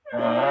I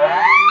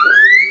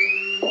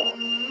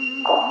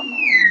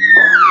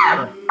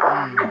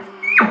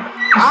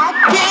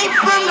came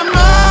from the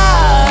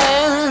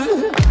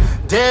mud.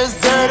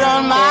 There's dirt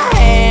on my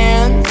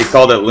hands. He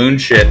called it loon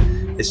shit.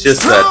 It's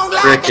just that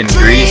frickin'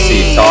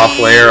 greasy top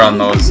layer on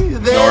those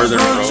northern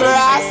roads.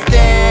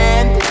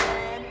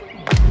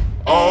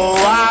 Oh,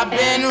 I've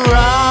been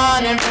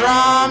running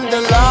from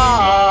the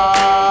law.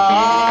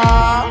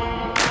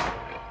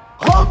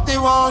 Hope they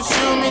won't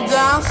shoot me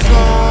down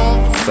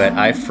soon. But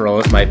I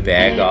froze my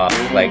bag off.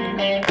 Like,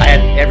 I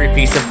had every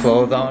piece of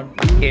clothes on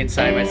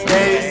inside my They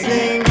bag.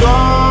 sing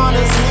on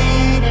a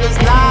sleepless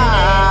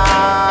night.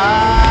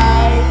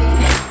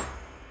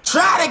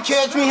 Try to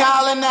catch me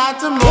howling at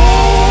the moon.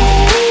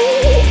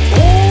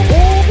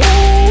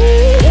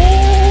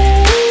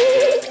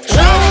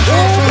 Try to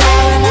catch me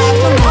howling at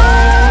the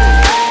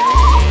moon.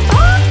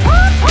 Try to catch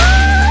me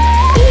howling at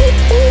the moon.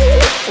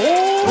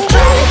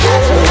 Try to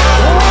catch me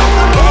howling at the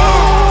moon.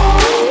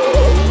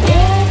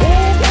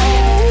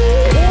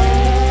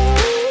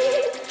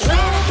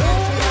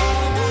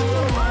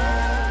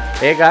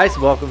 Hey guys,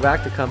 welcome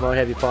back to Come Out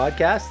Heavy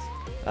Podcast.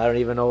 I don't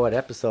even know what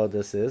episode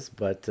this is,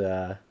 but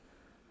I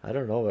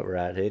don't know what we're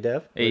at. Hey,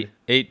 Dev?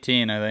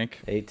 18, I think.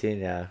 18,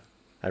 yeah.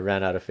 I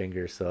ran out of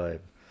fingers, so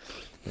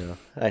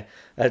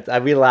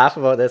we laugh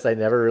about this. I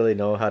never really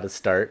know how to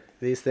start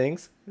these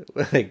things.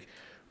 Like,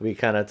 we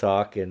kind of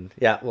talk, and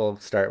yeah, we'll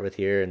start with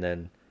here, and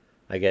then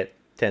I get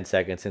 10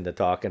 seconds into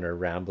talking or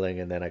rambling,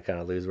 and then I kind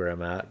of lose where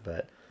I'm at.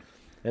 But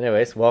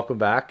anyways, welcome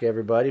back,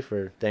 everybody.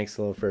 Thanks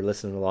for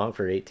listening along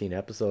for 18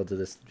 episodes of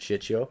this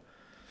shit show.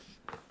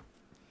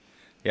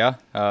 Yeah,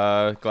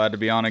 glad to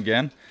be on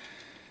again.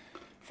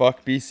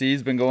 Fuck,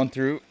 BC's been going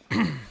through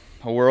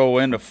a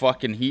whirlwind of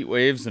fucking heat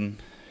waves and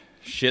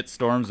shit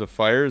storms of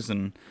fires,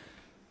 and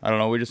I don't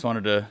know, we just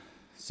wanted to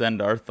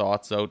send our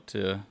thoughts out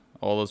to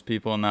all those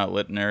people in that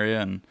Lytton area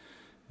and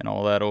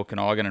all that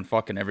Okanagan and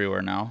fucking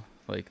everywhere now.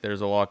 Like,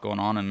 there's a lot going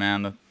on, and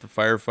man, the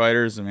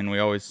firefighters, I mean, we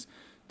always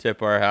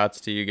tip our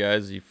hats to you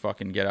guys. You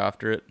fucking get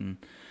after it, and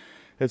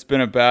it's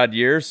been a bad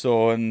year,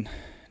 and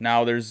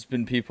now there's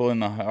been people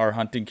in our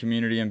hunting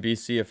community in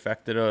BC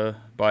affected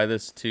by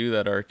this too,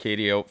 that are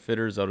Katie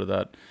Outfitters out of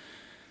that,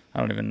 I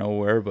don't even know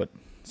where, but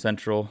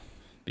central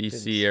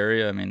BC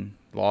area. I mean,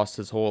 lost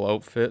his whole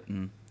outfit,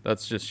 and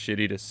that's just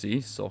shitty to see.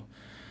 So,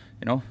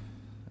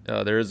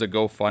 there is a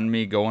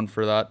GoFundMe going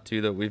for that too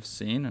that we've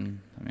seen.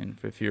 And I mean,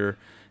 if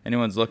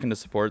anyone's looking to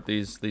support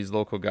these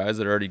local guys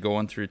that are already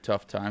going through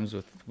tough times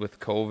with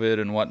COVID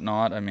and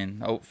whatnot, I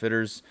mean,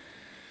 Outfitters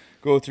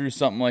go through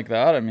something like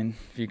that. I mean,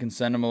 if you can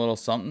send them a little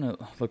something, it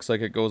looks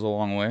like it goes a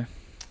long way.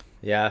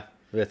 Yeah,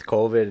 with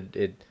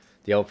COVID,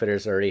 the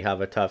Outfitters already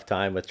have a tough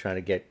time with trying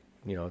to get,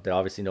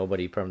 obviously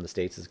nobody from the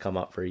States has come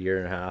up for a year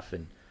and a half,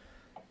 and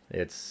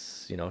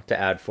it's, to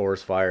add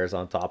forest fires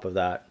on top of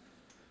that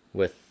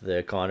with the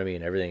economy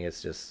and everything,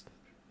 it's just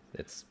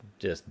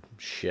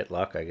shit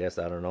luck, I guess.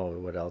 I don't know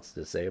what else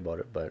to say about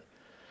it, but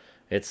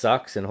it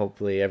sucks, and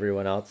hopefully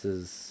everyone else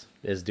is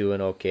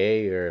doing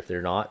okay, or if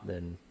they're not,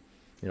 then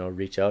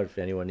reach out if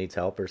anyone needs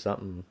help or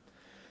something.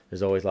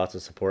 There's always lots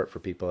of support for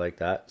people like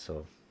that.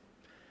 So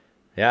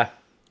yeah,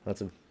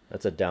 that's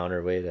a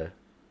downer way to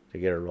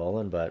get it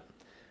rolling, but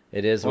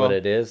it is what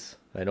it is.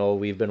 I know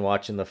we've been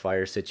watching the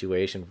fire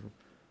situation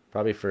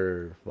probably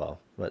for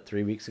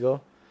 3 weeks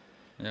ago.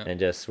 Yeah. And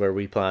just where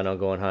we plan on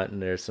going hunting,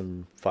 there's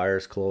some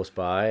fires close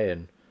by,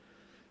 and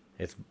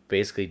it's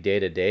basically day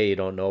to day. You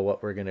don't know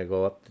what we're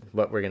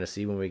gonna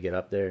see when we get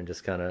up there, and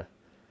just kind of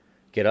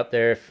get up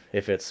there.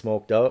 If it's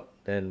smoked out,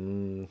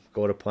 then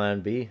go to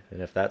plan B,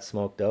 and if that's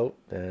smoked out,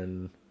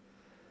 then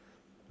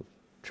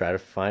try to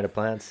find a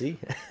plan C.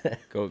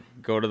 go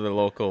to the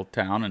local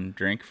town and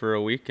drink for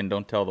a week, and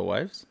don't tell the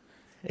wives.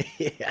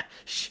 Yeah.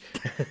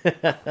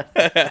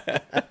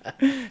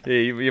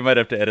 You might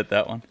have to edit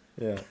that one.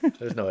 Yeah,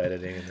 there's no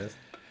editing in this.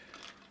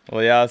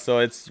 Well, yeah,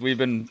 so we've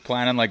been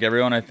planning like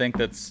everyone, I think,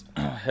 that's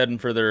heading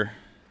for their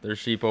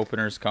sheep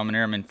openers coming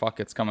here. I mean, fuck,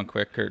 it's coming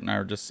quick. Kurt and I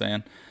were just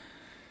saying,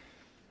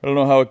 I don't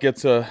know how it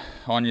gets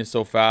on you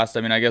so fast.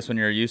 I mean, I guess when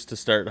you're used to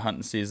start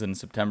hunting season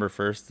September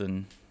 1st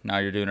and now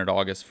you're doing it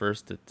August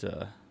 1st, it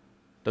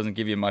doesn't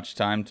give you much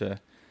time to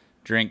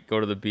drink,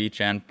 go to the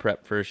beach, and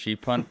prep for a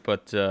sheep hunt.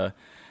 But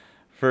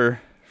for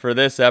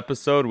this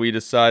episode, we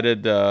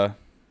decided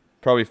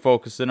probably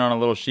focus in on a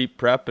little sheep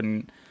prep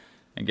and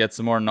get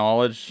some more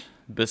knowledge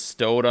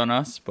bestowed on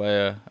us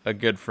by a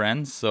good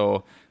friend.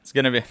 So it's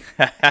going to be...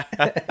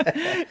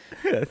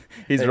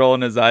 He's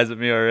rolling his eyes at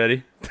me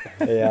already.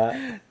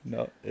 Yeah.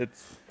 No,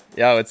 it's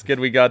good.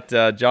 We got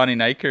Johnny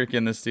Nykirk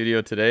in the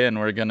studio today, and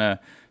we're going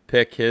to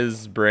pick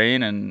his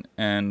brain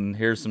and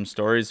hear some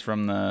stories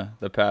from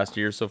the past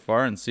year so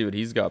far and see what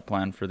he's got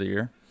planned for the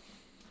year.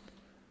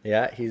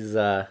 Yeah, he's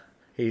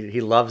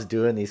he loves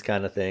doing these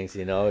kind of things,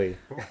 He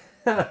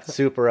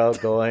super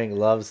outgoing,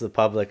 loves the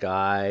public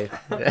eye.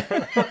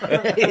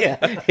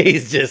 Yeah,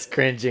 he's just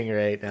cringing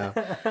right now.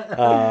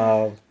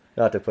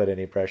 Not to put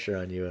any pressure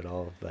on you at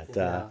all, but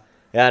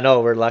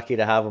no, we're lucky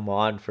to have him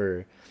on, for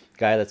a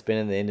guy that's been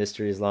in the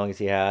industry as long as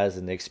he has,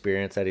 and the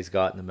experience that he's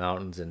got in the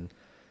mountains, and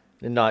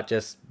and not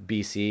just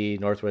BC,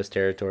 Northwest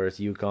Territories,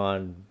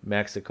 Yukon,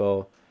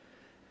 Mexico.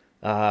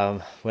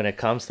 When it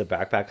comes to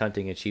backpack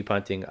hunting and sheep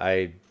hunting,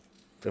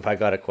 if I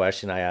got a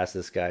question, I ask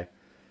this guy,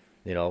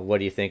 what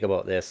do you think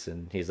about this?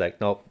 And he's like,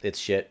 nope, it's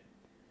shit.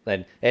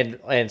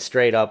 And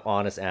straight up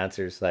honest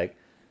answers, like,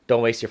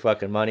 don't waste your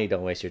fucking money,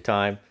 don't waste your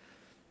time.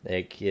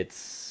 Like,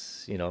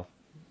 it's,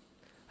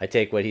 I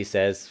take what he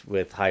says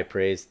with high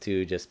praise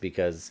too, just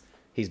because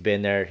he's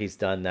been there, he's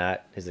done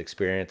that, his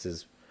experience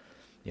is,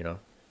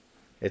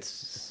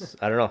 it's,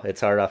 I don't know,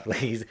 it's hard off. Like,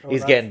 he's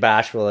getting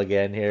bashful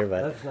again here,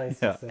 but That's nice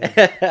to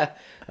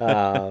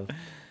say.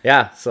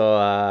 yeah.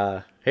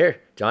 So here,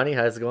 Johnny,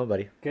 how's it going,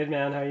 buddy? Good,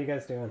 man. How are you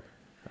guys doing?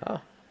 Oh,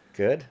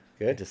 good.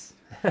 Just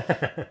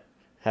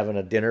having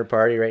a dinner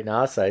party right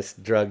now. So I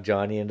drug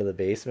Johnny into the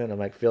basement. I'm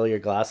like, fill your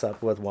glass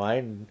up with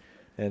wine,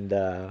 and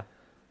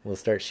we'll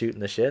start shooting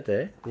the shit,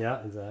 eh?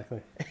 Yeah,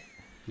 exactly.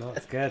 No,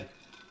 it's good.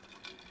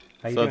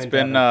 How you So it's doing,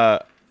 been,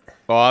 Devin?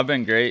 I've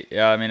been great.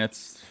 Yeah, I mean,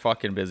 it's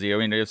fucking busy. I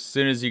mean, as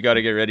soon as you got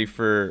to get ready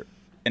for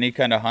any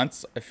kind of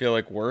hunts, I feel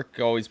like work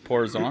always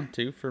pours on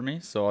too for me.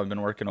 So I've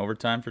been working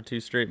overtime for 2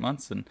 straight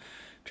months and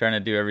trying to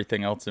do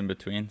everything else in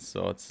between.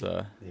 So it's,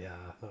 Yeah.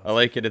 I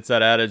like it. It's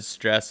that added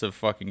stress of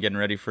fucking getting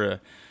ready for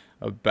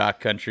a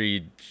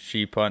backcountry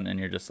sheep hunt, and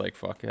you're just like,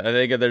 fuck. I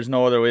think there's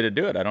no other way to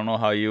do it. I don't know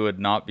how you would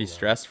not be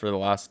stressed for the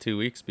last 2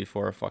 weeks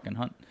before a fucking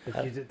hunt.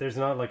 There's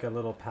not like a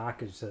little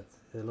package a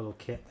little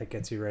kit that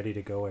gets you ready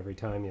to go every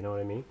time. You know what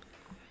I mean?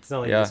 It's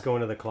not like you Yeah. just go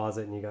into the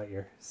closet and you got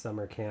your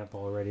summer camp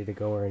all ready to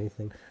go or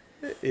anything.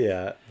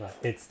 Yeah. But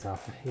it's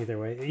tough either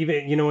way.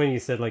 Even when you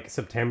said like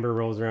September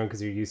rolls around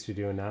because you're used to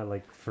doing that.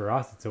 Like for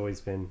us, it's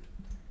always been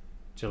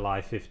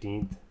July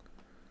 15th.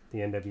 The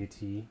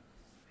NWT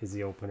is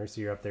the opener, so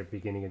you're up there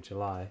beginning of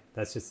July.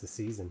 That's just the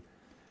season.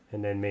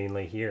 And then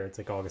mainly here, it's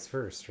like August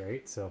 1st,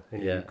 right? So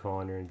in Yeah.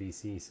 Yukon or in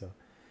BC. So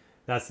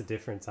that's the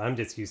difference. I'm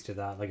just used to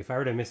that. Like if I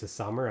were to miss a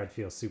summer, I'd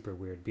feel super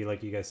weird. It'd be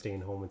like you guys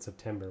staying home in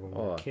September when we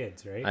were Oh,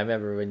 kids, right? I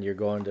remember when you're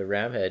going to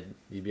Ramhead,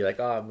 you'd be like,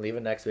 oh, I'm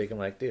leaving next week. I'm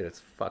like, dude, it's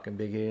fucking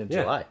beginning of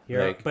July.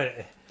 Like,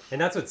 and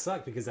that's what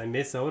sucked because I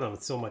miss out on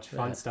so much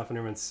fun Yeah. stuff when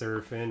everyone's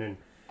surfing and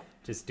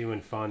just doing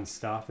fun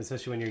stuff,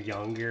 especially when you're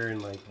younger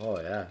and like oh,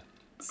 yeah.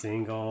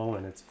 single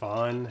and it's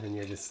fun and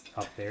you're just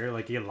up there.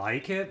 Like you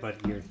like it, but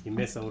you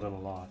miss out on a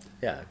lot,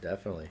 Yeah,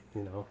 definitely.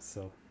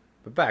 So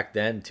But back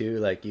then, too,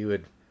 like, you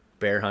would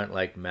bear hunt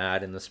like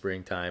mad in the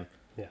springtime,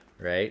 yeah.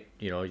 right?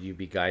 You'd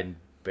be guiding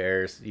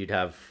bears. You'd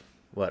have,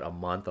 what, a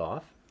month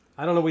off?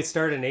 I don't know. We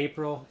started in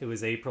April. It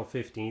was April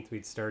 15th.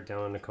 We'd start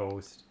down on the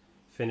coast,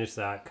 finish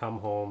that, come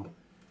home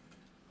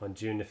on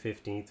June the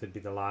 15th would be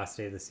the last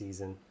day of the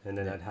season. And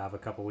then Yeah. I'd have a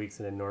couple weeks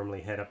and then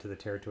normally head up to the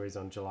territories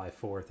on July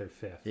 4th or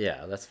 5th.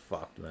 Yeah, that's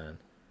fucked, man.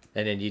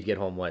 And then you'd get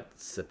home, what,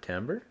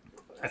 September?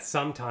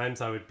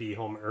 Sometimes I would be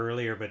home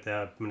earlier, but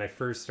when I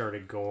first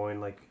started going,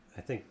 like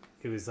I think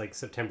it was like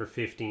September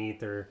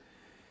 15th or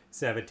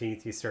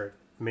 17th, you start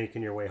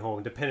making your way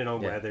home, depending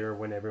on Yeah. weather or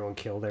when everyone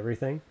killed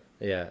everything.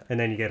 Yeah. And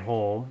then you get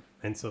home,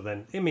 and so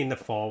then I mean the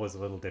fall was a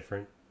little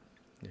different.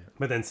 Yeah.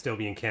 But then still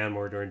be in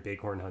Canmore during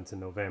bighorn hunts in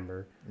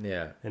November,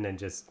 Yeah. and then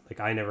just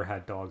like I never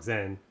had dogs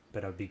then,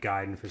 but I'd be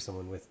guiding for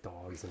someone with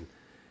dogs, and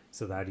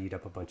so that'd eat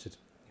up a bunch of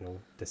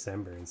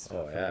December and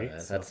stuff. Oh, yeah, right? man.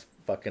 So, That's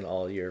fucking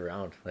all year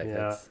round. Like, Yeah.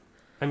 that's...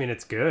 I mean,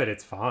 it's good.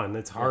 It's fun.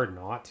 It's hard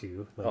not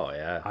to. Like, Oh,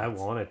 yeah. I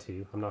wanted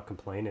to. I'm not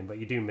complaining, but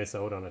you do miss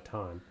out on a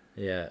ton.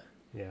 Yeah.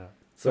 Yeah.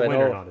 So So I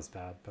winter know- not as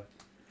bad, but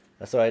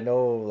So I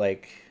know,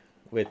 like,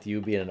 with you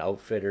being an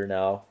outfitter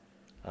now,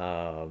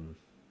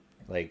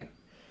 like,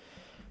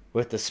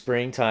 with the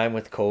springtime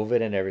with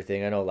COVID and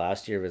everything, I know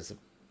last year was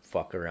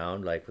fuck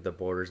around, like, with the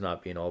borders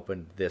not being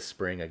open this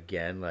spring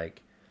again,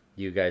 like,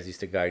 you guys used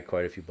to guide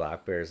quite a few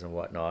black bears and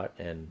whatnot,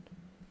 and,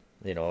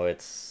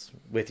 it's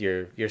with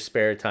your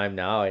spare time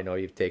now, I know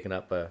you've taken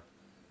up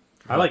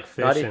I like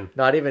not, fishing.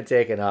 not even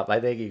taken up, I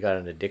think you got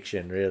an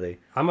addiction, really.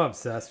 I'm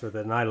obsessed with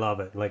it, and I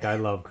love it. Like I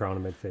love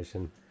chronomid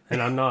fishing,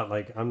 and I'm not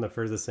like I'm the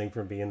furthest thing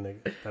from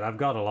being but I've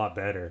got a lot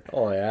better.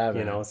 Oh, yeah,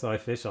 man. So I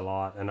fish a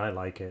lot, and I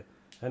like it.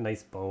 A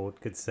nice boat,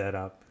 good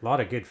setup, a lot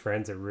of good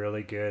friends are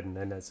really good, and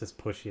then that's just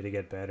push you to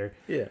get better.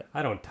 Yeah.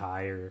 I don't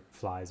tire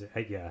flies.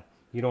 Yeah,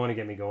 you don't want to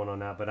get me going on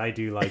that, but I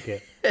do like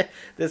it.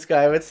 This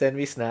guy would send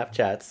me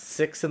Snapchats,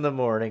 6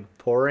 a.m,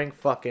 pouring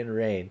fucking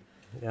rain.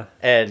 Yeah.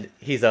 And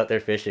he's out there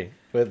fishing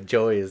with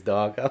Joey, his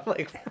dog. I'm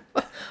like,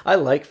 I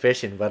like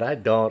fishing, but I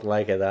don't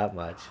like it that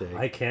much. Like,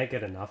 I can't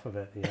get enough of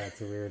it. Yeah,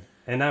 it's weird.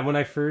 And when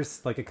I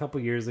first, like a couple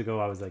years ago,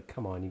 I was like,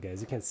 come on, you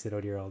guys, you can't sit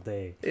out here all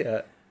day.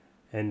 yeah.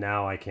 And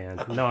now I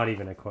can. Not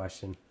even a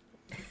question.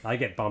 I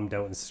get bummed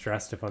out and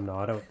stressed if I'm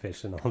not out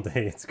fishing all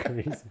day. It's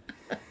crazy.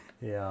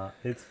 Yeah,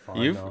 it's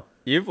fun though.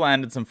 You've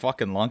landed some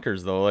fucking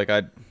lunkers though. Like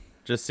I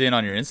just seeing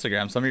on your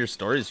Instagram, some of your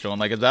stories showing.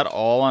 Like, is that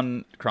all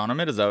on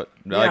Chronomid? Is that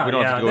like we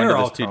don't have to go they're into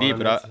all this too deep,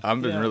 but Chronomids.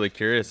 I've been Yeah. really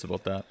curious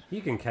about that.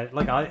 You can catch,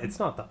 it's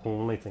not the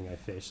only thing I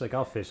fish. Like,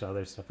 I'll fish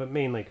other stuff, but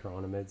mainly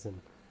chronomids, and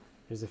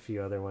there's a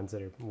few other ones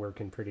that are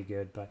working pretty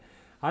good. But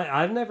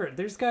I've never,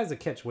 there's guys that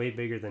catch way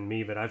bigger than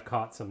me, but I've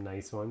caught some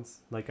nice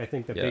ones. Like, I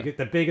think the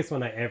Yeah. biggest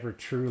one I ever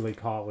truly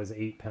caught was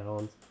 8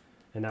 pounds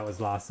and that was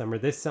last summer.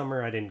 This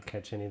summer I didn't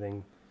catch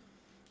anything.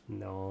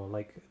 No,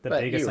 like the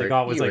But biggest you I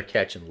got was were like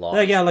catching lots.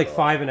 like, yeah, like though.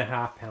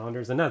 5.5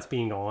 pounders, and that's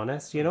being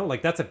honest, you know,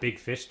 like that's a big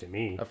fish to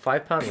me. A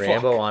 5-pound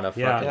rainbow on a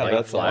fucking Yeah. Yeah, light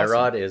that's fly awesome.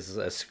 rod is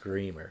a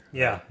screamer.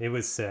 Yeah, it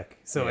was sick.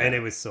 So Yeah. and it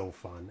was so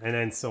fun, and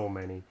then so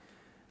many,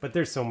 but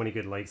there's so many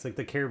good lakes. Like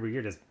the Caribou,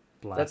 you're just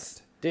blessed.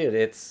 That's dude.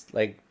 It's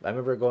like I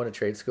remember going to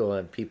trade school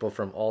and people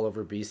from all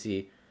over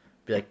BC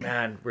be like,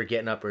 "Man, we're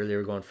getting up early.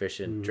 We're going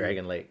fishing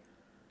Dragon Lake."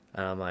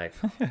 And I'm like,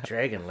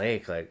 "Dragon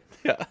Lake? Like,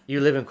 you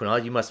live in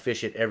Quinault, you must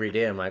fish it every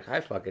day." I'm like, "I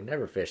fucking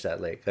never fish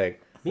that lake. Like,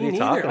 Me what are you neither.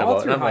 talking All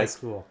about?" through And I'm high like,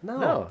 school.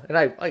 "No." And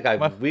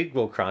I we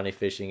go crawny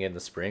fishing in the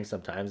spring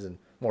sometimes and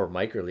more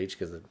micro leech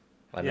because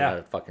I don't know how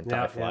to fucking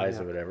tie flies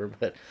or whatever.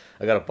 But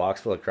I got a box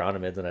full of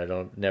chronomids and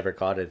I never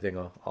caught anything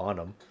on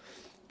them.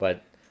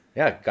 But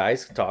yeah,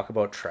 guys talk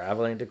about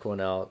traveling to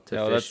Quesnel to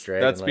No, fish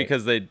Dragon that's Lake.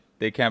 because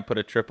they can't put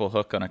a triple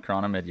hook on a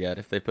chronomid yet.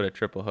 If they put a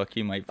triple hook,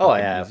 you might. Oh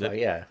fucking yeah, use it.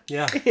 yeah,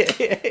 Yeah,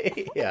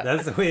 yeah.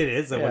 that's the way it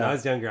is. And when Yeah. I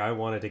was younger, I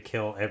wanted to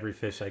kill every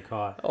fish I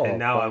caught, Oh, and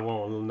now I fuck.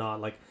 won't. Not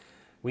like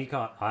we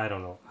caught. I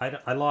don't know.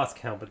 I lost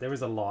count, but there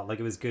was a lot. Like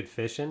it was good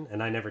fishing,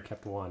 and I never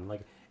kept one.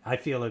 Like I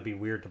feel it'd be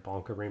weird to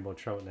bonk a rainbow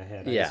trout in the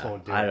head. I just Yeah,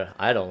 won't do it.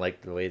 I don't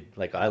like the way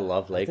like I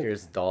love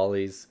Lakers,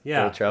 dollies,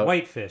 Yeah, bull trout.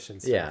 whitefish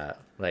and stuff. Yeah,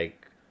 like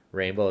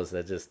rainbows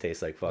that just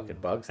taste like fucking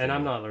bugs. to And I'm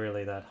me. not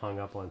really that hung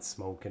up on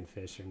smoking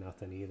fish or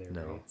nothing either.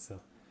 No. Right? So,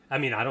 I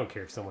mean, I don't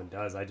care if someone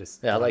does. I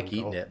just Yeah, I let like 'em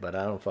eating go. it, but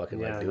I don't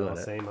fucking Yeah, like doing no,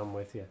 it. same. I'm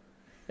with you.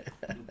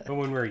 But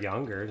when we were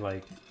younger,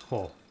 like,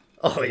 Oh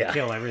yeah,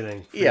 kill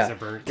everything. yeah. freezer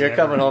burnt, You're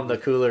never coming home, eat. the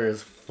cooler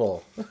is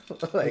full,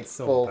 like It's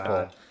so full,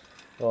 bad.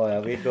 full. Oh yeah,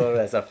 we'd go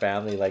as a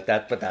family like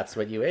that, but that's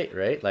what you ate,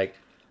 right? Like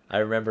I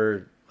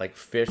remember, like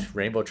fish,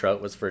 rainbow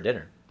trout was for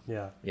dinner.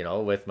 Yeah. You know,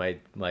 with my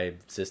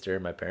sister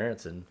and my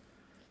parents, and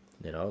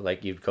you know,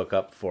 like you'd cook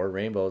up 4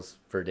 rainbows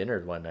for dinner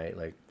one night,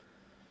 like,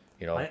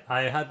 you know.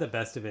 I had the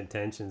best of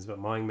intentions, but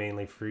mine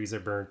mainly freezer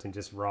burnt and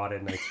just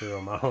rotted, and I threw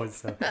them out.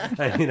 So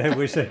I mean, I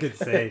wish I could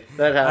say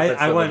That happens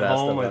I to the went best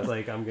home of with us.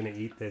 like I'm gonna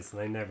eat this,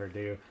 and I never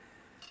do.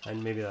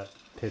 And maybe that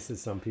pisses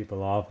some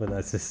people off, but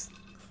that's just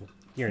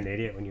you're an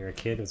idiot when you're a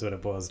kid is what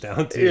it boils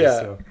down to. Yeah.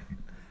 So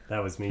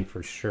that was me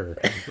for sure.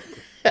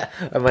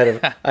 I might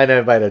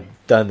have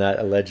done that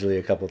allegedly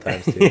a couple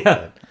times too.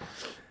 Yeah.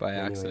 by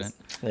Anyways. accident.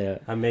 but, yeah.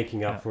 I'm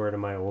making up for it in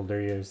my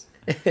older years.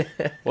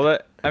 Well,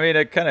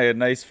 it's kind of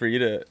nice for you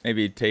to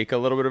maybe take a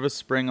little bit of a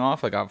spring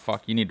off. Like, oh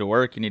fuck, you need to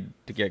work, you need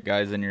to get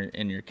guys in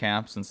your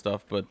camps and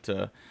stuff. But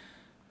that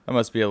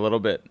must be a little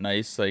bit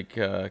nice. Like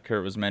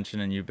Kurt was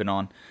mentioning, you've been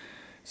on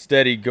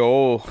steady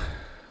go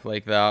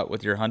like that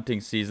with your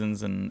hunting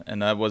seasons, and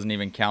that wasn't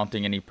even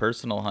counting any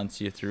personal hunts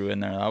you threw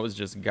in there. That was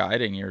just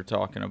guiding you were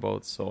talking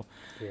about. So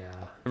Yeah.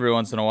 every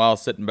once in a while,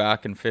 sitting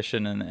back and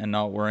fishing and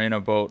not worrying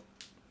about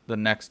the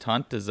next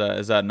hunt, is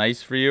that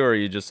nice for you, or are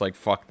you just like,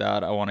 fuck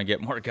that, I want to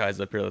get more guys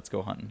up here, let's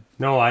go hunting?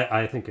 No,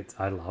 I think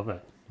I love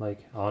it.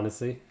 Like,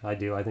 honestly, I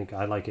do. I think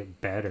I like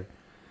it better.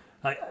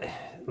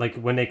 Like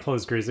when they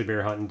close grizzly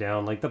bear hunting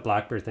down, like the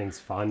black bear thing's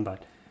fun,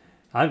 but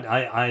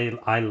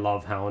I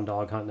love hound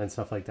dog hunting and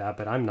stuff like that,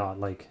 but I'm not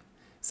like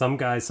some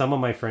guys. Some of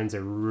my friends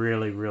are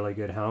really, really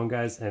good hound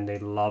guys, and they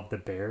love the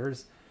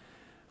bears.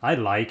 I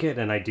like it,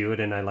 and I do it,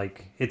 and I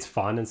like it's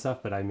fun and stuff,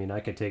 but I mean, I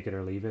could take it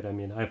or leave it. I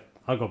mean,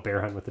 I'll go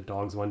bear hunt with the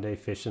dogs one day,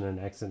 fishing the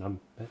next, and I'm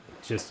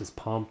just as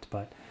pumped,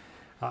 but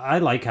I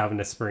like having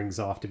the springs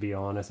off, to be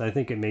honest. I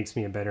think it makes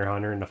me a better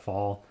hunter in the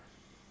fall.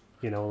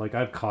 You know, like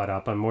I've caught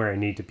up. I'm where I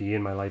need to be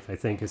in my life, I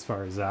think, as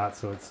far as that.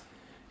 So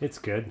it's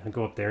good. I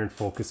go up there and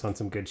focus on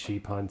some good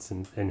sheep hunts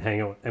and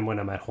hang out. And when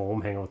I'm at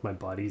home, hang out with my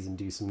buddies and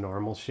do some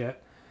normal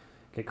shit.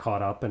 Get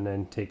caught up and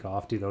then take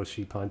off, do those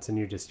sheep hunts, and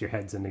your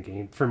head's in the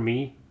game. For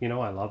me, you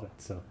know, I love it.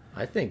 So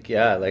I think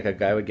like a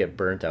guy would get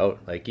burnt out.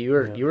 Like you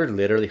were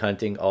literally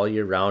hunting all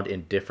year round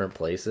in different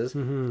places.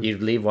 Mm-hmm.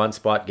 You'd leave one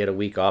spot, get a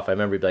week off. I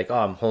remember you'd be like, "Oh,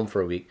 I'm home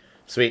for a week.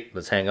 Sweet,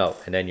 let's hang out."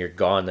 And then you're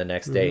gone the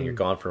next day, and you're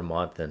gone for a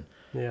month. And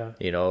yeah,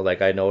 you know,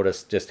 like I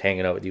noticed just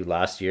hanging out with you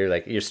last year,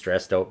 like you're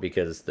stressed out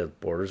because the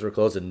borders were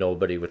closed and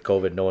nobody with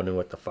COVID, no one knew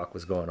what the fuck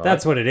was going on.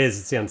 that's what it is.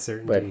 It's the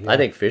uncertainty. But I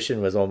think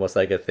fishing was almost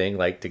like a thing,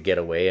 like to get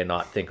away and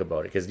not think about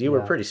it, because you were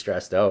Yeah. pretty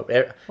stressed out.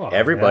 Well,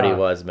 Everybody yeah.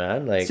 was,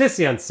 man. Like It's just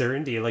the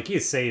uncertainty. Like you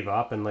save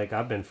up, and like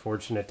I've been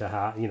fortunate to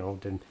have, you know,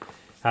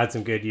 had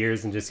some good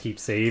years and just keep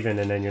saving,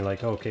 and then you're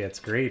like, okay, it's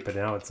great, but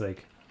now it's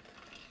like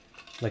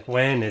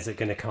when is it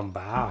gonna come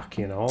back?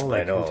 You know,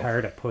 like know. I'm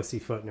tired of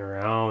pussyfooting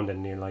around,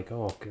 and you're like,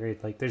 oh,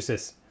 great. Like there's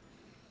this,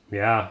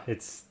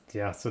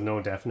 So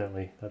no,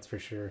 definitely, that's for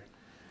sure.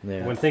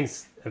 yeah. When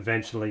things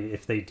eventually,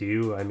 if they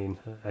do, I mean,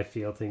 I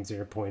feel things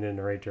are pointed in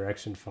the right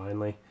direction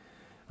finally.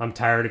 I'm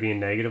tired of being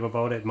negative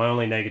about it. My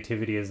only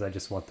negativity is I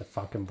just want the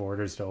fucking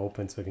borders to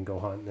open so I can go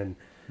hunting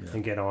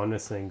and get on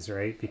with things,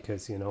 right?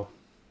 Because, you know,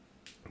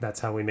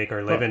 that's how we make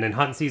our living. And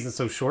hunting season's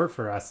so short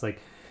for us. Like,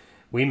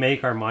 we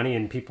make our money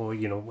and people,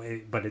 you know,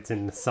 but it's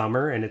in the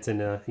summer and it's in,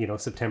 you know,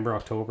 September,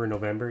 October,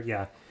 November.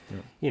 Yeah.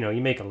 You know,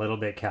 you make a little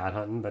bit cat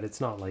hunting, but it's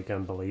not like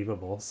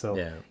unbelievable. So,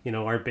 Yeah. you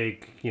know, our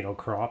big, you know,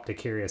 crop to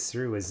carry us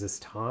through is this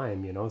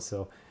time, you know.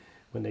 So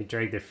when they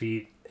drag their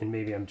feet and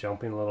maybe I'm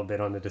jumping a little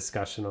bit on the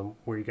discussion on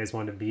where you guys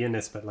want to be in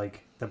this, but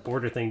like the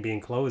border thing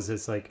being closed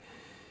is like,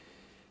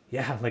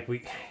 yeah, like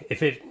we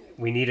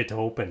need it to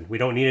open. We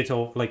don't need it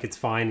to, like, it's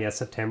fine. Yeah,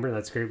 September,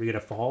 that's great. We get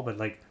a fall, but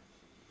like,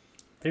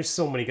 there's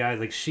so many guys.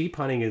 Like sheep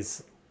hunting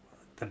is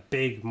the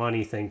big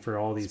money thing for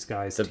all these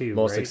guys the too.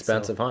 most right?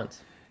 expensive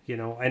hunts. You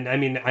know, and I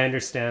mean, I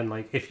understand,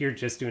 like, if you're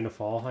just doing the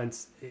fall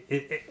hunts,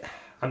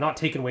 I'm not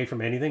taking away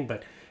from anything,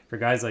 but for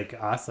guys like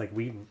us, like,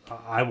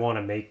 I want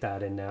to make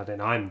that in that,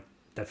 and I'm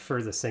the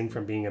furthest thing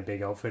from being a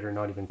big outfitter,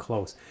 not even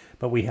close.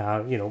 But we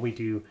have, you know, we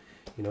do,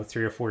 you know,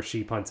 3 or 4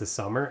 sheep hunts a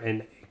summer,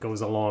 and it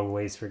goes a long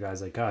ways for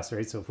guys like us,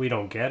 right? So if we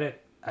don't get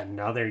it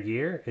another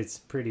year, it's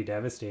pretty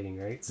devastating,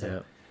 right? So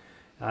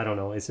yeah. I don't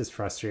know, it's just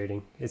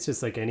frustrating. It's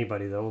just like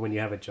anybody, though, when you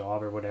have a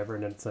job or whatever,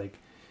 and it's like,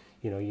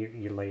 you know,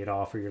 you're laid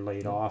off, and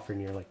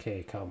you're like,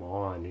 hey, come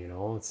on, you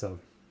know. So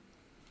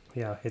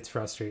yeah, it's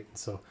frustrating.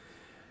 So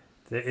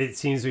it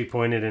seems to be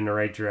pointed in the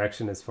right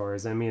direction as far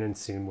as, I mean, and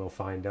soon we'll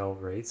find out,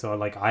 right? So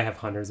like, I have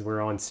hunters, we're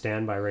on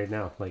standby right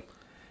now, like,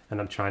 and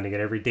I'm trying to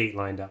get every date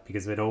lined up,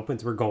 because if it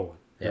opens, we're going,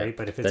 right?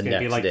 But if it's going to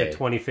be like the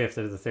 25th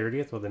or the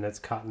 30th, well, then it's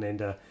cutting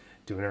into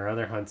doing our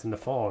other hunts in the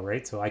fall,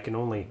 right? So I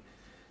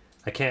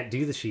can't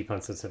do the sheep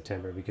hunts in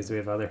September because we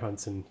have other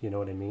hunts, and you know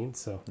what I mean?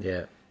 So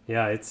yeah,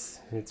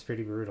 it's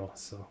pretty brutal.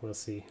 So we'll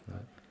see.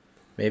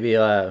 Maybe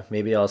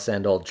I'll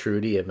send old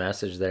Trudy a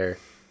message there,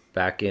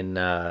 back in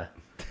where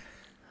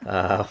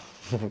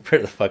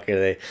the fuck are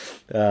they?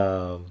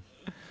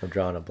 I'm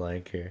drawing a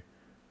blank here,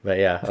 but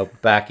yeah,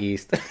 back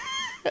east.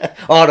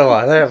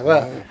 Ottawa.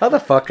 How the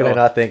fuck can I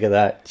not think of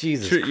that?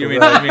 Jesus Christ. You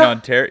mean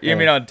Ontario? You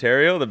mean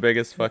Ontario, the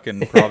biggest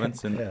fucking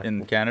province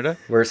in Canada?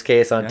 Worst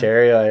case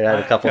Ontario. I had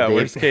a couple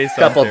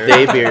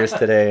day beers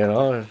today, you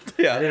know.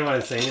 Yeah. I didn't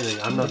want to say anything.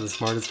 I'm not the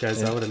smartest guy,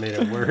 so I would have made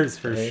it worse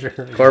for sure.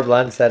 Corb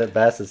Lund said it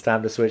best. It's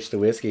time to switch to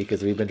whiskey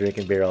because we've been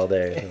drinking beer all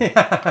day.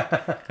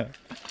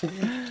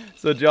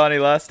 So Johnny,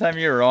 last time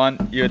you were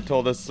on, you had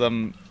told us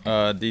some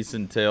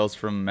decent tales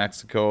from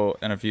Mexico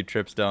and a few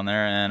trips down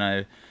there, and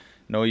I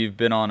know you've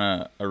been on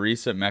a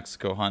recent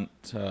Mexico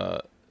hunt.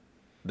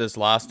 This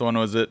last one,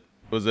 was it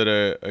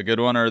a good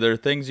one? Are there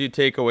things you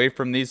take away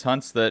from these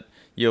hunts that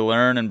you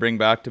learn and bring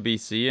back to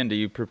BC? And do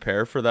you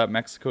prepare for that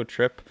Mexico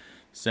trip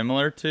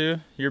similar to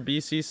your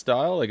BC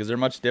style? Like, is there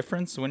much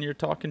difference when you're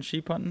talking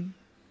sheep hunting?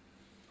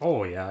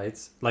 Oh yeah,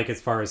 it's like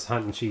as far as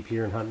hunting sheep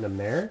here and hunting them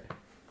there.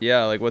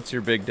 Yeah, like what's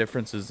your big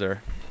differences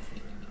there?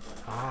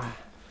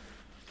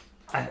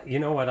 You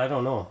know what? I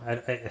don't know.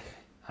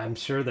 I'm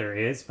sure there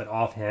is, but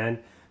offhand,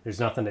 there's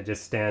nothing that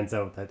just stands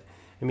out. That,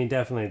 I mean,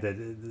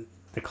 definitely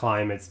the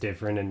climate's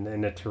different,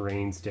 and the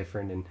terrain's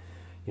different, and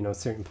you know,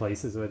 certain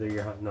places, whether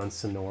you're hunting on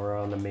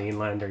Sonora on the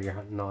mainland or you're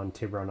hunting on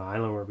Tiburon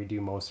Island where we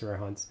do most of our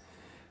hunts,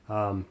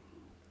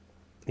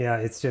 yeah,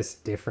 it's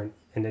just different,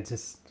 and it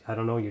just, I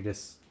don't know, you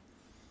just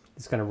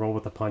kind of roll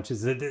with the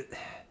punches.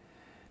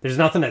 There's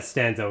nothing that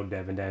stands out,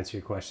 Devin, to answer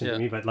your question to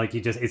me, but like,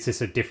 it's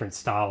just a different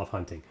style of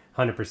hunting,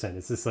 100%.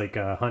 It's just like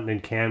hunting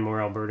in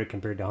Canmore, Alberta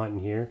compared to hunting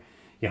here.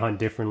 You hunt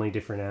differently,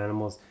 different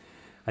animals.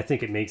 I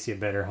think it makes you a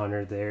better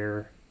hunter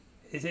there.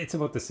 It's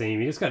about the same.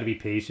 You just got to be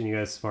patient. You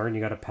got to smart, and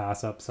you got to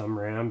pass up some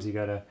rams. You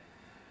got to,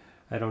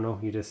 I don't know,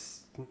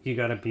 you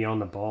got to be on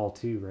the ball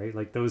too, right?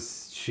 Like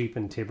those sheep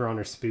in Tiburon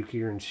are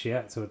spookier and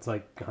shit. So it's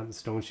like hunting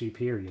stone sheep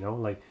here, you know,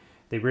 like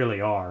they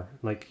really are.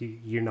 Like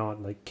you're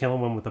not, like,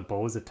 killing one with a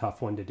bow is a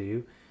tough one to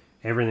do.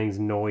 Everything's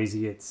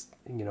noisy. It's,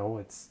 you know,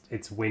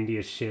 it's windy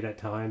as shit at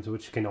times,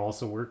 which can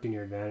also work in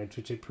your advantage,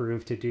 which it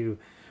proved to do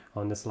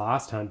on this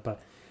last hunt. But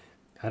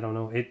I don't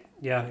know.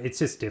 It's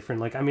just different.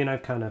 Like, I mean,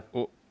 I've kind of.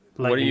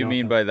 What do you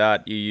mean by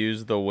that? You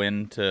use the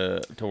wind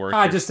to work?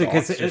 Just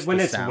because when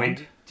it's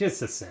wind,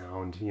 just the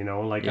sound, you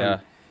know, like,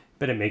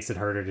 but it makes it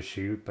harder to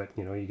shoot. But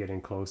you know, you get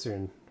in closer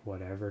and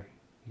whatever,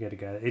 you gotta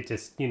get it.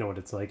 Just, you know what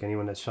it's like.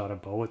 Anyone that shot a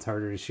bow, it's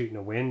harder to shoot in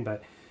the wind,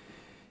 but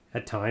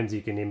at times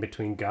you can, in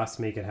between gusts,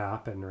 make it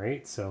happen,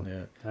 right? So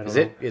is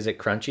it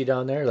crunchy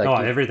down there?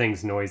 Like,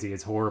 everything's noisy.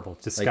 It's horrible.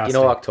 It's disgusting. Like, you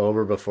know,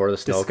 October before the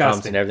snow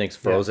comes and everything's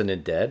frozen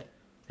and dead.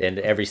 And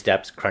every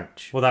step's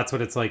crunch. Well, that's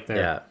what it's like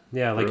there.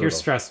 Yeah, like brutal. You're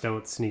stressed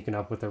out sneaking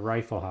up with a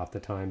rifle half the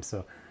time.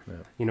 So,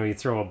 you know, you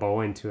throw a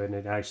bow into it and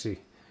it actually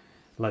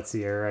lets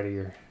the air out of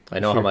your... I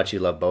know how much you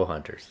love bow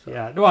hunters. So.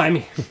 Yeah, well, I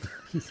mean...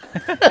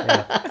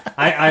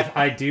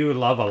 I do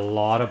love a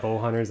lot of bow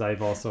hunters.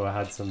 I've also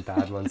had some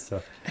bad ones.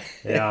 So,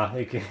 yeah,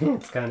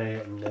 it's kind of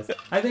hit and miss.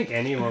 I think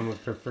anyone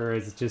would prefer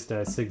is just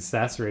a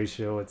success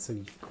ratio. It's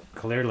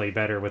clearly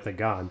better with a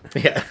gun.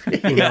 Yeah.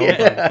 You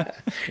know,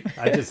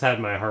 I just had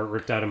my heart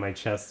ripped out of my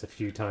chest a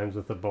few times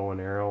with a bow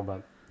and arrow,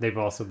 but they've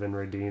also been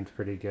redeemed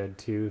pretty good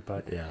too.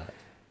 But yeah,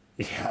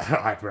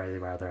 I'd really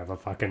rather have a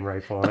fucking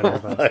rifle hunter.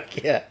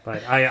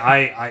 But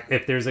I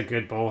if there's a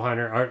good bow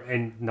hunter,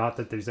 and not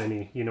that there's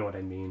any, you know what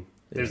I mean.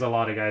 There's a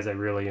lot of guys I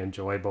really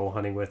enjoy bow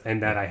hunting with,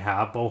 and that I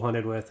have bow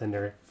hunted with, and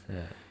they're.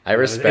 Yeah. I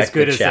respect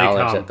the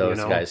challenge that those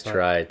guys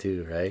try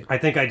too, right? I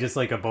think I just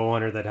like a bow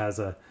hunter that has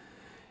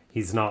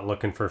he's not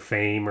looking for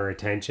fame or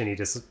attention.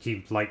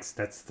 He likes,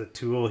 that's the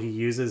tool he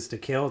uses to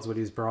kill. It's what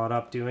he's brought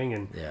up doing,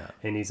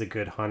 and he's a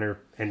good hunter,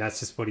 and that's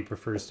just what he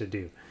prefers to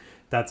do.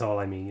 That's all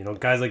I mean. You know,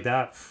 guys like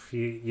that,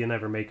 you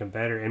never make them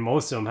better. And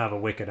most of them have a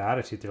wicked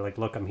attitude. They're like,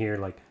 look, I'm here.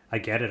 Like, I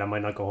get it. I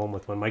might not go home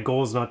with one. My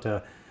goal is not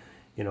to,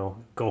 you know,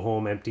 go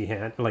home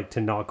empty-handed, like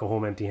to not go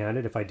home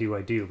empty-handed. If I do,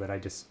 I do. But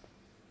this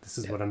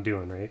is what I'm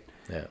doing, right?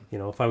 Yeah. You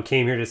know, if I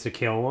came here just to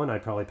kill one,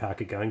 I'd probably pack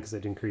a gun because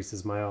it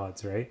increases my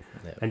odds, right?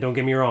 Yeah. And don't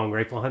get me wrong,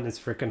 rifle hunting is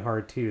freaking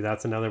hard too.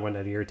 That's another one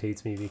that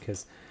irritates me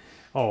because,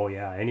 oh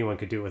yeah, anyone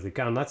could do it with a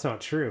gun. That's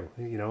not true.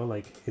 You know,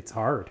 like it's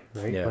hard,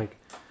 right? Yeah. Like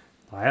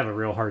I have a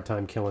real hard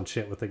time killing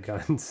shit with a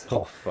gun. So,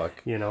 Oh fuck.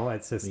 you know,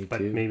 it's just, Me but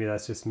too. maybe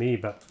that's just me.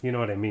 But you know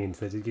what I mean?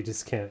 So you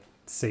just can't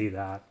say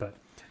that. But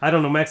I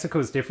don't know.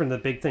 Mexico's different. The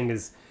big thing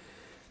is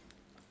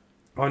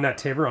on that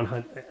Tiburon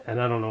hunt, and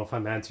I don't know if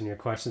I'm answering your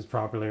questions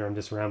properly or I'm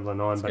just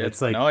rambling on, but Good.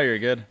 it's like no, you're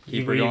good.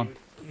 Keep her going.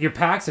 your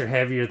packs are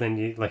heavier than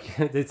you like.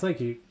 It's like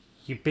you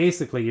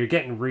basically you're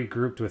getting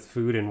regrouped with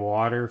food and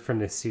water from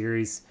the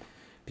series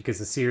because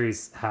the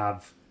series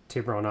have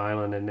Tiburon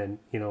Island, and then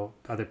you know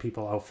other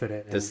people outfit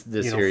it. And,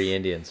 The you know, Seri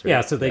Indians, right?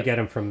 yeah, so they get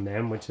them from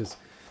them, which is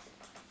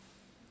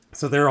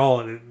so they're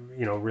all you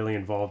know really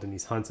involved in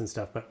these hunts and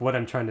stuff. But what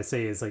I'm trying to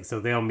say is like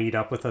so they'll meet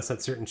up with us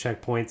at certain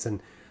checkpoints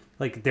and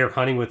like they're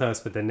hunting with us,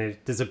 but then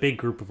there's a big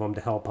group of them to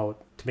help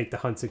out to make the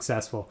hunt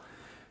successful.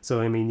 So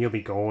I mean, you'll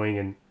be going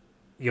and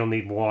you'll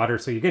need water,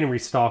 so you're getting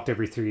restocked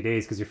every 3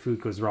 days because your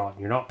food goes rotten.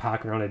 You're not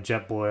packing around a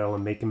jet boil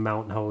and making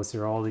mountain house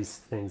or all these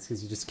things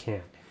because you just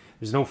can't.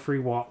 There's no free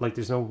water, like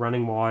there's no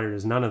running water.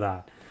 There's none of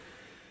that.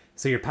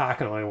 So you're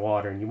packing all your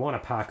water, and you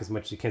want to pack as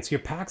much as you can. So your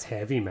pack's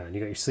heavy, man.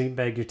 You got your sleeping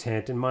bag, your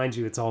tent, and mind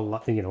you, it's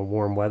all you know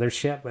warm weather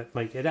shit, but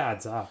like it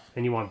adds up.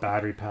 And you want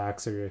battery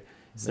packs, or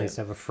it's nice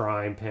to have a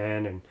frying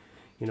pan, and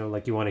you know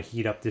like you want to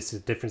heat up this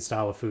different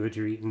style of food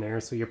you're eating there.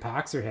 So your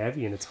packs are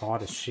heavy, and it's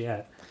hot as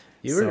shit.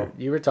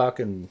 You were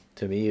talking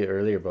to me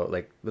earlier about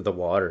like with the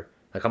water,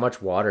 like how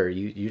much water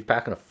you're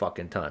packing a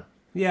fucking ton.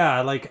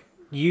 Yeah, like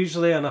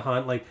usually on a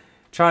hunt, like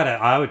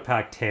I would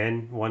pack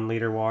 10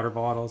 1-liter water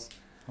bottles.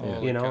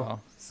 Holy You know, cow.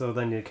 so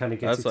then it kind of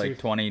gets That's you like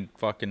 20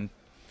 fucking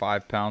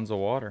 5 pounds of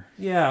water.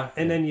 Yeah,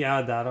 and then you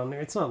add that on there.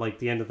 It's not like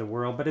the end of the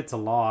world, but it's a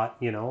lot,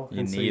 you know. You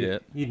and so need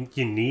it.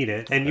 You need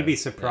it, and you'd be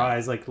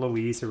surprised. Like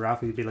Luis or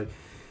Rafa, you'd be like,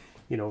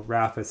 you know,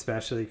 Rafa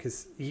especially,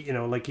 because you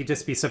know, like you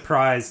just be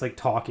surprised. Like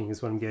talking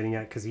is what I'm getting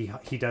at, because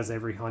he does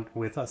every hunt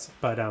with us.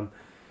 But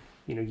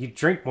you know, you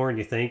drink more than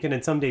you think, and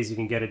then some days you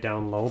can get it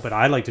down low. But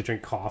I like to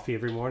drink coffee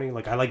every morning.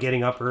 Like I like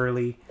getting up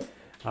early.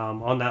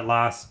 On that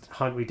last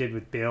hunt we did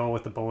with Bill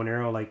with the bow and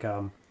arrow, like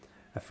a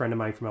friend of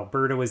mine from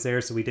Alberta was there,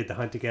 so we did the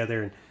hunt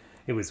together, and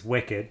it was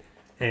wicked.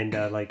 And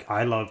like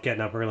I love getting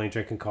up early and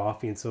drinking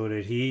coffee, and so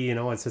did he. You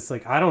know, it's just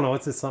like I don't know,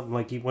 it's just something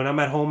like when I'm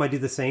at home I do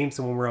the same.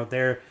 So when we're out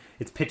there,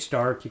 it's pitch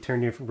dark. You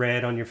turn your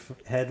red on your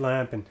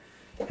headlamp and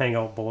hang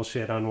out,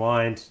 bullshit,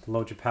 unwind,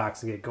 load your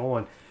packs and get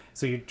going.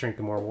 So you're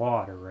drinking more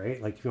water,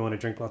 right? Like if you want to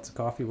drink lots of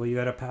coffee, well, you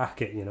got to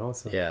pack it, you know.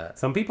 So Yeah.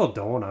 some people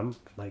don't. I'm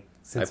like,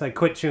 since I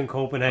quit chewing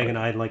Copenhagen,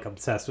 I'm like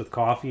obsessed with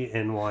coffee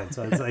and wine.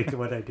 So it's like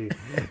what I do.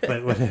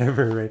 But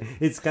whatever, right?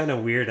 It's kind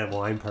of weird at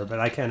wine part, but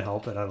I can't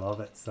help it. I love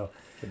it. So,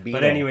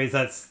 but anyways,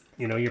 that's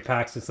you know your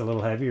pack's just a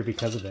little heavier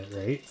because of it,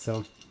 right?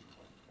 So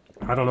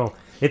I don't know.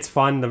 It's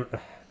fun.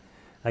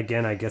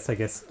 Again, I guess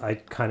I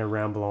kind of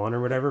ramble on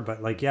or whatever,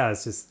 but like yeah,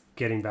 it's just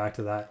getting back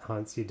to that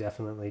hunts. You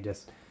definitely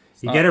just.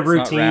 You get a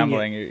routine. It's not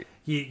rambling.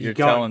 You're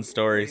telling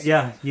stories.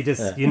 Yeah, you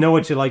just you know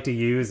what you like to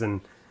use,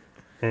 and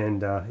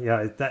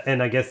yeah,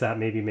 and I guess that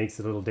maybe makes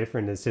it a little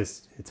different. It's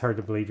just it's hard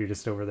to believe you're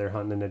just over there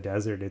hunting in the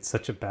desert. It's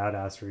such a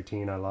badass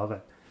routine. I love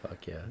it.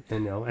 Fuck yeah. You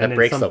know, That and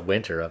breaks the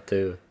winter up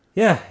too.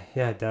 Yeah,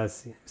 it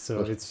does.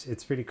 So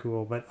it's pretty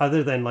cool. But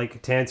other than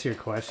like to answer your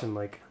question,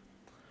 like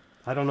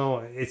I don't know.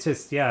 It's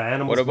just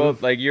animals. What about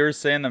move. like you were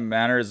saying the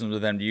mannerisms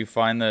of them? Do you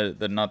find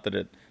the not that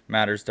it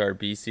matters to our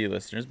BC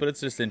listeners, but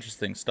it's just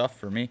interesting stuff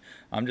for me.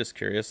 I'm just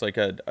curious, like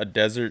a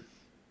desert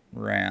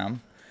ram,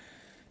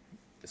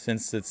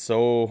 since it's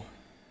so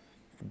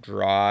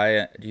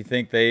dry, do you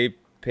think they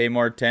pay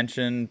more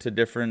attention to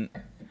different,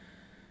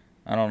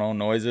 I don't know,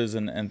 noises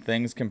and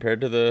things compared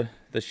to the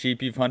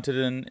sheep you've hunted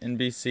in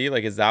BC?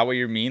 Like, is that what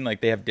you mean?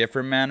 Like they have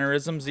different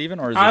mannerisms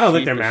even? Or is I don't the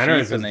think their sheep a sheep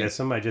mannerisms and diss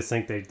them. I just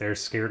think they're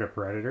scared of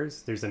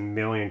predators. There's a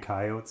million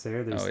coyotes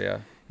there. Oh yeah.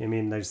 I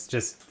mean, there's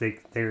just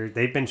they've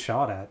been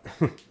shot at.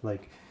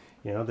 Like,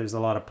 you know, there's a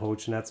lot of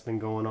poaching that's been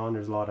going on.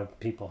 There's a lot of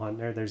people hunting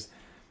there.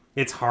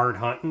 It's hard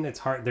hunting. It's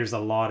hard. There's a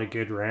lot of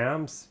good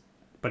rams,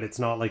 but it's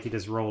not like you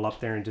just roll up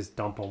there and just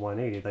dump a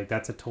 180. Like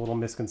that's a total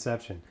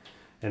misconception,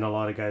 and a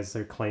lot of guys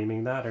they're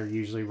claiming that are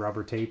usually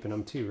rubber taping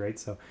them too, right?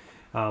 So,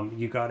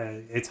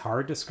 it's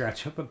hard to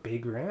scratch up a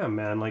big ram,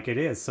 man. Like it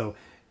is. So,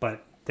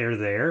 but they're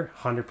there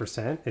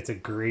 100%. It's a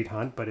great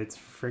hunt, but it's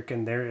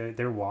freaking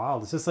they're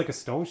wild. It's just like a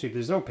stone sheep.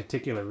 There's no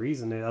particular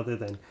reason other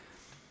than,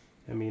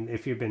 I mean,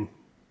 if you've been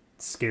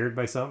scared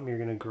by something, you're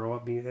gonna grow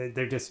up being.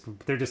 They're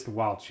just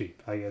wild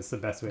sheep. I guess the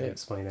best way to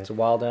explain it. It's a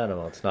wild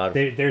animal. It's not.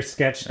 They're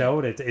sketched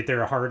out.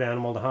 They're a hard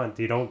animal to hunt.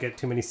 You don't get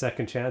too many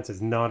second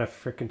chances. Not a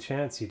freaking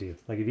chance you do.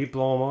 Like if you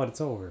blow them out,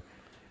 it's over.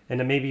 And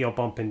then maybe you'll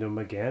bump into them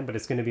again, but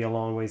it's going to be a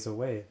long ways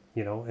away,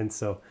 you know. And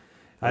so,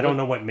 I don't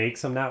know what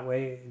makes them that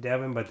way,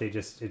 Devin. But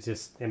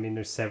I mean,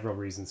 there's several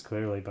reasons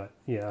clearly, but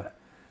yeah.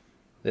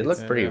 They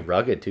look pretty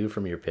rugged too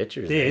from your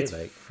pictures. Yeah, it's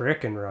like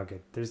freaking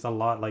rugged. There's a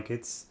lot, like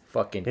it's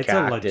fucking it's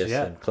cactus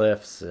and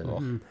cliffs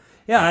and.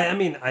 Yeah, I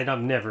mean,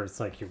 I'm never.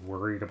 It's like you're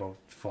worried about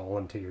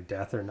falling to your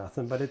death or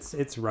nothing, but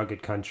it's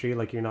rugged country.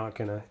 Like you're not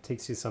gonna. It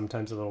takes you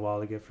sometimes a little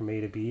while to get from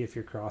A to B if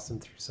you're crossing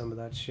through some of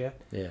that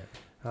shit. Yeah.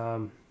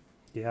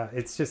 Yeah,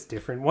 it's just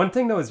different. One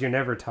thing though is you're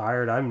never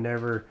tired.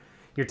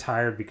 You're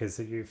tired because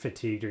you're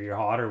fatigued or you're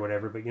hot or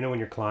whatever. But you know when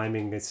you're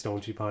climbing, it's stone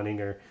sheep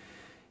hunting or,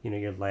 you know,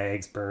 your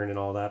legs burn and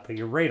all that. But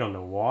you're right on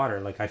the water.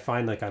 Like I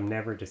find like I'm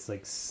never just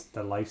like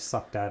the life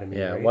sucked out of me.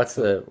 Yeah. Right? What's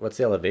the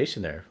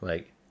elevation there?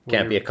 Like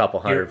can't be a couple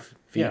hundred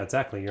feet. Yeah,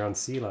 exactly. You're on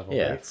sea level.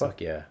 Yeah. Right? Fuck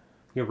so yeah.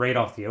 you're right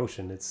off the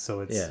ocean.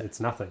 It's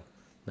nothing.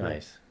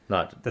 Nice.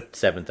 Not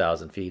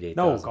 7,000 feet, 8,000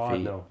 No, feet. God,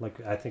 no.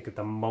 Like I think at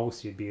the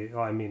most you'd be.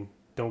 I mean,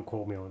 don't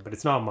quote me on it, but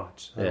it's not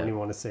much. I don't even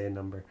want to say a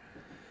number.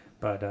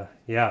 But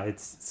yeah,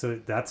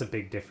 that's a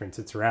big difference.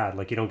 It's rad.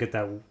 Like you don't get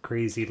that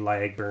crazy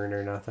leg burn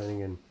or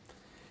nothing, and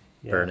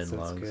burning so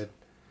lungs. It's good.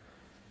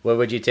 What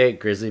would you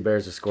take, grizzly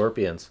bears or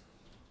scorpions?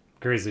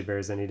 Grizzly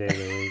bears any day of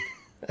the week.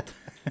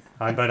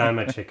 But I'm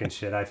a chicken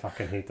shit. I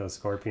fucking hate those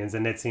scorpions,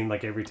 and it seemed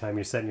like every time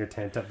you're setting your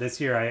tent up this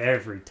year,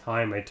 every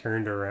time I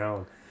turned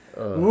around,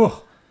 ooh,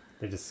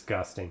 they're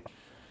disgusting.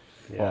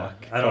 Yeah,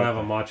 Fuck. I don't have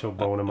a macho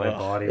bone in my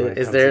body. When it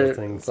Is comes to there those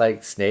things.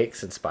 like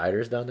snakes and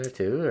spiders down there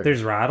too? Or?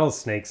 There's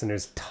rattlesnakes and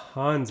there's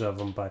tons of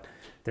them, but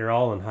they're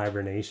all in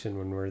hibernation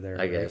when we're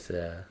there. I guess,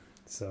 yeah.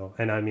 So,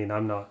 and I mean,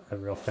 I'm not a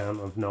real fan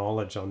of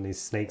knowledge on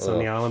these snakes on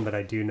the island, but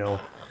I do know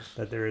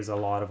that there is a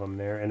lot of them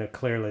there, and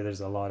clearly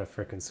there's a lot of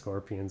freaking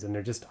scorpions, and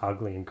they're just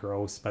ugly and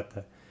gross.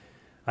 But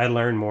I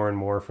learn more and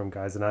more from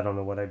guys, and I don't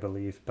know what I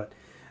believe, but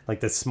like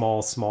the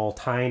small,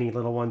 tiny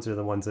little ones are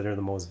the ones that are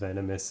the most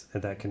venomous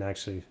and that can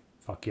actually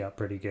fuck you up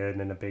pretty good, and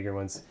then the bigger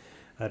ones,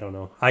 I don't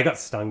know. I got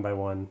stung by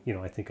one, you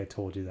know, I think I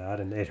told you that,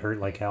 and it hurt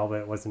like hell, but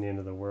it wasn't the end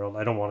of the world.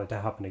 I don't want it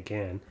to happen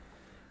again,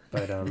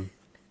 but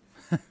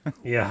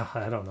yeah,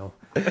 I don't know.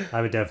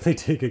 I would definitely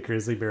take a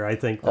grizzly bear. I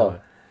think.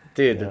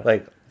 Dude,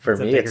 like for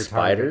me, it's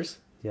spiders.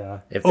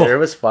 Yeah. If there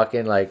was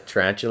fucking like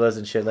tarantulas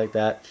and shit like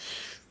that,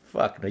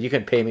 fuck no. You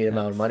can pay me the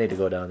amount of money to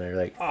go down there.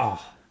 Like,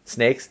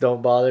 snakes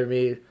don't bother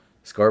me.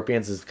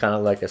 Scorpions is kind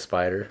of like a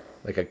spider,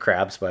 like a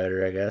crab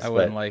spider, I guess. I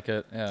wouldn't like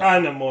it. Yeah.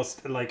 I'm the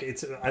most like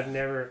it's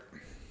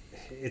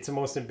the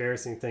most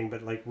embarrassing thing,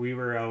 but like we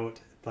were out,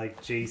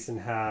 like Jason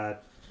had,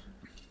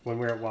 when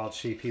we were at Wild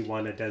Sheep, he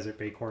won a desert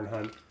bighorn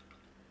hunt,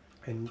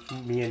 and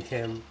me and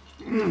him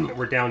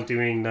were down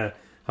doing the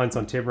hunts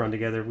on Tiburon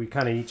together. We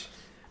kind of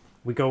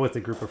we go with a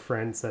group of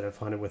friends that have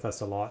hunted with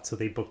us a lot, so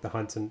they book the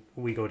hunts and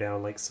we go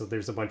down. Like, so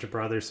there's a bunch of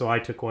brothers, so I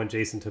took one,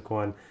 Jason took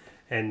one,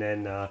 and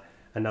then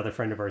another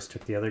friend of ours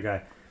took the other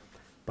guy.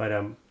 But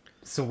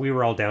so we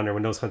were all down there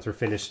when those hunts were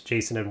finished.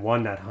 Jason had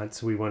won that hunt,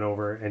 so we went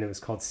over, and it was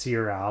called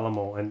Sierra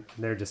Alamo, and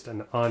they're just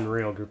an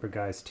unreal group of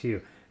guys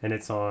too. And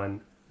it's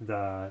on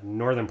the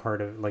northern part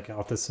of, like,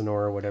 off the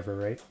Sonora or whatever,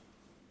 right?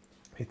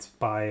 It's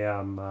by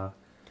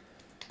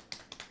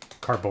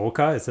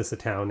Carboca. Is this a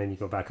town? And you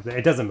go back up there.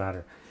 It doesn't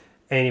matter.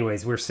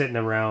 Anyways, we're sitting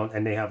around,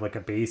 and they have like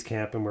a base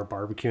camp, and we're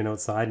barbecuing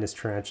outside, and this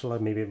tarantula,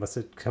 maybe it must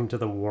have come to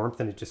the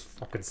warmth, and it just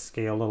fucking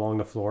scaled along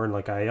the floor, and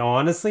like, I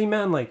honestly,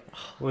 man, like,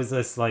 was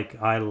this,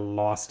 like, I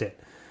lost it.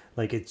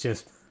 Like, it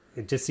just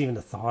even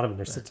the thought of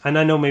them, and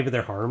I know maybe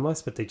they're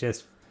harmless, but they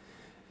just,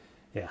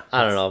 yeah.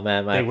 I don't know,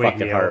 man. My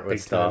fucking heart would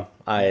stop.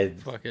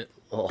 Fuck it.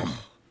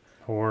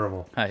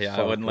 Horrible. Yeah,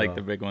 I wouldn't like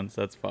the big ones.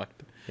 That's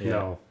fucked. Yeah.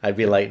 No. I'd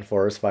be lighting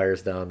forest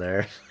fires down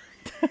there.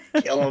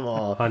 Kill them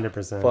all.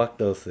 100%. Fuck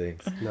those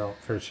things. No,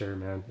 for sure,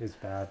 man. It's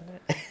bad.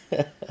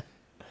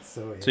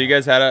 So you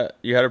guys had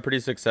a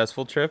pretty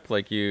successful trip.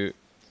 Like you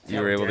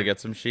were able to get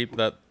some sheep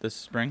this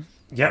spring.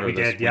 Yeah, or we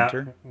this did. Yeah,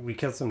 winter? we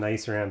killed some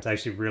nice rams.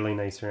 Actually, really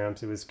nice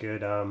rams. It was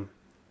good.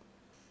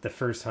 The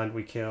first hunt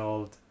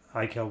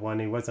I killed one.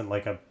 He wasn't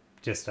like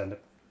just a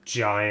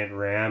giant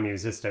ram. He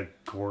was just a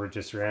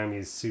gorgeous ram. He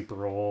was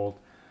super old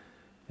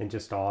and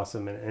just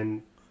awesome.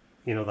 And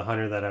you know, the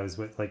hunter that I was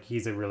with, like,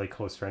 he's a really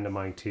close friend of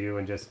mine too,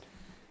 and just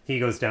he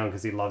goes down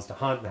because he loves to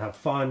hunt and have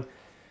fun.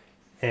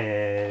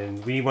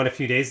 And we went a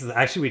few days.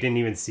 Actually, we didn't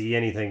even see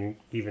anything.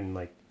 Even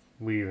like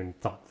we even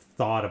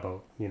thought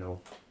about, you know,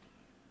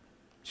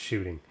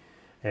 shooting.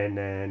 And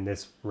then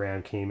this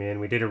ram came in.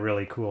 We did a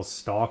really cool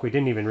stalk. We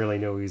didn't even really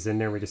know he was in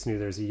there. We just knew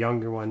there's a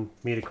younger one.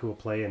 Made a cool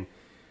play, and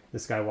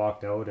this guy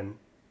walked out and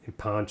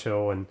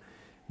poncho, and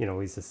you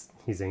know,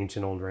 he's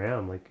ancient old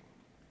ram, like,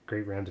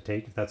 great ram to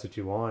take if that's what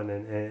you want.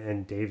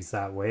 And Dave's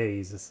that way.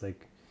 He's just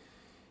like,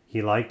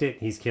 he liked it,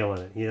 he's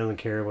killing it. He doesn't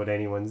care about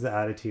anyone's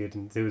attitude,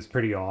 and it was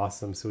pretty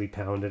awesome. So we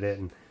pounded it,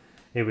 and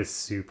it was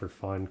super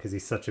fun because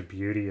he's such a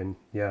beauty. And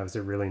yeah, it was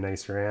a really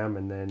nice ram.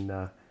 And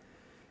then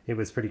it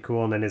was pretty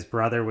cool. And then his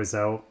brother was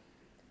out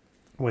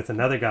with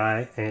another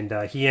guy, and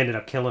he ended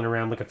up killing a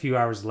ram like a few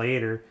hours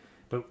later.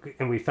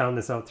 And we found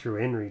this out through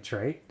InReach,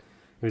 right?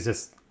 It was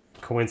just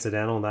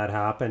coincidental that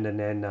happened, and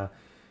then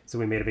so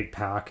we made a big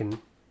pack, and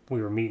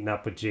we were meeting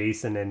up with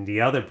Jason and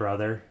the other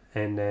brother,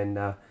 and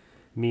then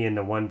me and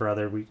the one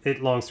brother.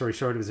 Long story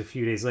short, it was a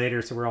few days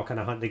later, so we're all kind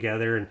of hunting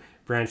together and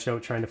branched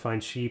out trying to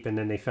find sheep, and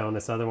then they found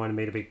this other one and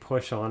made a big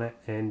push on it,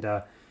 and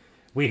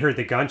we heard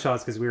the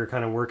gunshots because we were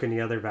kind of working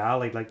the other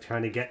valley, like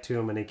trying to get to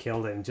them, and they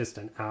killed it, and just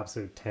an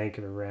absolute tank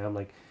of a ram,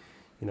 like,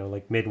 you know,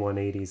 like mid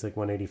 180s, like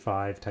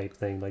 185 type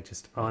thing, like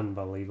just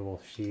unbelievable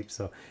sheep.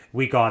 So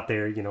we got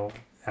there, you know,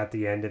 at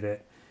the end of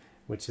it,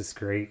 which is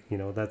great. You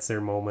know, that's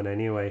their moment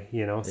anyway,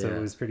 you know, so Yeah.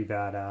 it was pretty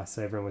badass.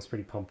 Everyone was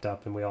pretty pumped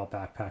up, and we all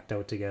backpacked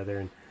out together,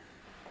 and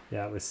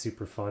yeah, it was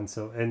super fun.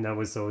 So, and that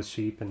was those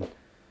sheep, and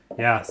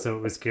yeah, so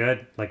it was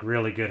good, like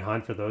really good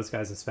hunt for those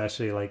guys,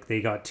 especially like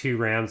they got 2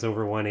 rams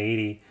over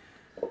 180,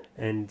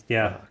 and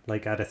yeah,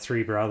 like out of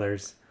 3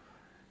 brothers.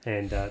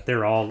 And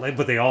they're all,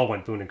 but they all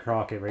went Boone and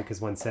Crockett, right?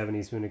 Because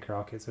 170's Boone and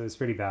Crockett, so it was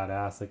pretty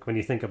badass. Like when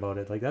you think about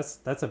it, like that's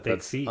a big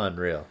That's feat.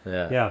 unreal.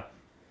 Yeah. Yeah.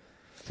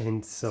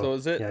 And so, So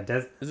is it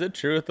yeah, is it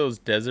true with those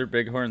desert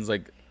bighorns?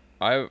 Like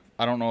I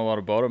don't know a lot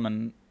about them,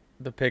 and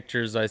the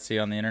pictures I see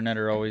on the internet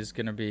are always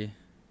gonna be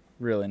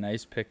really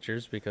nice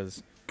pictures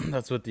because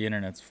that's what the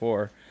internet's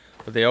for.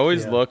 But they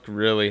always Yeah. look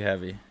really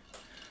heavy.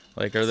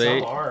 Like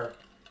some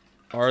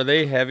are.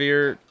 they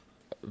heavier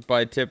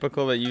by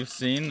typical that you've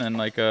seen than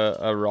like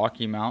a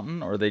Rocky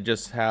Mountain, or they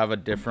just have a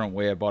different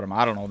way about them?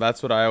 I don't know.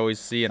 That's what I always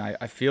see, and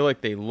I feel like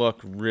they look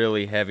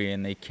really heavy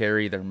and they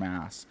carry their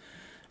mass.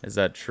 Is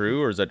that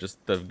true, or is that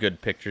just the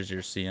good pictures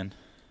you're seeing?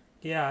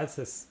 Yeah, it's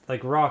just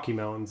like Rocky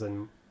Mountains,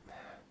 and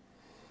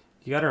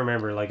you got to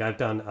remember, like I've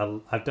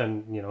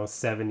done, you know,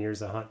 7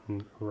 years of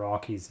hunting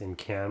Rockies in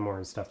Canmore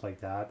and stuff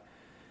like that.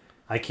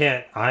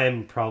 I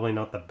am probably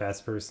not the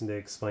best person to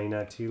explain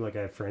that to. Like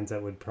I have friends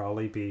that would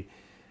probably be,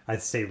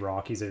 I'd say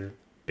Rockies are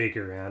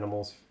bigger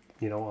animals,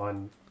 you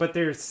know, but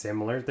they're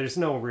similar. There's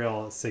no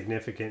real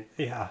significant,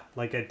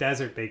 like a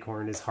desert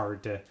bighorn is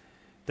hard to,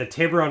 the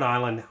Tiburon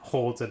Island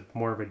holds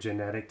more of a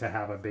genetic to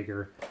have a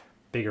bigger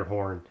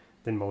horn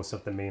than most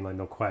of the mainland,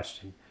 no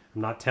question.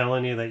 I'm not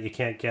telling you that you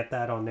can't get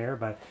that on there,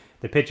 but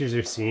the pictures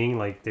you're seeing,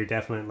 like they're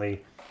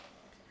definitely,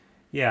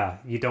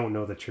 you don't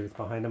know the truth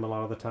behind them a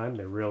lot of the time.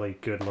 They're really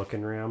good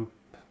looking ram.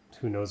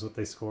 Who knows what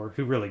they score?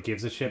 Who really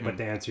gives a shit? But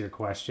to answer your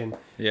question,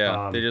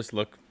 Yeah,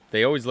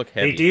 they always look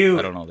heavy. They do.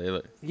 I don't know. They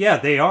look. yeah,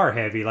 they are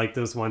heavy. Like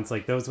those ones,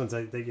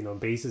 that, you know,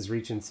 bases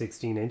reaching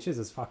 16 inches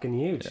is fucking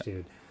huge,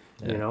 dude.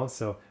 You know,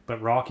 so, but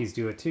Rockies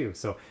do it too.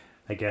 So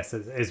I guess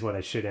is what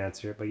I should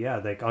answer it. But yeah,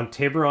 like on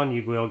Tiburon,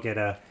 you will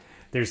get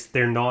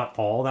they're not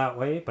all that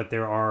way, but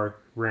there are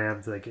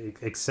rams, like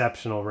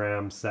exceptional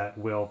rams that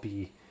will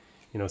be,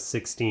 you know,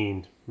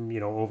 16, you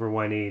know, over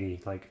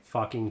 180, like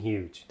fucking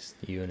huge. Just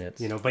units.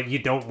 You know, but you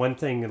don't, one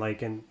thing,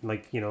 like, and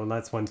like, you know, and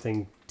that's one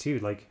thing too,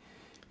 like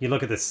you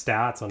look at the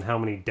stats on how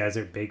many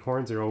desert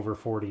bighorns are over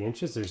 40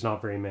 inches, there's not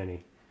very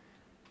many.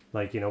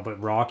 Like, you know, but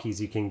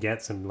Rockies, you can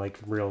get some like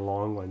real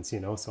long ones,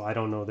 you know, so I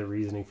don't know the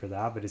reasoning for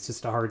that, but it's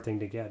just a hard thing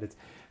to get.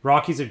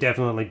 Rockies are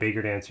definitely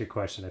bigger, to answer your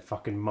question. I'm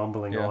fucking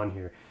mumbling on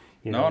here.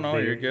 You know, No,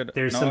 you're good.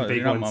 There's No, some big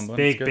you're not ones,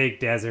 mumbling. It's good. big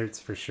deserts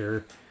for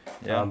sure.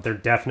 Yeah. They're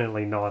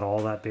definitely not all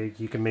that big.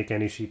 You can make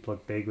any sheep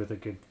look big with a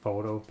good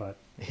photo, but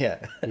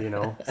Yeah. you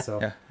know, so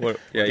Yeah. You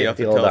Get have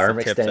to the old tell us arm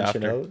the tips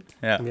extension after.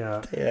 out.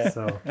 Yeah. yeah,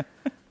 so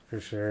for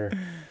sure.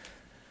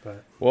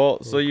 But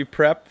Well, so you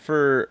prep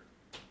for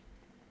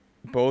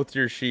both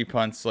your sheep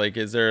hunts. Like,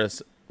 is there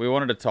we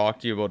wanted to talk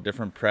to you about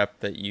different prep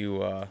that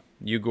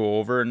you go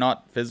over,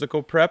 not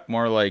physical prep,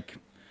 more like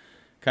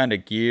kind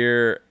of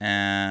gear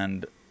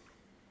and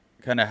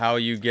kind of how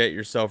you get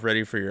yourself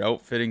ready for your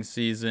outfitting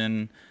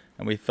season.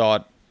 And we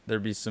thought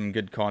there'd be some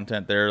good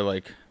content there,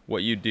 like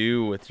what you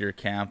do with your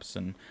camps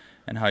and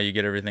how you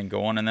get everything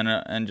going. And then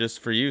and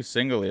just for you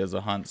singly as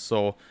a hunt.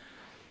 So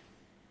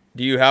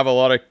do you have a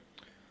lot of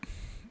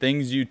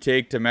things you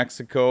take to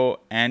Mexico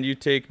and you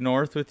take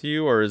north with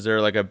you, or is there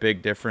like a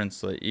big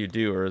difference that you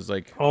do, or is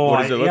like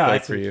what does it look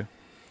like for you?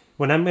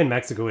 when I'm in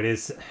Mexico,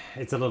 it's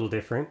a little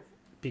different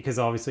because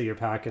obviously you're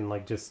packing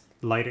like just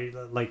lighter,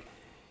 like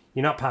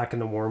you're not packing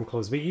the warm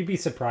clothes, but you'd be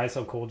surprised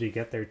how cold you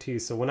get there too.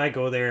 So when I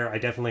go there, I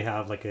definitely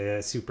have like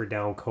a super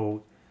down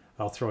coat.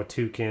 I'll throw a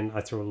toucan.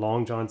 I throw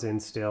long johns in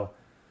still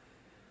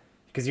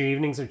because your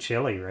evenings are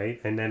chilly,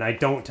 right? And then I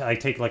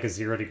take like a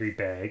 0 degree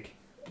bag,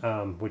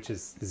 which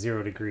is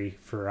 0 degree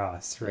for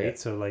us, right? Yeah.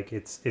 So like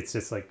it's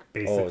just like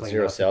basically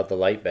Zero nothing. out the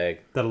light bag.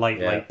 The light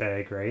Yeah.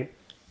 bag, right?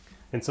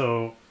 And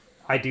so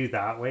I do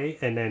that way,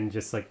 and then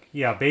just like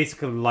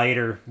basically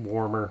lighter,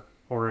 warmer,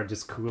 or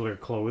just cooler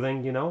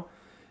clothing, you know.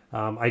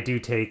 I do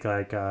take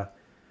like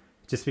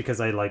just because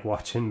I like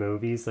watching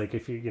movies, like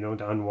if you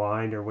to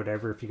unwind or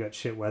whatever, if you got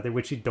shit weather,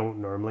 which you don't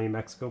normally in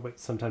Mexico, but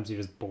sometimes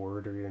you're just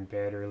bored or you're in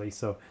bed early,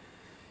 so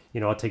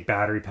I'll take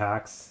battery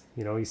packs.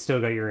 You still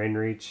got your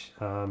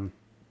InReach.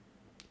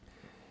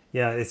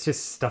 Yeah, it's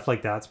just stuff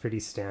like that's pretty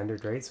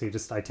standard, right? So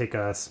I take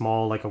a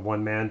small, like a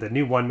one man. The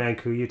new one man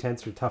Kuiu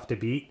tents are tough to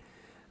beat.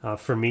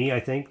 For me, I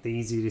think they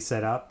easy to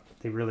set up.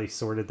 They really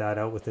sorted that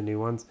out with the new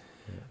ones.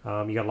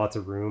 You got lots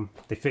of room.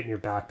 They fit in your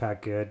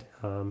backpack good.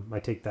 I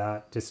take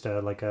that just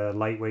like a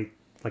lightweight,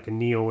 like a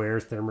Neo Air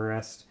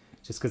Thermarest,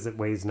 just because it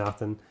weighs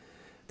nothing.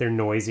 They're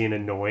noisy and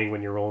annoying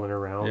when you're rolling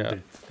around. Yeah,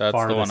 They're that's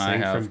the one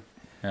I farthest thing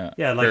have.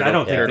 Yeah, like I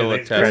don't think Turtle they're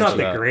attached not to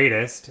the that.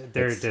 greatest.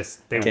 They're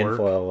just they work.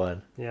 Tinfoil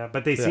one. Yeah,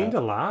 but they seem to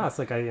last.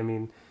 Like I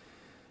mean,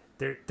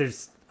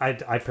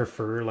 I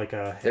prefer like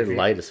a. They're heavier-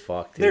 light as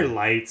fuck, too. They're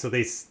light, so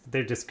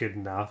they're just good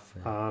enough.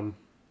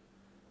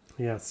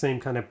 Yeah, same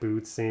kind of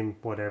boots, same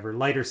whatever.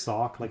 Lighter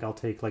sock, like I'll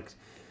take like.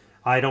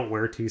 I don't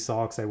wear two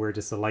socks. I wear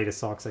just the lightest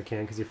socks I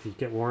can because your feet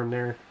get warm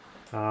there.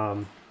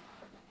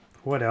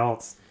 What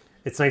else?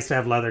 It's nice to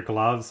have leather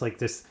gloves. Like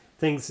this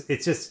things.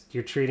 It's just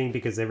you're treating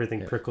because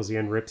everything prickles you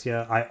and rips you.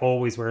 I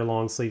always wear a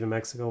long sleeve in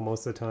Mexico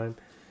most of the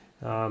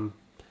time.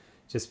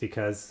 Just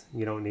because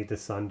you don't need the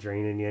sun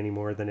draining you any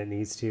more than it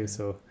needs to.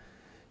 So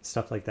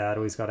stuff like that.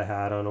 Always got a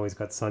hat on. Always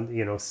got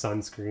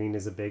sunscreen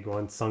is a big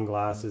one.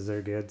 Sunglasses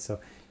are good. So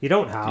you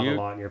don't have a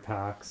lot in your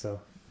pack. So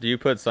Do you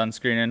put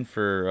sunscreen in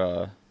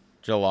for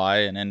July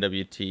and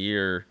NWT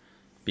or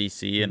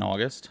BC in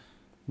August?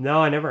 no,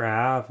 I never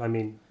have. I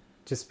mean,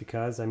 just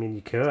because. I mean,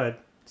 you could.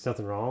 There's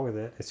nothing wrong with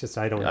it. It's just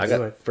I don't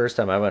do it. First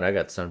time I went, I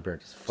got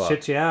sunburnt as fuck.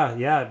 Shit,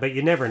 yeah, but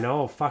you never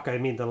know. Fuck, I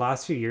mean, the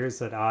last few years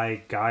that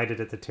I guided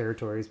at the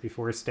territories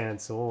before Stan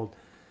sold,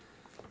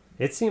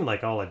 it seemed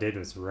like all it did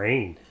was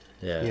rain.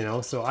 Yeah.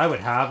 So I would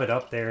have it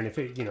up there, and if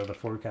it, the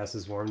forecast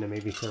is warm, then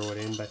maybe throw it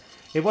in. But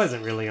it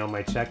wasn't really on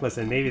my checklist,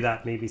 and maybe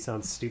that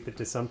sounds stupid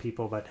to some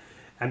people, but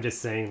I'm just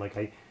saying, like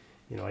I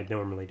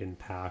normally didn't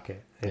pack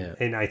it,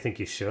 and I think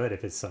you should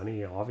if it's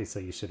sunny.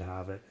 Obviously, you should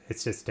have it.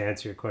 It's just to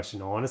answer your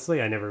question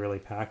honestly, I never really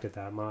packed it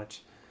that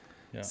much.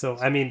 Yeah. So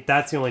I mean,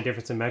 that's the only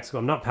difference in Mexico.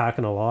 I'm not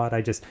packing a lot.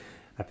 I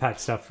pack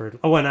stuff for.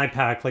 Oh, and I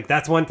pack like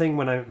that's one thing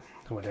when I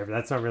whatever.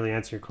 That's not really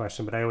answering your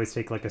question, but I always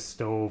take like a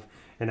stove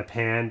and a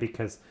pan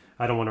because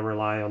I don't want to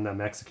rely on the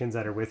Mexicans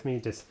that are with me.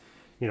 Just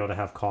to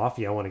have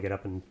coffee. I want to get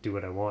up and do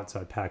what I want,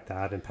 so I pack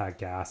that and pack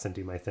gas and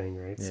do my thing,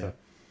 right? Yeah. So,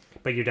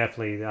 but you're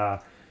definitely.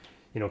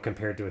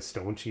 Compared to a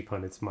stone sheep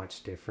hunt, it's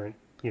much different,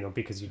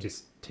 because you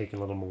just take a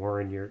little more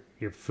and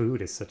your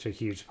food is such a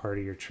huge part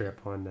of your trip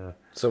on.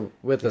 So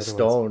with the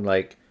stone,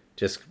 like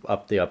just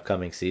up the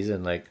upcoming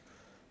season, like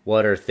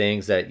what are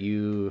things that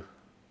you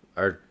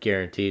are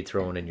guaranteed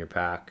throwing in your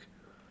pack?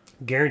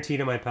 Guaranteed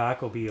in my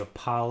pack will be a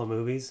pile of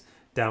movies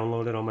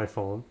downloaded on my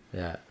phone.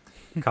 Yeah.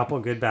 A couple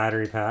of good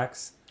battery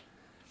packs.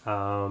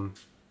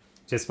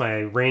 Just my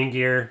rain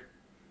gear,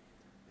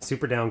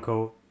 super down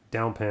coat,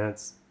 down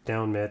pants,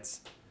 down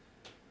mitts.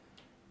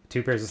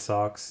 2 pairs of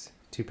socks,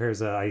 2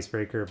 pairs of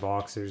icebreaker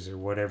boxers or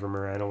whatever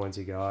Merano ones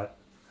you got,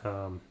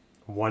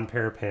 1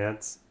 pair of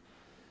pants,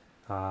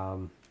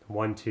 1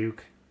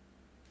 toque,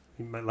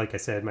 like I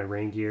said, my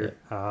rain gear.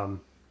 Yeah.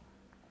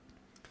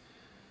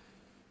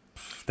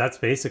 That's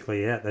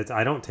basically it.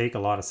 I don't take a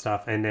lot of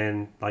stuff, and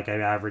then like I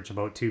average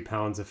about 2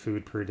 pounds of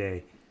food per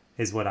day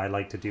is what I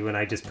like to do, and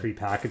I just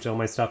pre-package all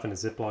my stuff in a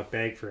Ziploc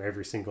bag for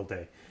every single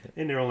day.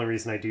 And the only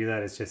reason I do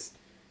that is just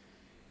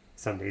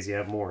some days you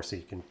have more, so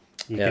you can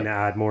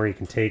add more, you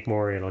can take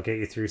more, it'll get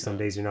you through. Some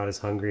days you're not as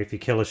hungry. If you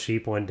kill a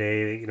sheep one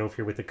day, if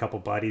you're with a couple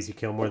buddies, you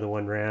kill more than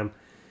 1 ram,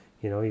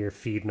 you're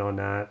feeding on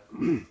that.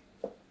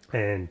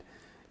 And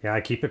yeah, I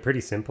keep it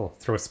pretty simple.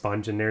 Throw a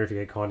sponge in there if you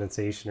get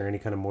condensation or any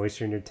kind of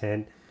moisture in your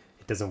tent.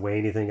 It doesn't weigh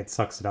anything, it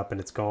sucks it up and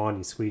it's gone.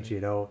 You squeegee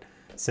it out.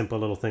 Simple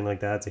little thing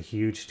like that. It's a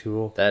huge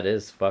tool. That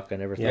is fuck. I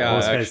never thought. Yeah,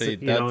 of that.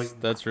 actually,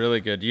 that's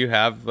really good. You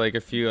have like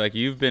a few, like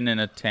you've been in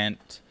a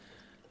tent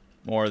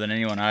more than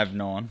anyone I've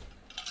known.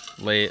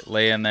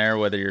 Lay in there,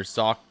 whether you're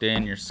socked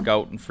in, you're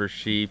scouting for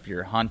sheep,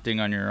 you're hunting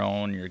on your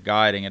own, you're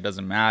guiding, it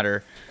doesn't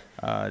matter.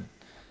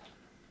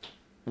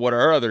 What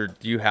are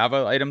do you have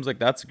items like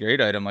that's a great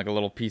item, like a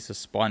little piece of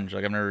sponge?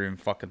 Like I've never even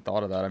fucking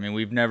thought of that. I mean,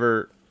 we've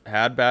never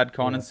had bad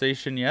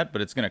condensation yet,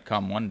 but it's gonna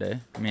come one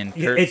day. I mean,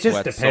 Kurt it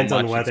just sweats depends so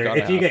on much, weather.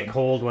 it's If you happen. get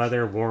cold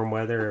weather, warm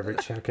weather, or if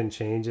it chucking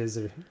changes,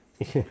 or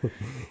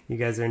you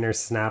guys are in there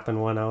snapping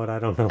one out, I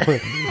don't know.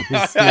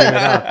 You're steaming it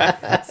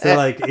up. So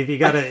like if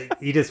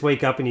you just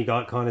wake up and you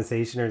got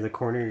condensation or the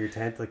corner of your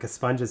tent, like a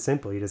sponge is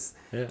simple. You just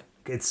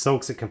it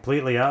soaks it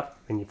completely up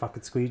and you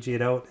fucking squeegee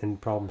it out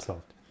and problem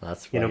solved.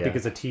 That's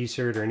because a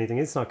t-shirt or anything,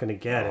 it's not going to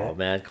get it. Oh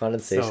man,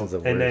 condensation's the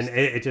worst. And then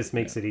it just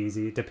makes it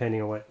easy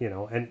depending on what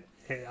and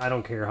I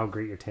don't care how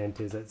great your tent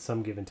is. At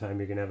some given time,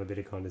 you're gonna have a bit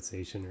of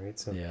condensation, right?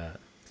 So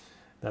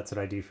that's what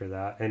I do for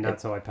that, and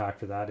that's how I pack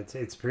for that.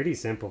 It's pretty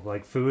simple.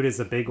 Like food is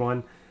a big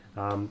one.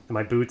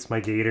 My boots, my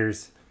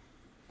gaiters,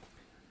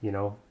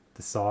 the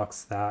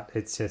socks. That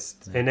it's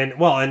just and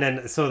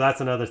then so that's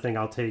another thing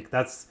I'll take.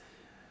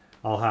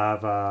 I'll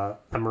have a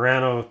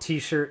Merano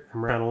t-shirt, a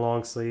Merano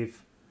long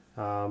sleeve.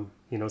 So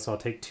I'll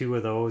take 2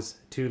 of those,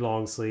 2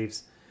 long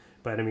sleeves.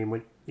 But I mean,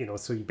 when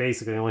so you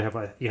basically only have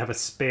a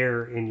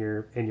spare in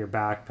your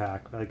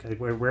backpack. Like I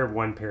wear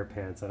 1 pair of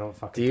pants. I don't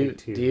fucking take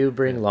 2. Do you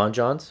bring long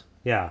johns?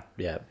 Yeah.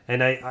 Yeah.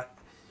 And I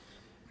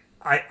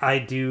I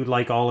do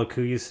like all of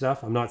Kuyu's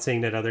stuff. I'm not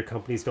saying that other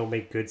companies don't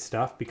make good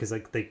stuff, because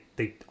like they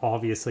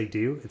obviously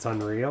do. It's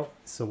unreal.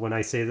 So when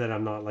I say that,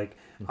 I'm not like,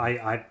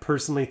 I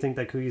personally think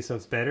that Kuyu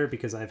stuff's better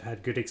because I've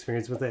had good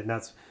experience with it, and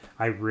that's,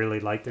 I really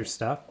like their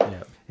stuff.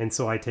 Yeah. And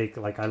so I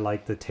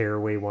like the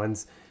tearaway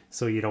ones,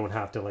 so you don't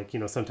have to, like, you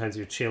know, sometimes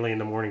you're chilly in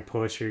the morning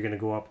push, or you're going to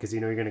go up because you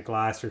know you're going to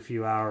glass for a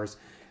few hours,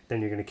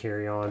 then you're going to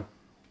carry on.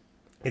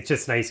 It's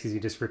just nice because you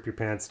just rip your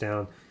pants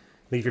down,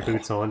 leave your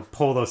boots on,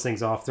 pull those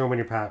things off, throw them in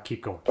your pack,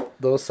 keep going.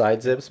 Those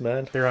side zips,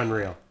 man. They're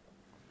unreal.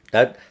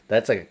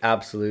 That's like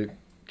absolute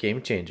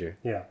game changer.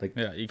 Yeah. Like,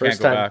 Yeah, you can't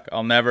first go time- back.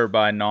 I'll never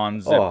buy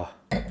non-zip Oh.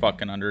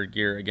 fucking under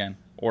gear again,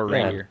 or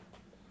rain Man.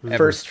 gear.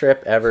 First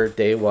trip ever,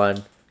 day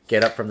one.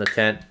 Get up from the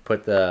tent,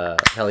 put the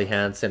Helly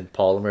Hansen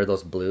polymer,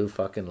 those blue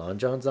fucking Long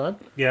Johns on.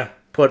 Yeah.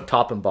 Put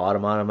top and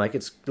bottom on. I'm like,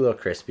 it's a little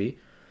crispy.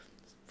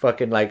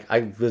 Fucking like,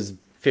 I was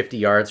 50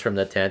 yards from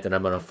the tent and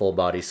I'm in a full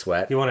body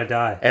sweat. You want to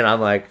die. And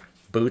I'm like,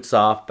 boots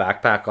off,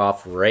 backpack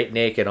off, right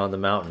naked on the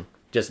mountain.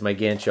 Just my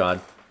ginch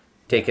on,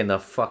 taking the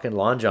fucking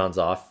Long Johns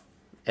off.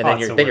 And then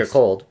it's you're the you're worst.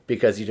 cold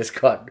because you just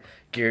got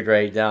geared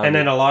right down. And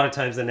then a lot of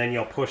times, and then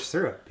you'll push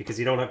through it because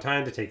you don't have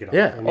time to take it off.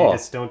 Yeah. And you Oh.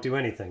 just don't do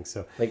anything.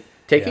 So Like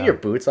taking Yeah. your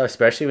boots off,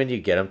 especially when you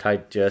get them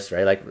tied just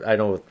right. Like I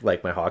know with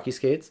like my hockey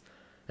skates,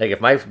 like if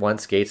my one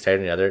skate's tighter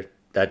than the other,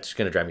 that's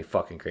gonna drive me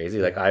fucking crazy.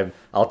 Like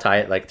I'll tie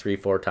it like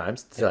 3-4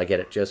 times till I get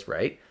it just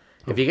right.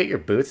 If you get your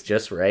boots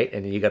just right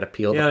and you got to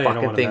peel Yeah, the you don't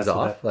fucking wanna things mess with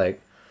off, it.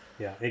 like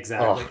yeah,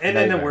 exactly. Oh, And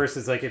then the nightmare. worst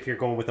is like if you're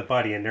going with a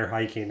buddy and they're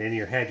hiking, and in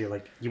your head you're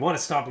like, you want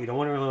to stop, but you don't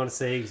really want to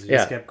say because you yeah,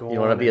 just kept going. you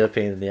want to be and- a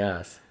pain in the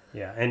ass.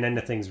 yeah, and then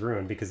the thing's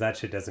ruined because that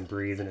shit doesn't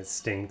breathe and it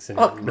stinks and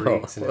Oh, it no.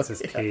 reeks and it's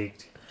just Yeah.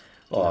 caked.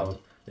 Oh, know?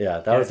 yeah,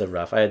 that was a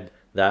rough. I had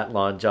that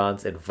Long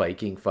Johns and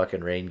Viking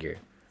fucking rain gear.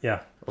 Yeah,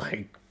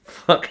 Like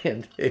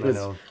fucking, it I was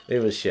know.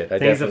 shit. I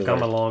things have definitely come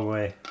a learned. long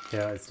way.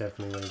 Yeah, it's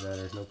definitely way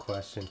better, no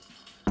question.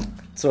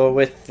 So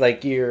with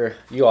like you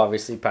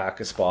obviously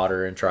pack a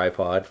spotter and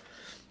tripod,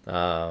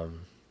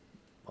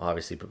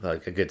 obviously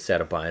like a good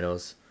set of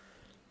binos.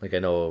 Like I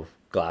know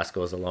glass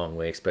goes a long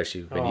way,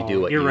 especially when you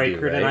do what you're you right, do.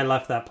 Kurt, Right? and I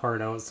left that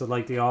part out. So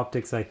like the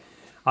optics,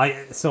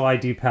 I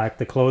do pack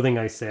the clothing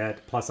I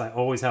said. Plus, I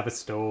always have a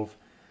stove.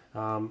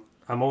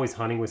 I'm always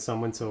hunting with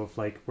someone, so if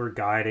like we're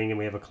guiding and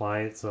we have a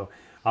client, so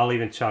I'll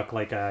even chuck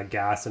like a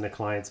gas in a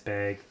client's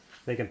bag.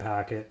 They can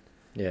pack it,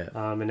 Yeah.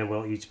 and then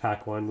we'll each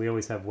pack one. We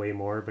always have way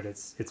more, but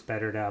it's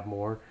better to have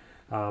more.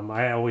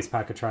 I always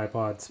pack a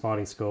tripod,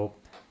 spotting scope.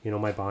 You know,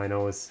 my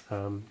binos,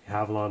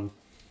 Havalon.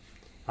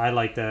 I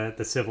like the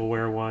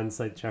Civilware ones.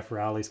 Like Jeff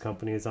Rowley's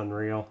company is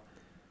unreal,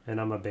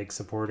 and I'm a big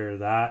supporter of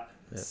that.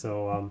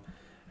 So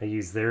I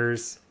use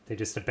theirs. They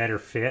just a better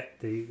fit.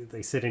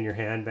 They sit in your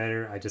hand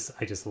better. I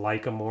just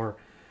like them more.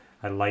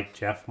 I like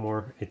Jeff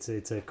more. It's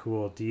a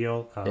cool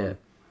deal. Yeah.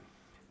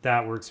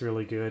 That works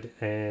really good,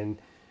 and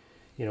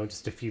you know,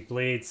 just a few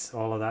blades,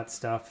 all of that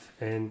stuff,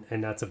 and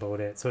that's about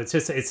it. So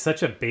it's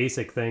such a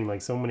basic thing.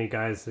 Like so many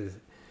guys,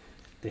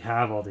 they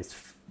have all these,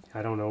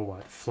 I don't know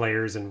what,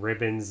 flares and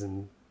ribbons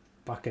and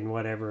fucking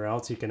whatever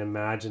else you can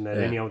imagine that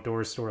Yeah. any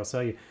outdoor store will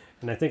sell you.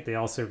 And I think they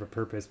all serve a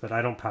purpose, but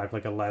I don't pack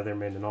like a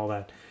Leatherman and all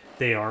that.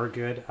 They are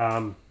good.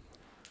 Yeah,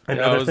 I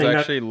Another was thing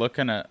actually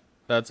looking at.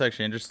 That's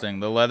actually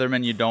interesting. The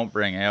Leatherman you don't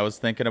bring. I was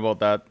thinking about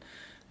that.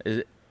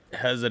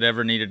 Has it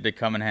ever needed to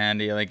come in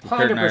handy? Like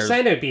Kurt and I are- 100%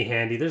 it'd be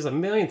handy. There's a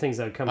million things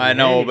that would come. I in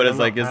know, handy, but I'm it's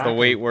not like, is the packing.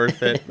 weight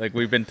worth it? Like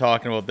we've been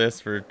talking about this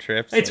for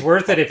trips. It's like,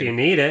 worth it if you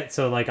need it.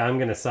 So like, I'm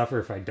gonna suffer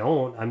if I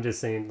don't. I'm just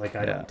saying, like,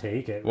 I Yeah. don't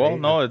take it. Well, right?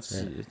 no,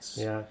 it's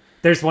Yeah.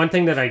 There's one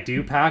thing that I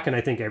do pack, and I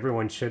think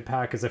everyone should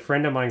pack. Is a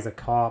friend of mine's a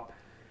cop,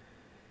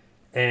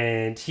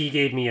 and he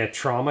gave me a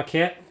trauma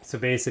kit. So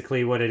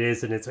basically, what it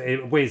is, and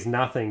it weighs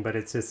nothing, but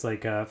it's just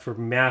like for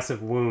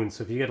massive wounds.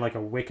 So if you get like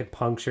a wicked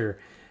puncture,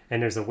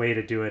 and there's a way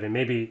to do it, and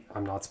maybe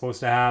I'm not supposed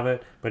to have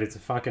it, but it's a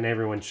fucking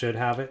everyone should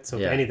have it. So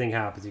Yeah. if anything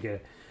happens, you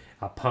get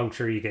a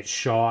puncture, you get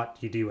shot,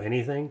 you do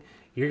anything,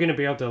 you're gonna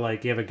be able to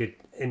like give a good.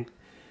 And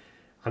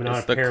I'm not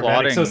It's a the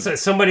paramedic, so clotting.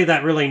 somebody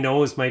that really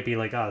knows might be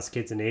like, "Oh, this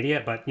kid's an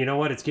idiot," but you know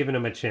what? It's giving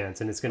him a chance,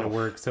 and it's gonna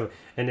work. So,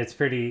 and it's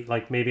pretty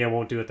like maybe I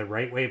won't do it the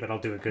right way, but I'll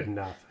do it good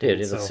enough. Dude,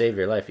 And it'll so- save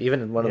your life.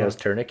 Even in one of Yeah. those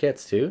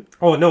tourniquets too.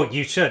 Oh no,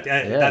 you should.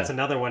 That's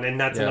another one, and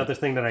that's Yeah. another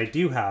thing that I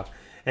do have,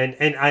 and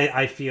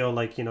I feel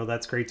like, you know,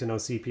 that's great to know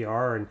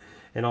CPR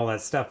and all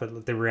that stuff,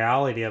 but the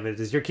reality of it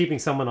is you're keeping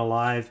someone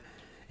alive,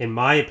 in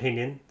my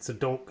opinion. So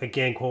don't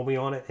again quote me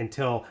on it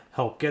until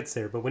help gets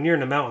there. But when you're in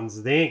the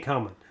mountains, they ain't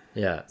coming.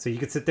 Yeah. So you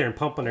could sit there and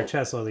pump on their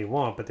chest all they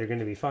want, but they're going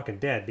to be fucking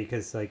dead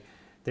because like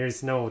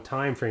there's no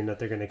time frame that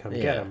they're going to come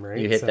get them, right?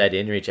 You hit So- that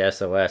InReach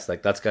SOS,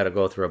 like that's got to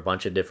go through a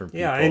bunch of different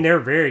people. Yeah, and they're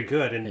very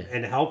good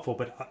and helpful,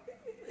 but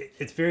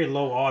it's very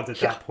low odds at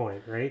that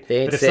point, right?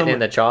 they ain't but if sitting in someone-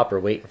 the chopper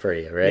waiting for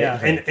you, right? Yeah,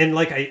 and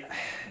like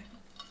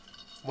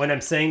when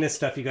I'm saying this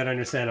stuff, you got to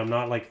understand I'm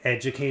not like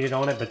educated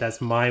on it, but that's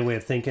my way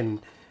of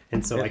thinking,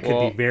 and so I could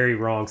well- be very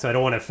wrong. So I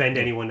don't want to offend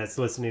anyone that's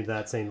listening to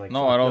that, saying like,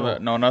 no, "Fuck I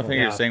don't. No, nothing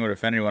Yeah. you're saying would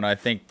offend anyone. I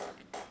think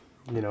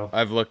you know,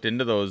 I've looked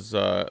into those.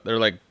 They're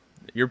like,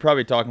 you're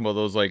probably talking about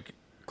those like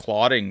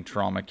clotting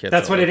trauma kits.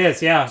 That's what it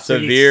is. Yeah. So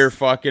Severe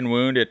fucking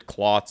wound, it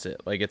clots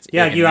it. Like it's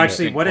yeah. like You an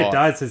actually instant what it clot.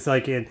 does is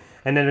like it,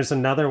 and then there's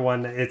another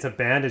one. It's a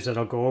bandage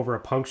that'll go over a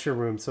puncture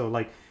wound. So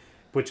like,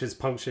 which has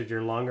punctured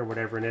your lung or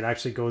whatever, and it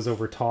actually goes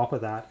over top of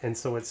that, and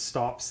so it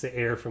stops the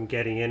air from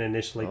getting in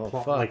initially.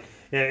 fuck. Like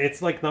yeah,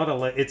 it's like not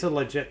it's a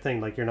legit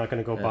thing. Like you're not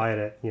going to go buy it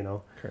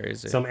at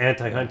Crazy. some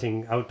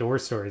anti-hunting outdoor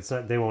store. It's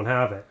not, they won't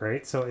have it,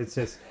 right? So it's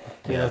just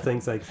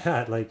things like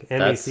that. Like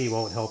MAC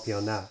won't help you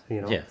on that.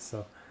 Yeah.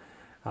 So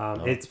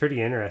it's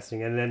pretty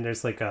interesting. And then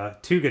there's like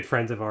two good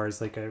friends of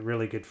ours, like a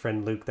really good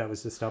friend Luke that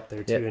was just up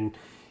there too, Yeah. and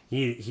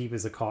he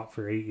was a cop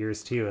for 8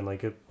 years too, and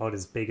like about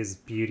as big as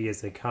beauty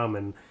as they come,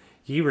 and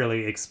he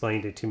really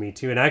explained it to me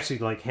too, and actually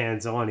like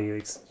hands on,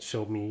 he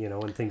showed me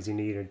when things you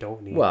need or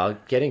don't need. Well,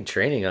 getting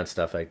training on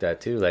stuff like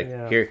that too. Like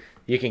here,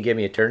 you can give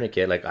me a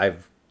tourniquet. Like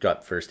I've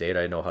got first aid,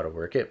 I know how to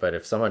work it. But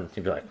if someone,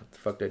 you'd be like, "What the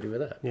fuck do I do with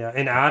that?" Yeah,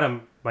 and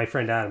Adam, my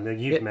friend Adam, that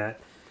you've met,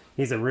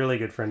 he's a really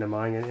good friend of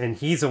mine, and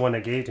he's the one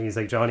that gave it to me. He's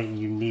like, Johnny,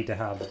 you need to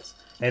have this,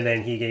 and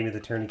then he gave me the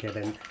tourniquet,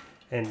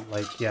 and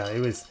like it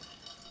was.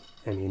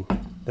 I mean,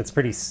 that's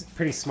pretty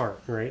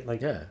smart, right?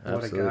 Like, Yeah,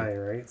 what absolutely. a guy,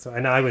 right? So,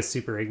 and I was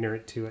super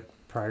ignorant to it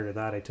prior to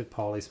that. I took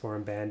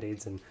polysporin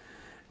band-aids and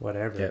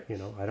whatever, Yep.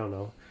 I don't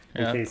know.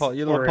 Yeah, case-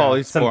 you little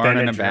or, some polysporin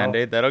and a Benadryl.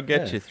 Band-Aid, that'll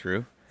get Yeah. you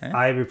through. Eh?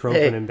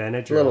 Ibuprofen and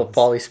Benadryl. little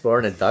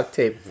polysporin and duct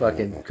tape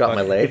fucking got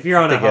my leg If you're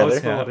on a together.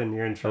 household and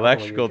you're in trouble,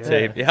 Electrical you're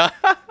good. tape, yeah.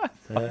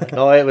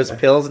 No, it was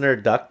Pilsner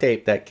duct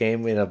tape that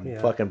came in a Yeah.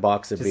 fucking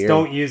box of Just beer.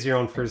 don't use your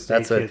own first aid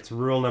That's what- kits.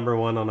 Rule number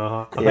one on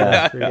a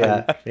Yeah, freaking-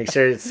 yeah. Make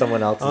sure it's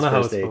someone else's On a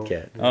first aid household.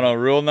 kit. Oh no,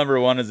 rule number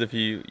 1 is if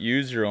you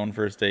use your own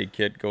first aid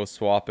kit, go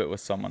swap it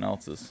with someone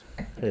else's.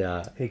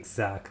 Yeah,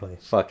 Exactly.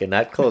 fucking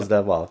that closed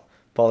up. Well,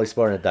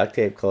 polysporin and duct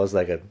tape closed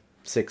like a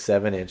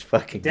 6-7 inch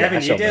fucking. Devin,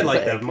 gash you on did my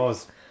like leg. the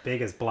most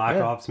biggest black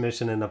ops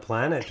mission in the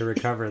planet to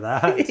recover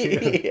that.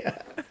 Too. yeah,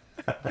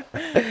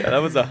 Yeah,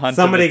 that was a hunt. of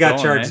Somebody its got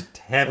own, charged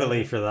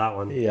heavily for that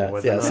one. yeah, It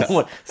wasn't yeah.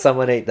 us.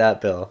 Someone ate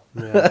that pill.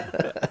 Yeah.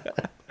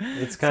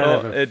 It's kind So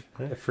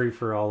of a free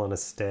for all on a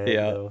stag,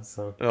 Yeah. though.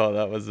 So Oh,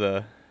 that was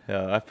yeah.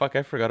 I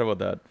forgot about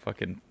that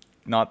fucking.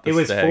 Not the it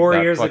was stag, 4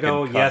 that years fucking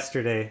ago cut.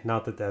 yesterday.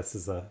 Not that this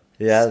is a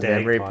Yeah, the stag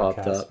memory podcast,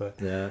 popped up. but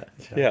Yeah,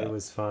 Yeah. it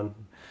was fun.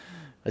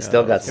 I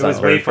still got It was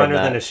sunburned way from funner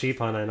than that. a sheep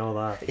hunt. I know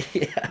that.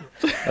 Yeah,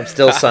 I'm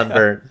still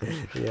sunburnt.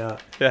 Yeah.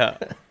 Yeah.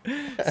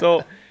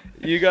 So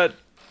you got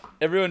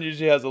everyone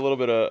usually has a little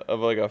bit of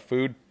like a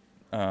food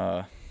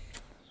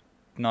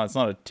no, it's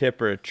not a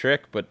tip or a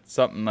trick, but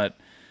something that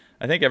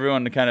I think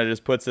everyone kind of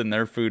just puts in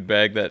their food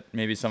bag that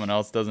maybe someone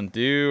else doesn't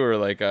do, or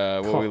like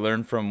what we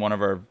learned from one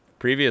of our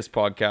previous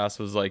podcasts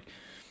was like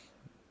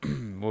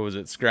what was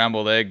it,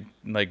 scrambled egg,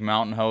 like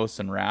Mountain House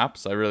and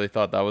wraps. I really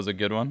thought that was a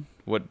good one.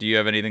 What do you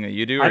have anything that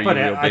you do, or are you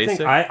real I basic?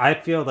 think I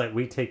feel that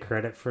we take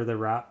credit for the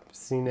rap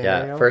scenario.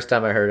 Yeah, first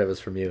time I heard it was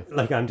from you.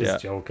 Like I'm just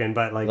Yeah. joking,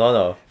 but like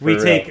No, we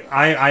for take real.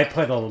 I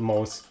put the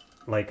most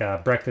like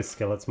breakfast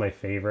skillet's my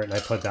favorite, and I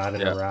put that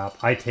in Yeah. a wrap.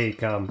 I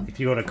take if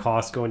you go to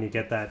Costco and you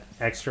get that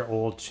extra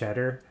old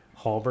cheddar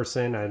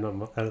Halverson, I don't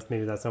know,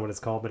 maybe that's not what it's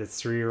called, but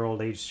it's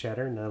 3-year-old aged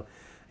cheddar in the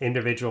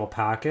individual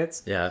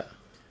packets. Yeah,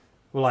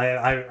 Well,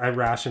 I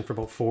ration for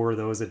about 4 of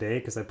those a day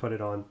because I put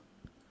it on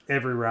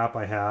every wrap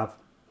I have.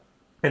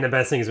 And the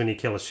best thing is when you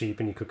kill a sheep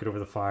and you cook it over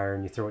the fire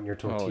and you throw it in your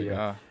tortilla Oh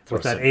yeah. with Throw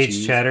that some aged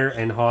cheese. cheddar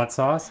and hot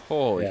sauce.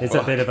 Holy It's a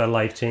fuck. bit of a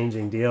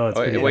life-changing deal. It's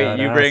pretty Wait,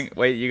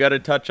 badass. you got to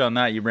touch on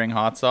that. You bring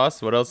hot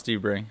sauce. What else do you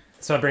bring?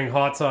 So I bring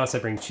hot sauce, I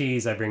bring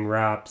cheese, I bring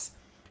wraps.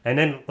 And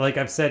then, like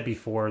I've said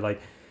before,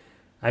 like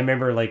I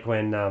remember like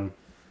when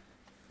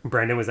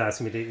Brendan was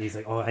asking me, he's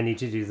like, "Oh, I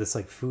need you to do this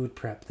like food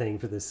prep thing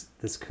for this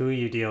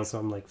Kuyu deal." So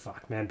I'm like,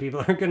 "Fuck, man, people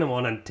aren't gonna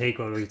want to take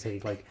what we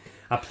take, like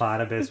a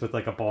platypus with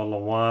like a bottle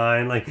of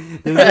wine, like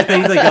those are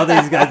things like all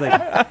these guys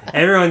like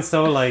everyone's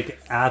so like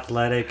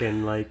athletic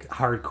and like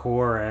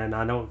hardcore, and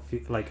I don't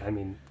feel like I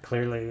mean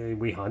clearly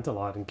we hunt a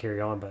lot and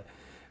carry on, but."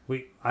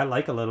 I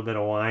like a little bit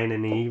of wine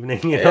in the evening,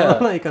 you know, Yeah.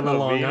 like on the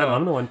long vino. night.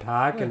 I'm the one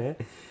packing it.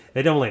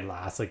 It only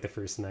lasts like the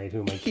first night.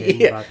 Who am I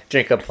kidding? yeah.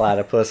 Drink a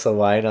platypus of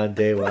wine on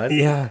day one. But,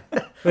 yeah,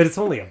 but it's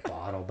only a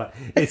bottle. But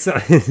it's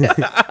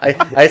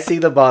I see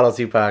the bottles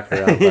you pack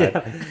around. Bud.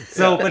 yeah.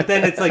 So, but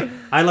then it's like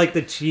I like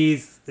the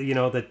cheese. You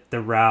know, the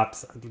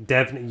wraps.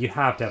 Definitely, you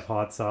have to have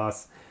hot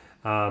sauce.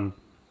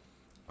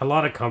 A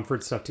lot of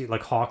comfort stuff too,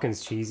 like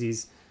Hawkins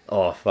cheesies.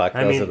 Oh fuck!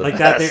 I those mean, are the like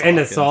that best. there, and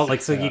the salt.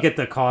 Like, so Yeah. you get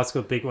the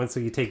Costco big one, so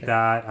you take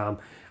that.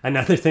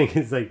 Another thing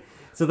is like,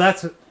 so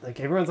that's like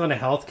everyone's on a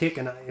health kick,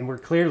 and we're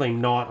clearly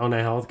not on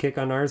a health kick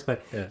on ours.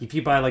 But Yeah. if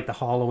you buy like the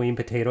Halloween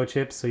potato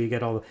chips, so you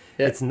get all,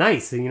 Yeah. it's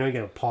nice. So, you know, you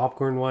get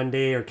popcorn one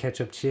day or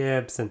ketchup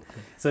chips, and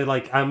so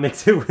like I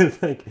mix it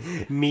with like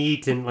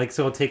meat and like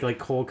so I'll take like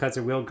cold cuts,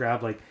 or we'll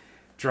grab like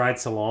dried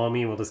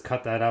salami. We'll just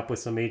cut that up with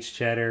some aged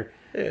cheddar.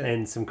 Yeah.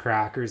 And some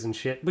crackers and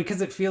shit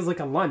because it feels like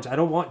a lunch. I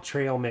don't want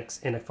trail mix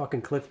in a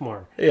fucking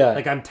Cliffmore. Yeah.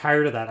 Like I'm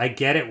tired of that. I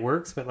get it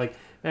works, but like,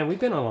 man, we've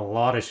been on a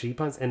lot of sheep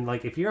hunts, and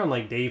like if you're on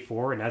like day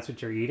 4 and that's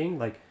what you're eating,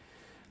 like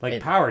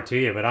power to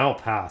you, but I'll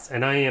pass.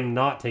 And I am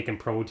not taking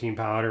protein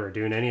powder or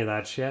doing any of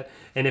that shit.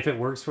 And if it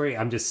works for you,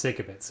 I'm just sick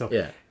of it. So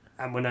Yeah.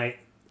 when I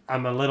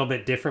I'm a little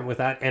bit different with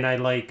that, and I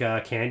like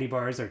candy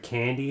bars or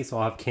candy, so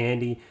I'll have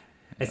candy.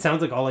 It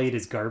sounds like all I eat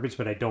is garbage,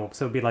 but I don't.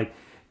 So it'd be like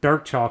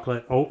dark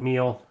chocolate,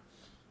 oatmeal.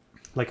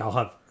 Like I'll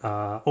have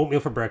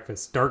oatmeal for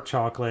breakfast. Dark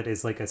chocolate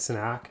is like a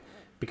snack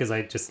because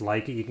I just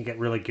like it. You can get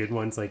really good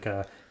ones like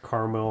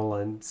caramel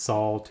and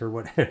salt or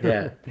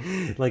whatever.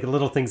 Yeah. Like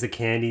little things of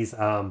candies,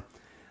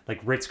 like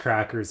Ritz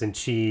crackers and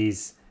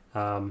cheese,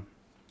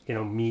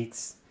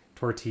 meats,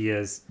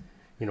 tortillas,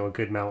 a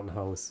good Mountain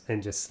House,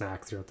 and just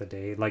snack throughout the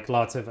day. Like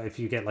lots of, if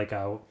you get like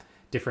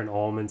different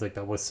almonds, like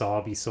the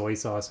wasabi soy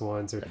sauce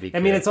ones,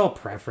 it's all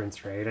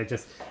preference, right?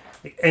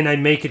 And I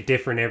make it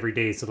different every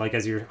day. So like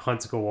as your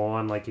hunts go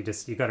on, like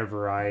you got a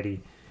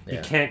variety. Yeah.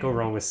 You can't go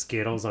wrong with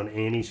Skittles on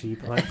any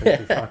sheep hunt. They're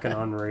fucking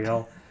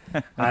unreal.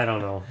 I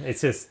don't know.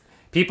 It's just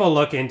people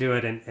look into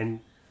it and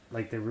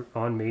like they're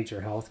on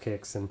major health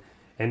kicks and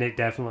it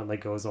definitely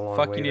goes a long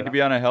way. Fuck, you need to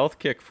be on a health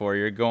kick for.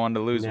 You're going to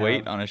lose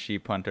weight on a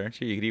sheep hunt,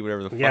 aren't you? You can eat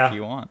whatever the fuck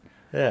you want.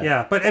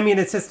 Yeah, but I mean,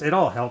 it's just it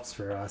all helps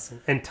for us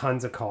and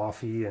tons of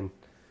coffee and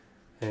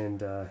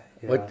noon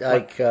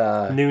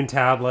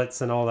tablets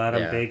and all that.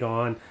 I'm big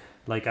on.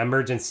 Like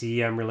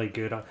Emergen-C, I'm really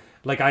good on.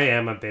 Like I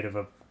am a bit of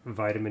a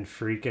vitamin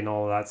freak and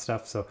all of that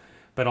stuff. So,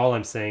 but all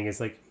I'm saying is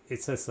like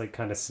it's just like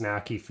kind of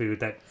snacky food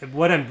that the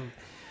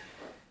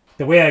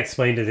way I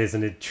explained it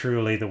isn't it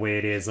truly the way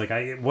it is. Like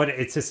I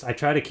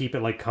try to keep it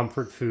like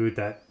comfort food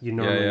that you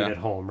normally eat at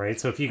home, right?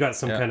 So if you got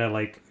some kind of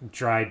like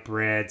dried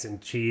breads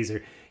and cheese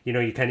or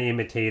you kind of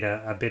imitate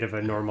a bit of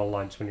a normal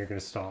lunch when you're going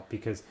to stop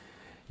because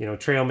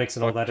trail mix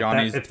and all that.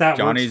 If that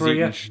works for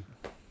you.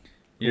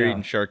 You're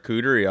eating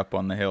charcuterie up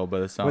on the hill by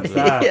the sounds of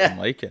that. I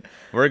like it.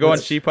 We're going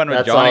sheep hunting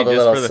with That's Johnny all the just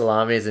little for the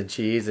salamis and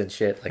cheese and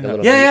shit. Like a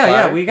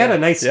little We got a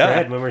nice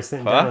spread when we're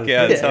sitting down. Fuck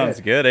yeah, that sounds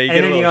good.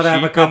 And then you gotta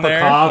have a cup of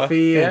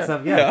coffee and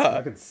stuff. Yeah, it's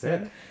fucking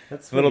sick.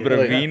 That's a little bit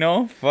of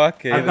vino.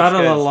 Fuck. I've got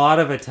a lot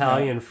of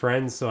Italian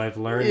friends, so I've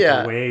learned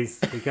the ways.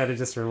 You gotta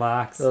just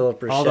relax. A little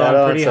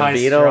prosciutto and some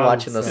vino,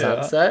 watching the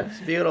sunset. It's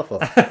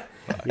beautiful.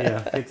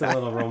 Yeah, it's a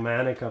little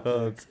romantic up there.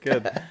 Oh, it's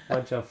good.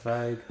 Bunch of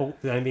fag. Oh,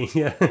 I mean,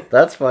 yeah.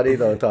 That's funny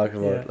though,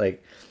 talking about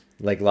like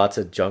lots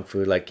of junk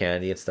food like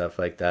candy and stuff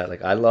like that.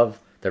 Like I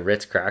love the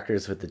Ritz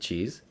crackers with the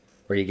cheese,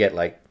 where you get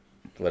like,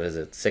 what is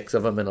it, 6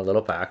 of them in a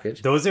little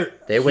package.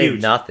 They weigh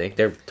nothing.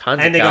 They're tons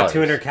of calories. And they got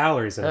 200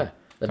 calories in them.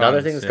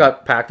 Another thing that's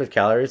got packed with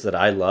calories that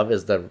I love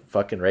is the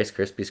fucking Rice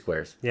Krispie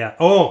squares. Yeah.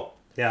 Oh,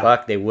 yeah.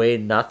 Fuck, they weigh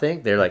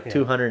nothing. They're like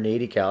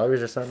 280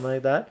 calories or something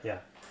like that. Yeah.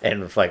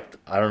 And it's like,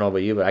 I don't know about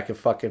you, but I could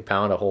fucking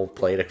pound a whole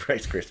plate of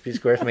Rice Krispie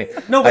squares. I mean,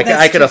 no, but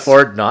I could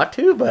afford not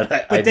to, but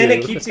I then do.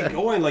 It keeps it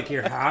going. Like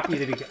you're happy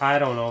to be. I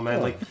don't know,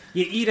 man. Like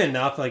you eat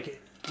enough.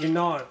 Like you're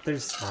not.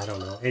 There's. I don't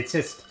know. It's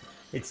just.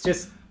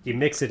 You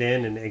mix it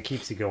in and it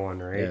keeps you going,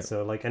 right? Yeah.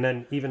 So like, and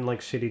then even like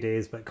shitty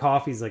days, but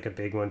coffee's like a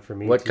big one for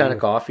me. What kind of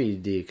coffee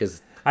do you?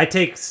 Because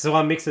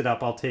I'll mix it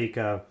up.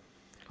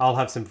 I'll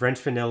have some French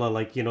vanilla,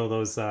 like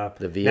those the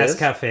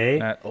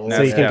Nescafe.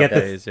 So you can get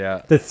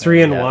the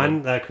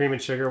 3-in-1, the cream and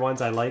sugar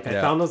ones. I like.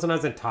 I found those when I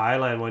was in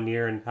Thailand one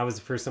year, and that was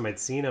the first time I'd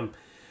seen them,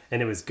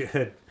 and it was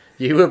good.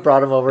 You would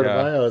brought them over to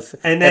my house,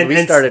 and then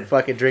we started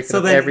fucking drinking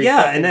them every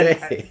fucking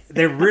day.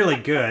 They're really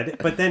good.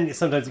 But then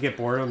sometimes you get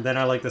bored of them. Then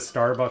I like the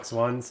Starbucks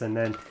ones, and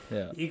then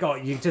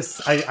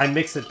I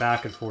mix it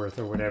back and forth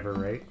or whatever,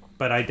 right?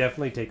 But I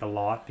definitely take a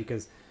lot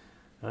because.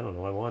 I don't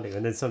know. I want to,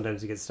 and then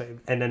sometimes you get stuck.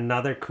 And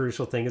another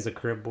crucial thing is a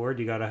crib board.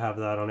 You got to have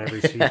that on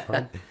every sheep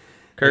hunt.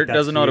 Kurt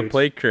doesn't know how to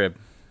play crib.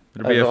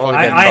 It'll be a fucking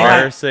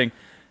embarrassing.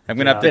 I'm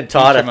gonna have to been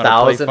taught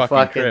 1,000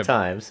 fucking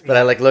times, but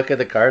I like look at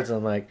the cards and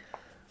I'm like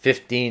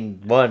 15-1,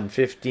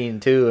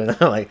 15-2, and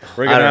I'm like,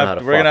 we're gonna have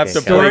to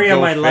play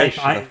Go Fish.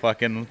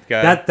 Fucking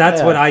guy.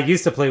 That's what I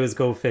used to play was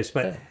Go Fish,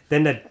 but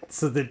then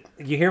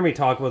you hear me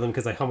talk with them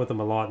because I hunt with them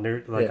a lot, and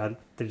they're like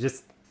they're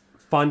just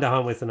fun to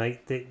hunt with, and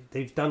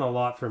they've done a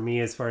lot for me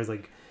as far as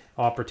like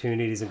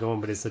opportunities and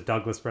going. But it's the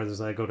Douglas brothers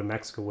that I go to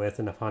Mexico with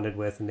and I've hunted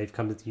with, and they've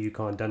come to the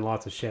Yukon, done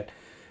lots of shit.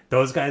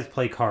 Those guys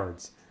play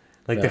cards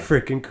like they're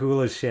freaking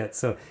cool as shit.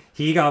 So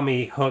he got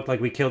me hooked.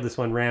 Like we killed this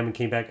one ram and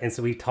came back, and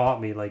so he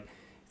taught me like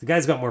the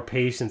guy's got more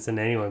patience than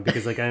anyone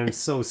because like I am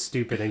so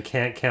stupid and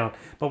can't count.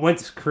 But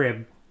once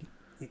crib,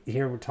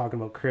 here we're talking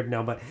about crib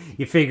now, but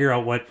you figure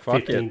out what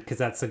 15 because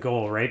that's the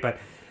goal, right? But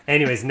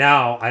anyways,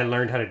 now I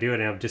learned how to do it,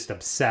 and I'm just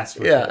obsessed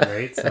with it,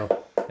 right?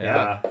 So,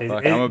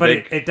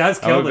 it does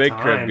kill the time. I'm a big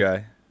crib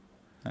guy.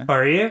 Huh?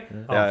 Are you?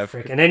 Yeah. Oh,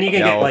 frick. And then you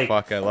can get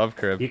like... I love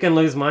crib. You can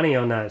lose money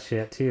on that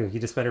shit, too. You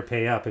just better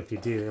pay up if you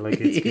do. Like,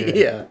 it's good.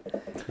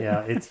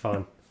 Yeah, it's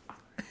fun.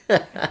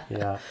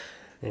 Yeah.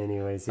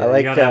 Anyways, I like,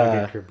 you gotta have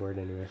a good crib board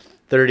anyway.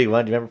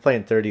 31. Do you remember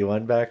playing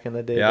 31 back in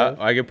the day? Yeah,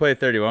 I could play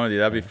 31 with you.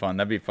 That'd be fun.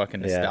 That'd be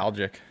fucking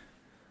nostalgic.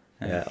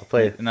 Yeah, I'll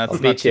play. And that's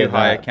not too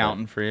high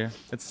accounting for you.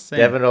 It's the same.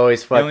 Devin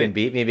always fucking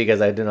beat me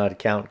because I do not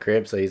count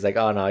crib, so he's like,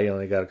 "Oh no, you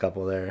only got a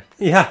couple there."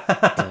 Yeah.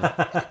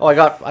 Oh, I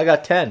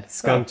got 10.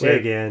 Skunk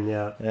jig in,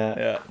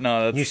 yeah.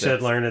 No, that's you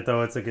should learn it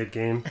though. It's a good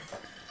game.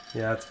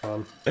 Yeah, it's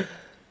fun.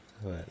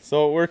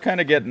 So we're kind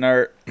of getting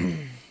our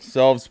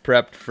selves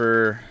prepped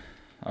for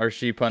our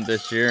sheep hunt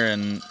this year,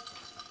 and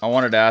I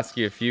wanted to ask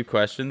you a few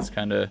questions,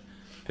 kind of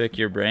pick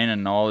your brain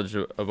and knowledge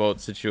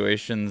about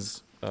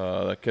situations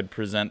that could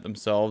present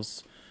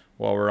themselves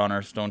while we're on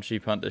our stone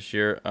sheep hunt this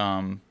year.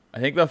 I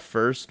think the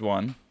first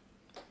one,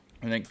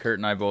 I think Kurt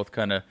and I both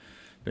kind of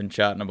been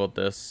chatting about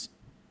this.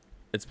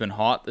 It's been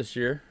hot this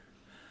year.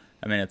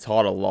 I mean, it's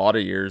hot a lot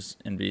of years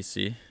in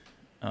BC.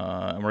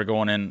 And we're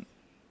going in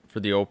for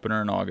the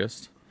opener in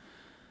August.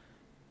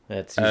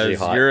 It's usually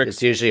hot.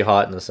 It's usually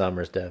hot in the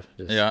summers, Dev.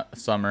 Just, yeah,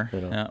 summer.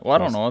 You know, yeah. Well, I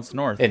don't know. It's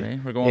north. We're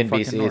going in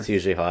fucking BC. north. It's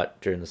usually hot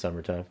during the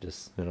summertime.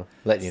 Just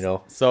letting you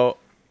know. So,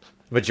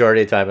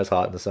 majority of the time it's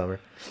hot in the summer.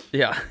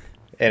 Yeah.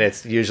 And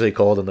it's usually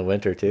cold in the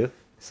winter too.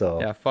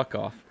 So yeah, fuck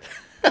off.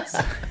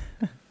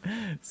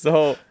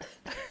 So,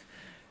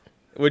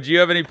 would you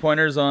have any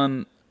pointers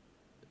on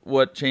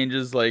what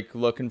changes, like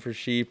looking for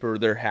sheep or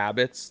their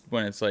habits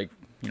when it's like,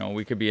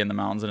 we could be in the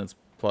mountains and it's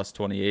plus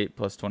 28,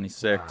 plus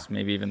 26,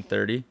 maybe even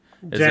 30?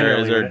 Is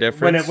there a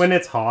difference? When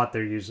it's hot,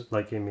 they're usually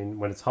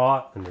when it's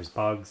hot and there's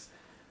bugs,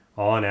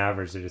 on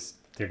average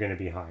they're going to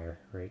be higher,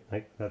 right?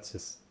 Like that's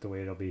just the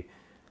way it'll be.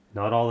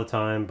 Not all the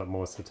time, but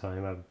most of the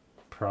time, I'd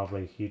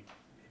probably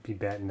be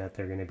betting that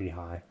they're going to be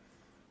high.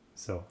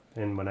 So,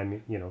 and when I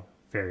mean,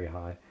 very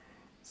high.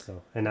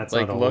 So, and that's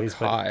like not always,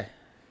 look high.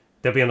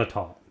 They'll be on the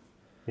top.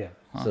 Yeah.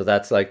 Huh. So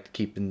that's like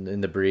keeping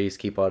in the breeze,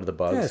 keep out of the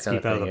bugs. Yeah,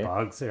 keep out of the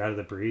bugs. They're out of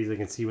the breeze. They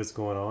can see what's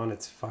going on.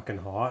 It's fucking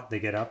hot. They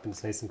get up and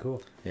it's nice and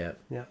cool. Yeah.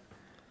 Yeah.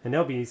 And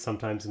they'll be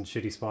sometimes in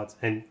shitty spots.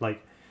 And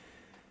like,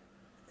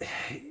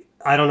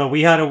 I don't know.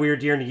 We had a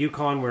weird year in the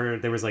Yukon where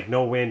there was like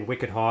no wind,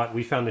 wicked hot.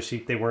 We found the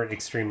sheep, they weren't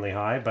extremely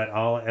high, but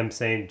all I'm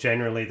saying,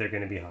 generally they're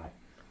going to be high.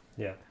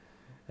 Yeah.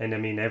 And I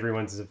mean,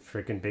 everyone's a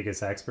freaking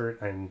biggest expert.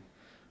 And,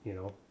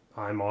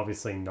 I'm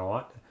obviously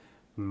not.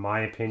 In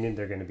my opinion,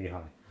 they're going to be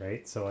high,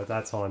 right? So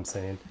that's all I'm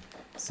saying.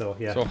 So,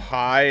 yeah. So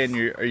high, and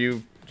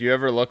do you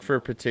ever look for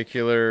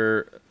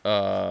particular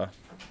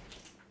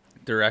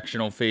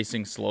directional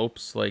facing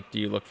slopes? Like, do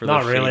you look for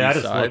not the really? I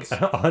just sides?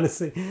 look,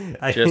 honestly.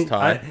 Just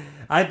high?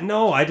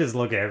 I just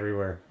look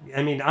everywhere.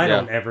 I mean, I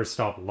don't ever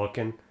stop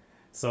looking.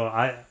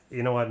 So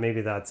you know what?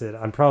 Maybe that's it.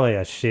 I'm probably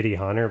a shitty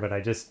hunter, but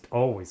I just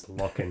always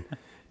looking.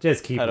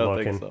 Just keep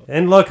looking. Think so.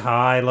 And look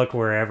high, look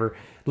wherever.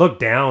 Look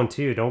down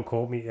too. Don't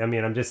quote me. I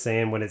mean, I'm just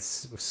saying when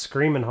it's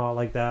screaming hot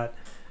like that,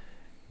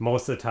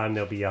 most of the time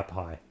they'll be up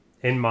high,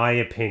 in my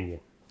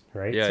opinion.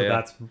 Right? Yeah, so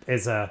yeah.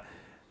 that's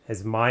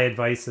as my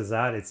advice is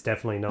that it's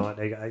definitely not.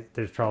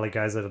 There's probably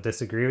guys that'll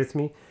disagree with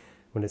me.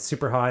 When it's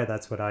super high,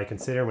 that's what I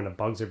consider. When the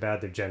bugs are bad,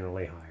 they're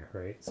generally higher,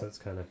 right? So it's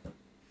kind of.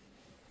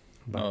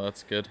 Oh,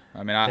 that's good.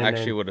 I mean, I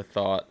actually would have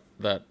thought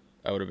that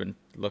I would have been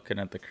looking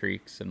at the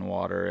creeks and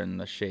water and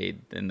the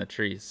shade in the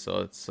trees.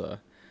 So it's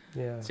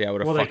yeah. See, I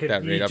would have fucked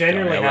that right you up.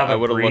 generally have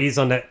a breeze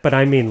on that, but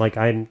I mean, like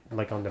I'm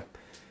like on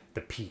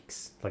the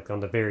peaks, like on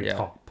the very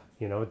top.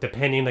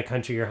 Depending on the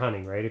country you're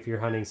hunting, right? If you're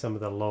hunting some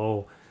of the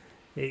low,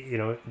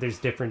 there's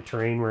different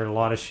terrain where a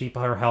lot of sheep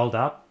are held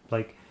up,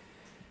 like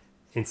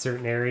in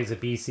certain areas of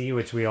BC,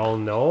 which we all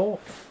know.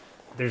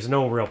 There's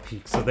no real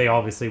peak, so they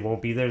obviously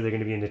won't be there. They're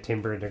going to be in the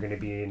timber and they're going to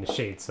be in the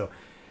shade. So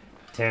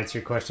to answer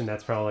your question,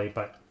 that's probably,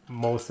 but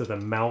most of the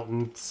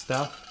mountain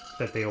stuff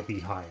that they'll be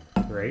higher,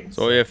 right?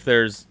 So if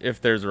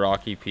there's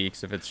rocky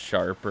peaks, if it's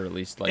sharp, or at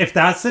least like, if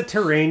that's the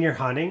terrain you're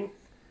hunting,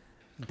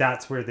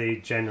 that's where they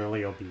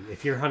generally will be.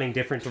 If you're hunting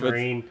different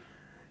terrain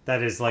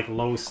that is like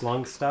low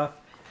slung stuff,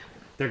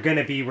 they're going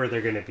to be where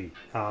they're going to be.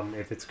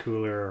 If it's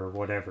cooler or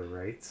whatever,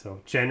 right?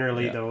 So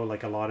generally though,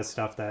 like a lot of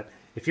stuff that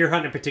if you're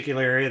hunting a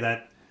particular area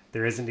that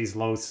there isn't these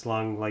low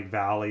slung like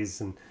valleys,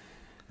 and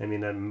I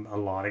mean, a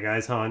lot of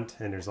guys hunt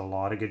and there's a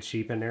lot of good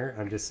sheep in there.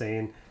 I'm just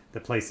saying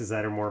the places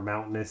that are more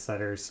mountainous,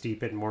 that are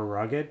steep and more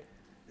rugged,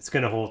 it's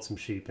going to hold some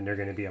sheep and they're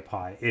going to be up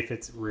high if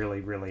it's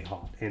really, really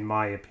hot, in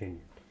my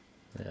opinion.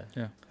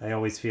 Yeah. I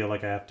always feel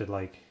like I have to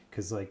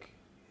because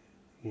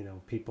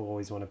people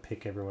always want to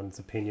pick everyone's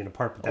opinion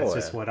apart, but that's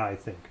just what I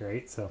think,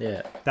 right?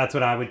 So that's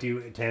what I would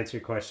do to answer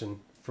your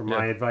question. For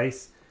my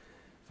advice,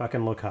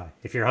 fucking look high.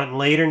 If you're hunting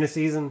later in the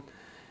season,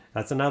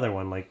 that's another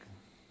one. Like,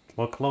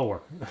 look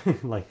lower. I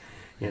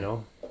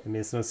mean,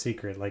 it's no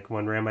secret. Like,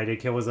 one ram I did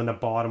kill was on the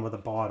bottom of the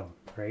bottom,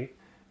 right?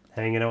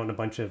 Hanging out in a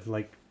bunch of,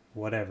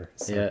 whatever.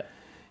 So,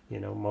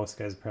 most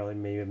guys probably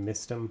may have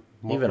missed them.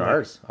 Even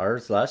ours.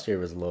 Ours last year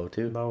was low,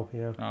 too. Low,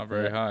 yeah. not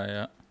very high,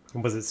 yeah.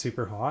 Was it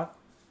super hot?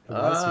 It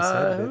was, you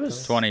said. It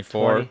was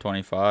 24, 20.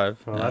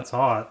 25. Well, that's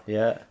hot.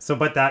 Yeah. So,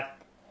 but that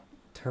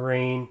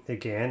terrain,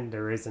 again,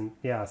 there isn't,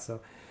 so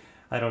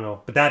I don't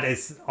know. But that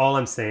is, all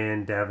I'm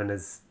saying, Devin,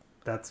 is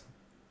that's,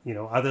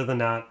 other than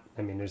that,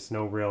 I mean, there's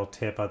no real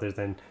tip other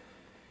than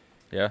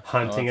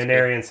hunting an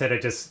area instead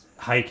of just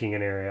hiking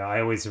an area.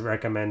 I always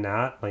recommend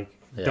that.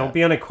 Don't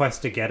be on a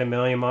quest to get a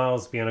million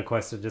miles. Be on a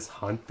quest to just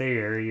hunt the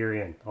area you're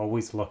in.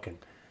 Always looking.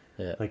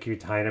 Yeah. Like you're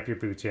tying up your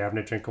boots, you're having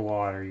a drink of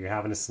water, you're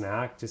having a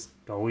snack. Just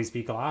always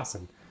be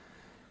glassing.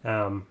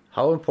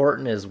 How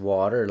important is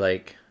water?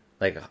 Like,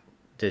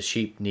 does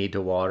sheep need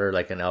to water?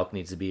 Like an elk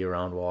needs to be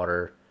around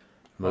water.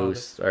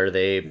 Moose, are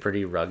they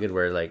pretty rugged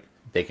where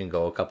they can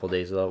go a couple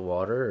days without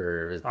water?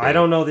 Or I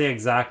don't know the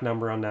exact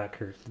number on that,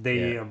 Kurt.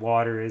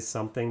 Water is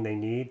something they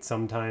need.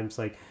 Sometimes,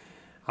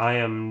 I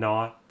am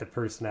not the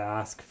person to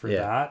ask for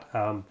Yeah.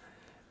 that.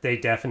 They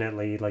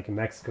definitely, like in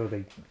Mexico,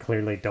 they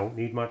clearly don't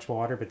need much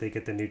water, but they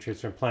get the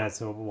nutrients from plants.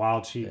 So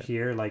wild sheep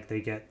here, like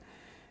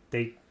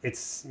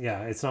it's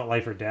not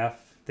life or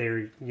death.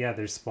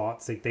 There's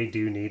spots like they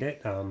do need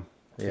it.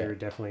 They're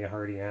definitely a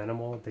hardy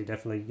animal. They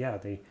definitely,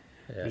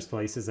 there's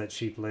places that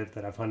sheep live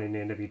that I've hunted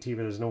in NWT,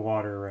 but there's no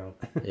water around.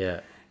 Yeah.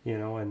 You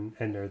know, and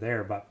they're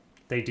there, but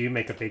they do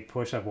make a big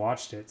push. I've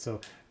watched it.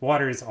 So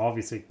water is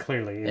obviously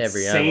clearly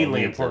Every animal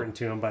insanely needs important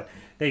to them, but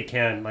they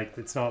can, like,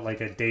 it's not like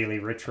a daily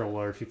ritual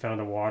where if you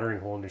found a watering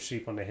hole and there's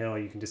sheep on the hill,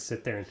 you can just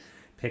sit there and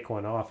pick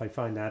one off. I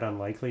find that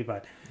unlikely,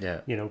 but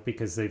you know,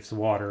 because there's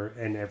water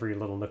in every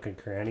little nook and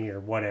cranny or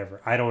whatever.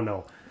 I don't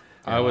know.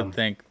 I would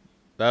think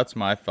that's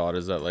my thought,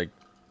 is that like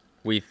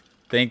we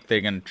think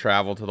they can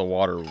travel to the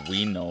water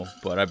we know,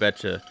 but I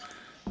bet you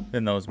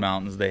in those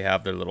mountains they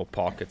have their little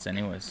pockets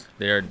anyways.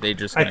 They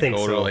just I gonna think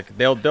go so. to like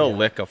they'll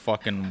lick a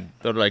fucking,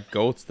 they're like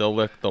goats, they'll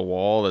lick the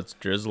wall that's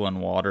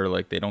drizzling water,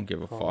 like they don't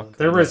give a fuck.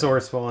 They're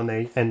resourceful and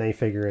they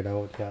figure it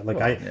out. Yeah,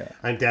 like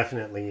I'm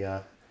definitely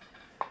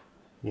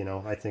you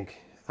know, I think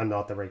I'm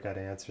not the right guy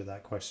to answer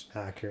that question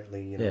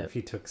accurately. You know, if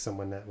you took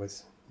someone that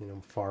was, you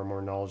know, far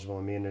more knowledgeable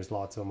than me, and there's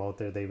lots of them out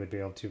there, they would be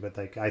able to. But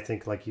like, I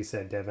think, like you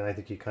said, Devin, I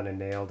think you kind of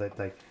nailed it.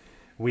 Like,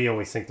 we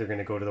always think they're going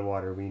to go to the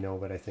water, we know,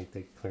 but I think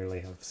they clearly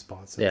have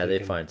spots. That They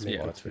can find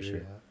make spots it for through, sure.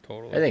 yeah.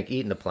 Totally. I think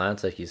eating the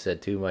plants, like you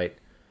said too, might.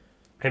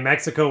 And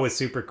Mexico was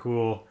super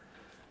cool.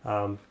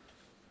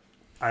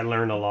 I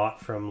learned a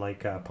lot from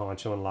like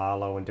Poncho and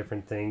Lalo and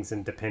different things,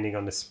 and depending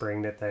on the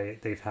spring that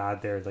they've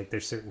had there, like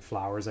there's certain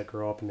flowers that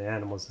grow up and the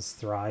animals just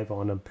thrive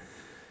on them,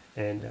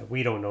 and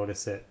we don't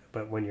notice it,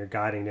 but when you're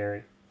guiding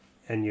there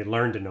and you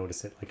learn to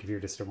notice it, like if you're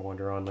just a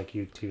wander on like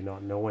you two,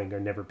 not knowing or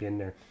never been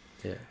there,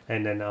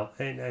 and then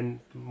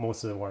and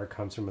most of the water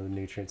comes from the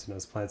nutrients in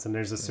those plants, and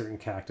there's a certain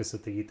cactus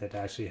that they eat that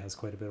actually has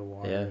quite a bit of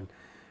water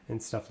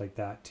and stuff like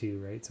that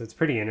too, right? So it's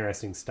pretty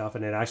interesting stuff,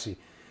 and it actually,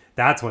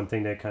 that's one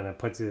thing that kind of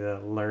puts you to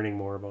learning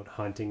more about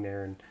hunting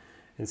there and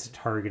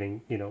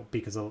targeting, you know,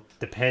 because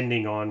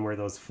depending on where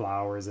those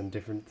flowers and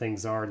different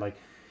things are, like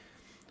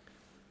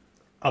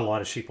a lot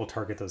of sheep will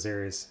target those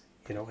areas,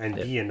 you know, and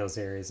be in those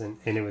areas. And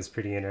it was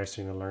pretty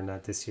interesting to learn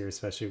that this year,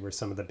 especially where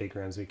some of the big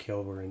rams we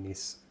killed were in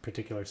these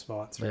particular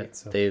spots, right?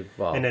 So,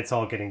 and it's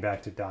all getting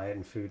back to diet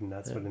and food, and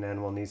that's what an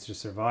animal needs to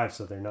survive.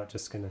 So they're not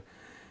just going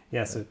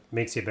to, so it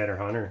makes you a better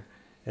hunter.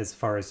 As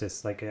far as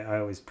just like, I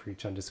always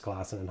preach on just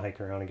glassing and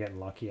hiking around and getting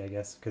lucky, I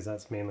guess, because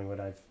that's mainly what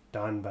I've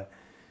done. But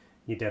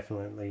you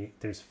definitely,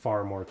 there's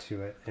far more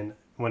to it. And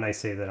when I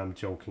say that, I'm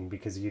joking,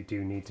 because you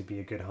do need to be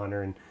a good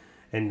hunter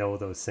and know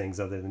those things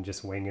other than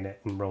just winging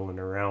it and rolling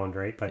around,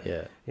 right? But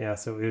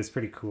so it was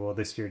pretty cool.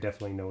 This year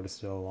definitely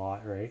noticed it a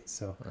lot, right?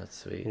 So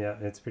that's sweet. Yeah,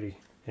 it's pretty,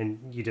 and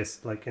you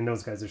just like, and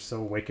those guys are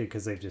so wicked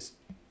because they've just,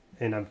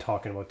 and I'm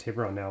talking about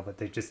Tiburon now, but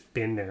they've just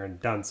been there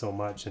and done so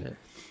much, and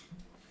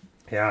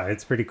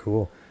it's pretty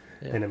cool.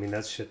 And I mean,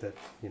 that's shit that,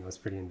 you know, is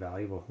pretty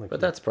invaluable. Like,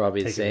 but that's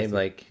probably the same.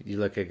 Like, you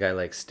look at a guy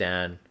like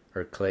Stan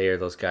or Clay or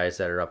those guys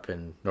that are up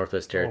in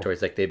Northwest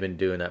Territories, like they've been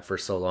doing that for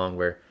so long,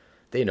 where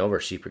they know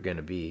where sheep are going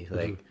to be.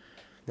 Like,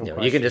 you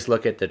know, you can just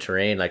look at the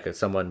terrain. Like, if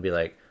someone be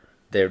like,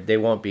 they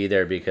won't be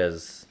there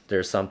because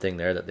there's something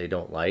there that they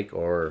don't like,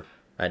 or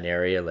an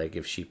area, like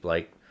if sheep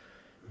like,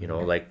 you know,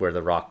 like where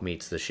the rock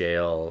meets the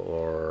shale,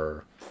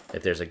 or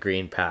if there's a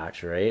green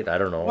patch, right? I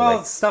don't know. Well,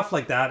 like, stuff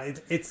like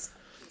that.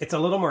 It's a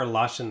little more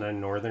lush in the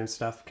northern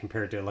stuff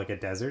compared to like a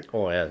desert.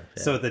 Oh yeah.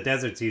 So the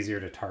desert's easier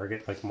to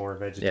target, like more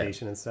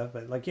vegetation and stuff.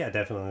 But like,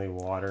 definitely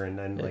water and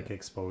then like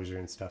exposure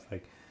and stuff.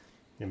 Like,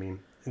 I mean,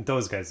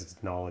 those guys'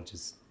 knowledge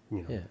is,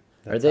 you know,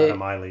 that's out of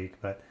my league.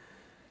 But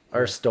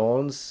are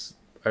stones,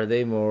 are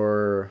they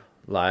more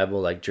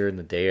liable like during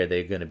the day? Are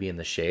they going to be in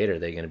the shade? Or are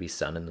they going to be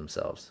sunning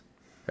themselves?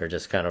 Or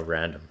just kind of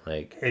random?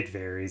 Like, it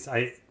varies.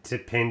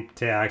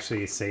 To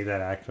actually say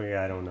that accurately,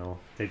 I don't know.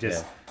 They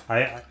just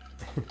I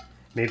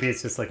maybe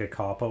it's just like a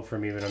cop-out for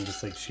me, but I'm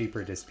just like, sheep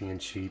are just being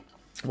sheep.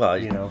 Well,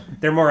 you know,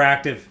 they're more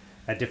active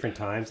at different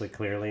times, like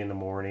clearly in the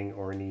morning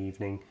or in the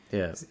evening.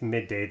 Yeah.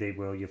 Midday,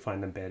 you'll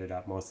find them bedded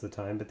up most of the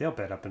time, but they'll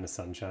bed up in the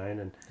sunshine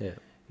and,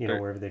 you know,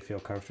 wherever they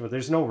feel comfortable.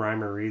 There's no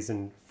rhyme or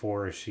reason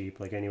for a sheep.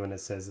 Like, anyone that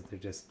says that they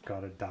just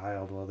got it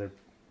dialed, well,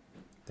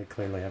 they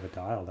clearly have it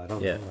dialed. I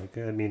don't know. Like,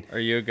 I mean, are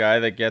you a guy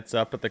that gets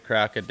up at the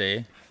crack of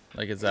day?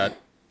 Like, is that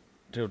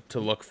to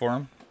look for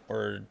them?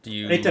 Or do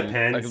you... It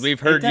depends. Like, we've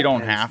heard you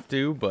don't have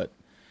to, but...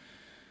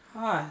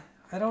 I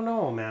don't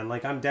know, man.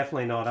 Like, I'm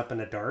definitely not up in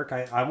the dark.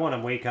 I want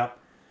to wake up.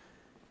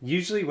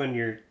 Usually when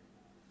you're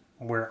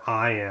where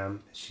I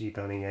am sheep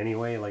hunting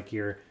anyway, like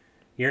you're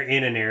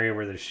in an area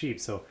where there's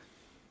sheep. So,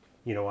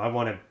 you know, I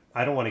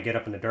don't want to get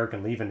up in the dark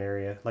and leave an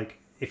area. Like,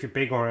 if you're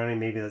big hunting,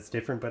 maybe that's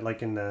different. But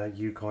like in the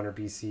Yukon or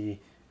BC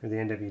or the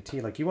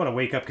NWT, like, you want to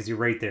wake up because you're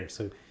right there.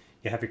 So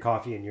you have your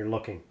coffee and you're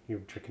looking. You're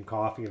drinking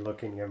coffee, you're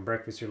looking. You're having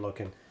breakfast, you're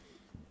looking.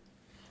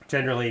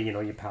 Generally, you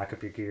know, you pack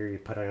up your gear, you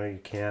put on your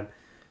camp.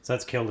 So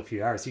that's killed a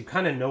few hours. So you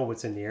kind of know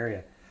what's in the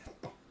area.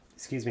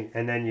 Excuse me.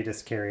 And then you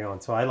just carry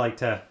on. So I like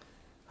to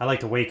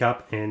wake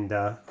up and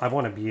I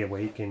want to be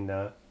awake and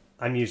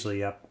I'm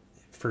usually up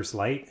first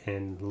light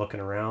and looking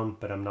around,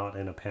 but I'm not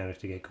in a panic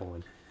to get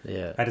going.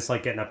 Yeah. I just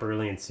like getting up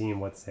early and seeing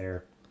what's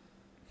there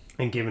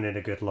and giving it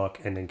a good look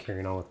and then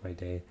carrying on with my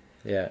day.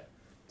 Yeah.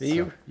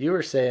 You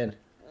were saying,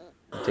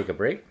 take a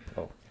break?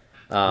 Oh.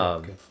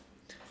 Okay.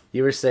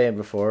 You were saying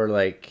before,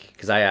 like,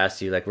 because I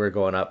asked you, like, we're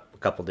going up a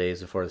couple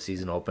days before the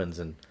season opens,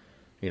 and,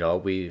 you know,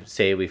 we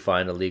say we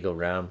find a legal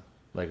ram,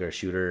 like our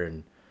shooter,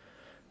 and,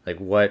 like,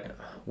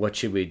 what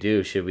should we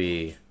do? Should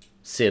we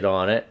sit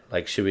on it?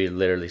 Like, should we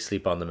literally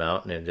sleep on the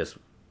mountain and just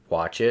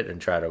watch it and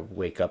try to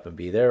wake up and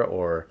be there?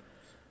 Or,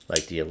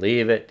 like, do you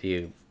leave it? Do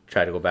you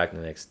try to go back the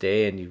next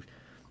day and you,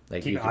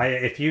 like,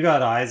 If you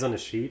got eyes on a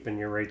sheep and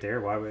you're right there,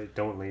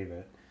 don't leave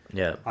it.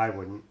 yeah. I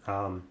wouldn't.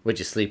 Would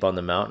you sleep on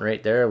the mountain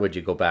right there, or would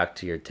you go back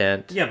to your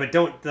tent? Yeah, but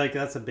don't, like,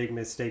 that's a big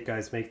mistake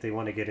guys make. They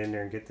want to get in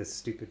there and get this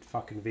stupid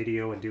fucking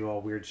video and do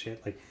all weird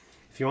shit. Like,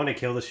 if you want to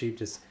kill the sheep,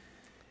 just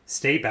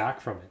stay back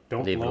from it.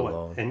 Don't Leave it blow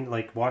alone. it. And,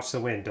 like, watch the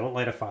wind. Don't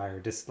light a fire.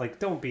 Just, like,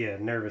 don't be a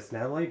nervous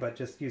Nelly, but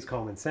just use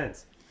common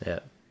sense. Yeah.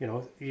 You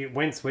know,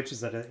 wind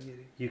switches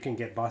you can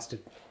get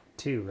busted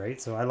too, right?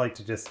 So I like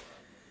to just,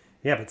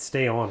 but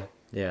stay on it.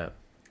 Yeah.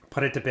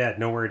 Put it to bed.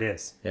 Know where it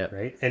is. Yeah.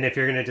 Right? And if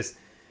you're going to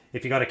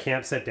if you got a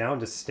camp set down,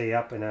 just stay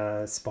up in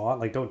a spot.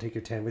 Like, don't take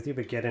your tent with you,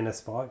 but get in a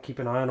spot. Keep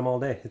an eye on them all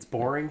day. It's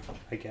boring.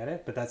 I get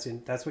it, but that's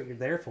what you're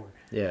there for.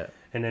 Yeah.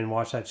 And then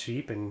watch that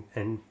sheep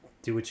and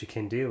do what you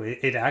can do.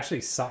 It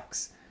actually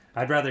sucks.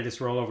 I'd rather just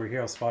roll over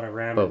here, I'll spot a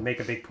ram and make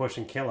a big push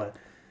and kill it.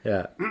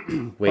 Yeah.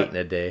 Waiting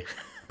a day.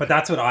 But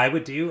that's what I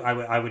would do.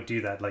 I would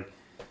do that. Like,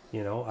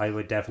 you know, I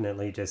would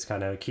definitely just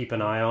kind of keep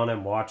an eye on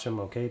him, watch him.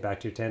 Okay, back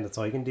to your tent. That's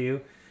all you can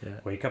do. Yeah.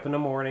 Wake up in the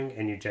morning,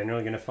 and you're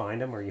generally going to find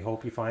them, or you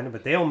hope you find them.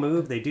 But they'll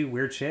move. They do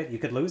weird shit. You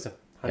could lose them.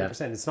 100%.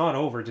 Yeah. It's not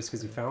over just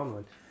because you found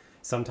one.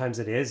 Sometimes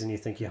it is, and you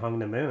think you hung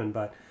the moon,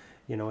 but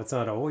you know it's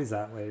not always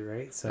that way,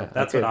 right? So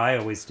that's what I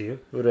always do.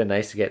 It would have been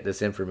nice to get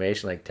this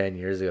information like 10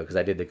 years ago, because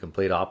I did the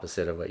complete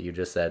opposite of what you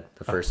just said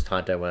the first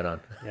hunt I went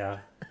on. Yeah.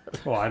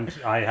 Well,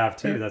 I have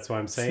too. That's why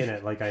I'm saying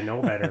it. Like, I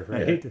know better,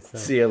 right? Yeah. So,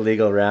 See a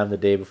legal ram the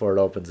day before it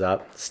opens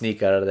up,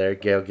 sneak out of there,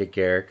 get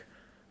Garrick,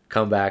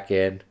 come back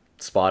in,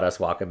 spot us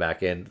walking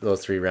back in.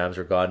 Those 3 rams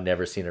were gone.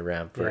 Never seen a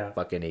ram for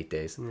fucking 8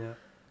 days. yeah.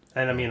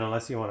 And I mean,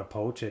 unless you want to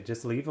poach it,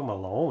 just leave them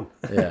alone.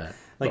 Yeah.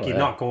 Like, Oh, you're yeah.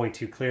 not going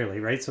too clearly,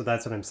 right? So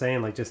that's what I'm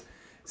saying. Like, just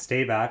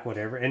stay back,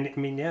 whatever. And I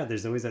mean,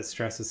 there's always that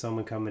stress of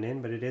someone coming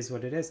in, but it is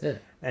what it is. Yeah.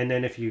 And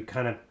then if you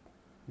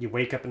you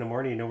wake up in the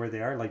morning, you know where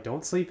they are. Like,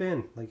 don't sleep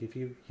in. Like, if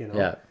you know,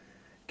 Yeah.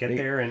 get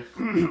there and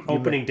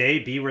opening day,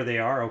 be where they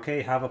are.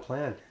 Okay, have a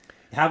plan.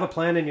 Have a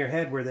plan in your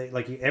head where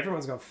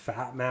everyone's got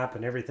fat map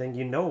and everything.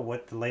 You know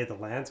what the lay of the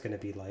land's going to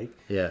be like.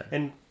 Yeah.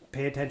 And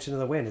pay attention to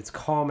the wind. It's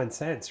common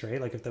sense, right?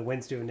 Like, if the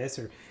wind's doing this,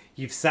 or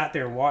you've sat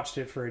there and watched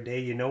it for a day,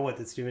 you know what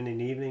it's doing in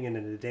the evening and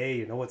in the day.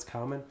 You know what's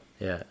coming.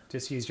 Yeah.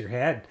 Just use your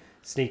head.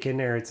 Sneak in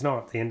there. It's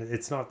not the end.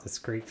 It's not this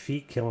great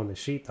feat killing the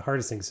sheep. The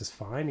hardest thing is just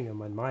finding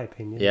them, in my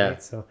opinion. Yeah.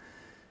 Right? So,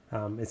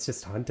 it's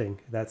just hunting.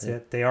 That's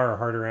it. They are a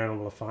harder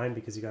animal to find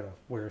because you got to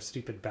wear a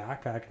stupid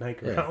backpack and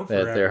hike around.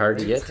 Forever, They're hard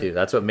to right? get to.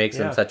 That's what makes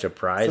Yeah. them such a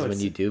prize So when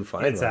it's- you do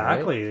find one.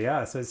 exactly. Right?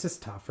 Yeah. So it's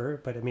just tougher.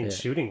 But I mean, Yeah.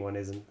 shooting one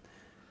isn't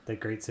the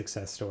great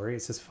success story.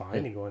 It's just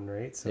finding one,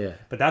 right? So, Yeah.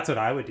 but that's what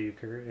I would do,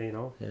 Kurt. You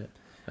know. Yeah.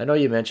 I know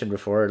you mentioned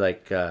before,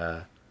 like,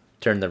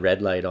 turn the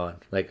red light on.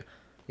 Like,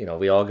 you know,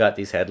 we all got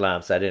these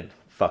headlamps. I didn't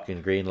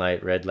fucking green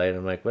light, red light.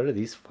 I'm like, what are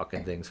these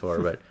fucking things for?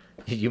 But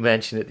you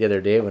mentioned it the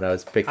other day when I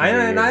was picking.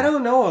 And I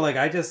don't know. Like,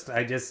 I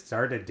just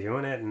started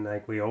doing it, and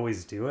like we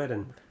always do it,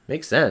 and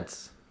Makes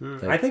sense.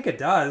 I think it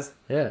does.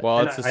 Yeah. Well,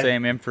 And it's the I-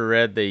 same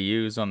infrared they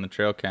use on the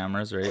trail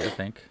cameras, right? I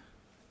think.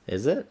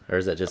 Is it? Or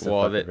is it just a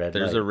Well, fucking red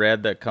there's light? a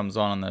red that comes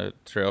on the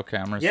trail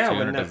cameras Yeah, too,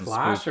 when and it the doesn't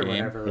flash or spook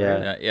game. whatever.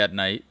 Yeah. Right? Yeah, at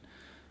night.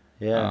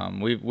 Yeah.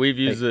 We've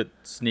used it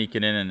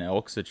sneaking in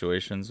elk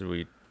situations.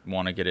 We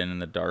want to get in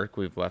the dark.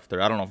 We've left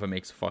there. I don't know if it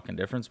makes a fucking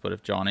difference, but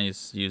if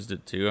Johnny's used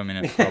it too, I mean,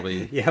 it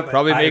probably Yeah, but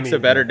probably I makes a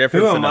mean, better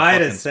difference. who than am a I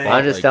to fucking say? spot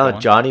I'm just like telling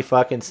one. Johnny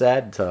fucking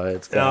said, so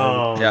it's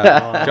Oh,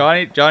 Yeah,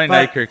 Johnny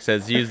But- Nykirk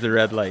says use the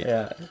red light.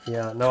 Yeah.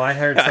 yeah. No, I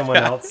heard someone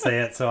else say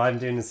it, so I'm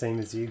doing the same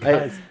as you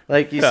guys.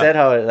 Like you said,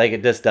 how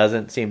it just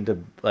doesn't seem to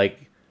like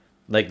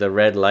the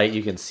red light.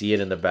 You can see it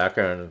in the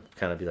background and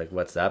kind of be like,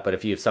 "What's that?" But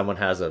if someone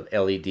has a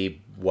LED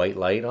white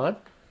light on,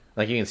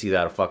 like you can see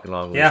that a fucking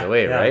long ways Yeah,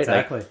 away, yeah, right?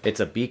 exactly. Like, it's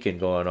a beacon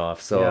going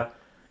off. So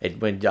Yeah.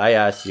 when I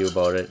asked you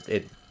about it,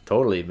 it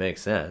totally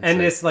makes sense. And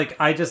Like, it's like,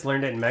 I just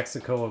learned it in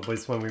Mexico. It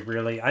was when we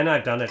really, and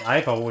I've done it.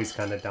 I've always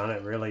kind of done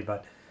it, really,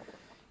 but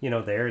you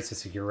know, there it's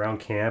just like you're around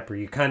camp, or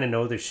you kind of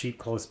know there's sheep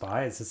close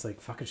by. It's just like,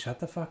 fucking shut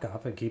the fuck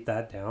up and keep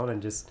that down,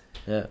 and just,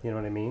 yeah, you know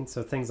what I mean.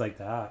 So things like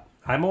that.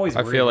 I'm always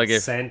I worried feel about like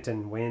if- scent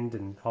and wind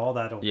and all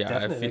that. Yeah,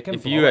 Definitely, it can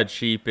if blow you up. had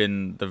sheep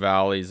in the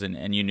valleys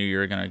and you knew you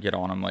were gonna get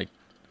on them, like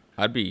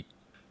I'd be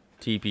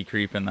teepee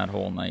creeping that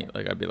whole night.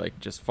 Like I'd be like,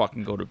 just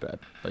fucking go to bed.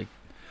 Like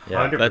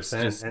yeah, 100%. let's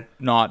just And-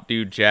 not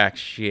do jack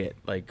shit.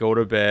 Like go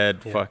to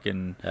bed,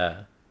 fucking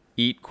yeah.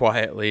 eat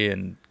quietly,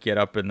 and get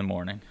up in the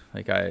morning.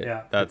 Like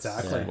Yeah, that's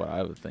exactly. what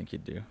I would think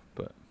you'd do.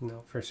 But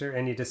No, for sure.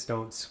 And you just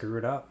don't screw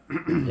it up.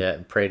 Yeah,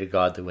 and pray to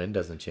God the wind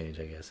doesn't change,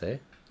 I guess, eh?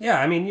 Yeah,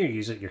 I mean,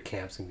 your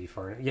camps can be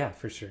far. Yeah,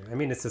 for sure. I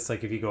mean, it's just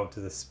like if you go up to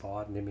the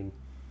spot, and I mean,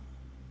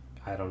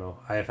 I don't know.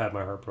 I have had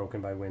my heart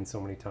broken by wind so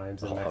many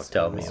times in Mexico.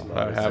 Tell me and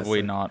about it. Have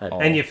we not all?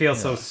 And you feel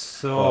so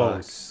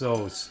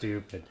Fuck.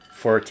 stupid.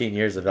 14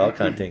 years of elk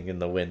hunting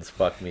and the winds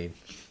fuck me.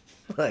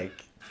 Like,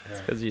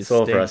 Because you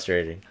so stink.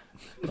 frustrating.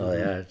 Oh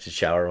yeah, just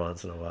shower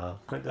once in a while.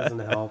 That doesn't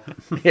help.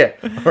 Yeah,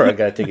 or I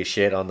gotta take a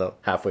shit on the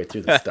halfway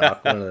through the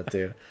stock. One of the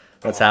two.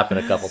 That's happened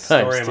a couple times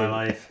Story of too. my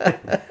life.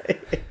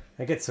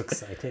 I get so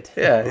excited.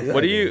 Yeah. Exactly.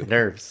 What do you-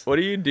 nerves? What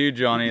do you do,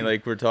 Johnny?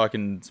 Like, we're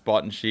talking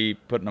spotting sheep,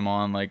 putting them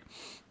on. Like,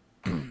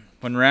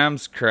 when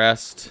rams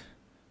crest,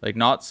 like,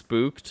 not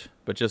spooked,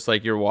 but just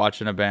like you're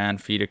watching a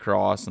band feed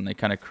across and they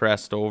kind of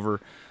crest over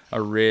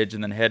a ridge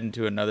and then head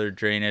into another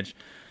drainage.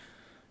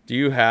 Do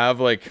you have,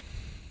 like,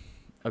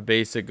 a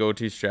basic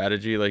go-to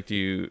strategy? Like, do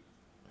you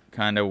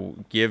kind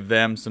of give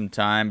them some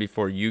time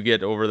before you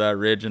get over that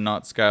ridge and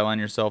not skyline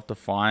yourself to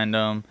find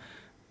them?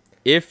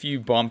 If you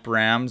bump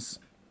rams,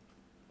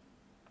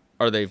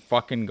 are they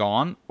fucking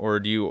gone? Or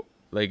do you,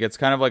 like, it's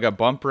kind of like a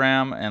bump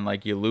ram and,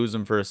 like, you lose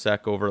them for a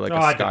sec over, like, a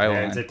It skyline?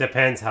 depends. It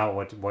depends how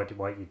what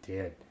you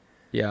did.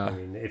 Yeah. I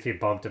mean, if you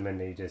bumped them and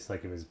they just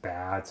like it was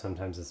bad,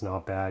 sometimes it's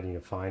not bad, and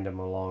you find them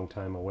a long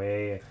time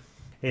away.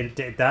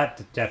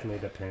 That definitely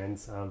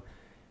depends.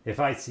 If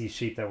I see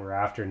sheep that we're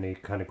after and they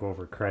kind of go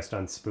over crest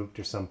unspooked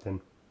or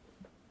something,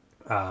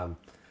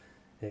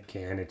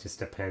 it just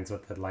depends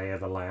what the lay of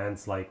the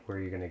land's like, where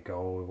you're gonna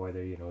go,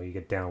 whether you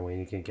get downwind,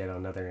 you can get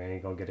another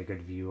angle, get a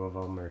good view of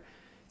them, or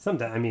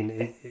sometimes. I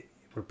mean,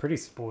 we're pretty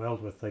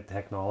spoiled with like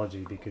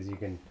technology because you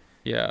can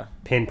Yeah.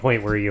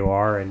 pinpoint where you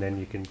are, and then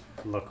you can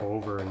look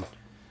over and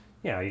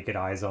you get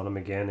eyes on them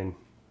again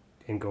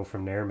and go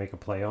from there, make a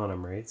play on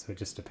them, right? So it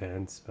just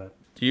depends. But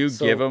Do you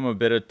So- give them a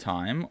bit of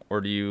time,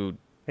 or do you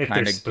if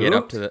kind they're of get up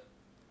spooked, to the...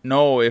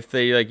 No, if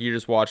they, like, you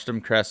just watched them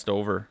crest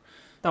over.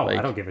 no, I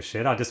like- don't give a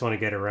shit. I just want to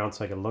get around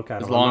so I can look at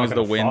them. As long as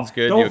the wind's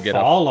good, don't you'll get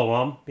up.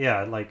 follow them.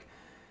 Yeah, like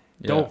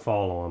Yeah. don't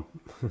follow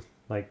them.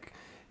 Like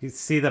you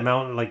see the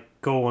mountain, like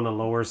go on a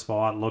lower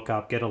spot, look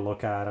up, get a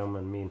look at them.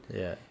 I mean,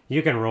 Yeah.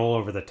 you can roll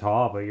over the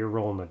top, but you're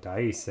rolling the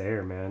dice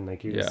there, man.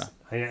 Like you just,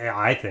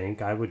 I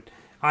think I would.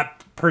 I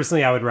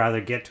personally, I would rather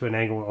get to an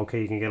angle.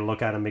 Okay, you can get a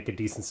look at them, make a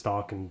decent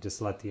stalk, and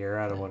just let the air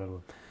out of one of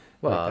them.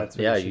 Well, that's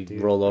what yeah, you you should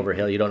do. roll over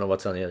hill. You don't know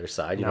what's on the other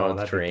side. You No, don't know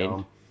the that'd be terrain.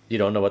 dumb. You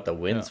don't know what the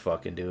wind's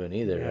fucking doing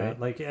either, Yeah, right?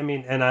 like I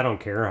mean, and I don't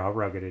care how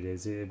rugged it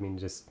is. I mean,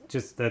 just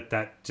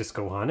that just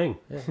go hunting.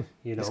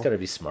 You know, Just gotta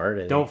be smart.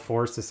 I think. don't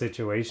force the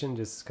situation.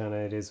 Just kind of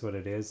it is what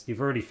it is.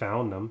 You've already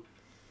found them.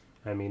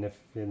 I mean,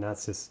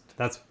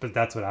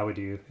 that's what I would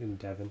do in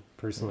Devon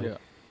personally. Yeah.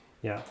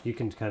 Yeah, you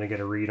can kind of get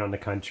a read on the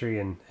country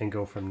and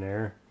go from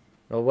there.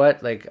 Well,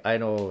 what? Like, I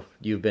know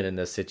you've been in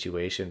this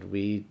situation.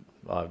 We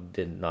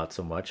did not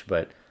so much,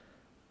 but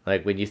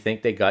like when you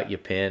think they got you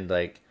pinned,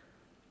 like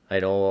I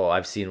know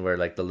I've seen where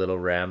like the little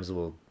rams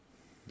will,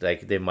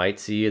 like they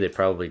might see you, they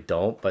probably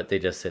don't, but they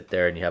just sit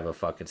there and you have a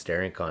fucking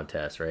staring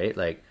contest, right?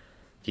 Like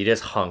you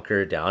just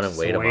hunker down and Just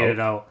wait them wait out. it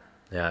out.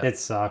 Yeah, It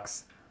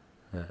sucks.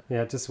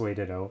 Yeah, just wait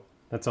it out.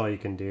 That's all you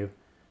can do.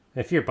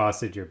 If you're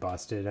busted, you're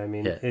busted. I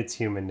mean, Yeah. it's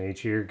human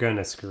nature. You're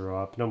gonna screw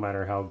up, no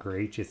matter how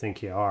great you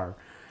think you are.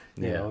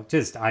 You Yeah. know,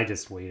 I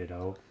just wait it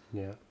out.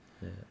 Yeah.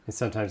 And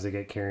sometimes they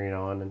get carrying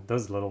on, and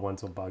those little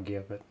ones will bug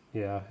you. But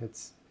yeah, I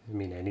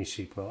mean, any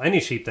sheep will. Any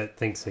sheep that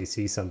thinks they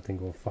see something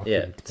will fucking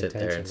yeah, sit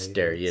there and potentially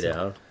stare do it. you So,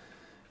 down.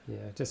 Yeah,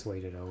 just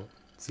wait it out.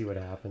 See what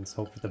happens.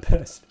 Hope for the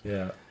best.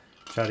 Yeah,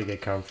 Try to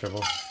get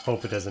comfortable.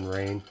 Hope it doesn't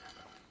rain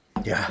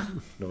yeah,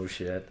 no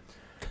shit,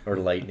 or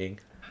lightning.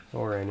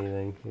 or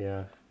anything.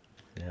 Yeah.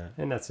 Yeah.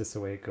 And that's just the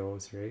way it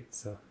goes, right?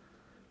 So.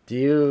 Do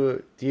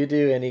you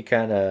do any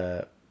kind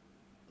of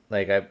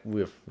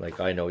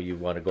I know you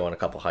want to go on a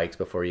couple hikes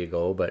before you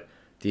go, but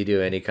do you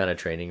do any kind of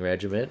training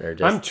regimen or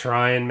just I'm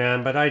trying,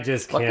 man, but I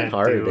just fucking can't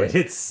hard, do it. eh?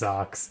 It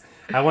sucks.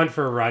 I went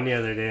for a run the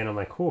other day, and I'm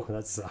like, "Oh,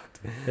 that sucked."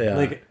 Yeah.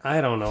 Like,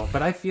 I don't know,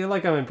 but I feel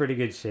like I'm in pretty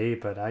good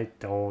shape, but I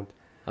don't.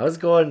 I was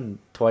going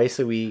twice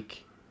a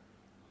week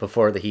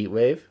before the heat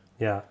wave.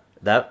 Yeah.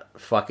 That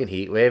fucking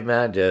heat wave,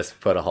 man, just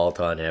put a halt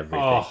on everything.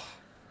 Oh,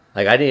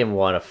 Like I didn't even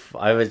want to.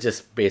 I was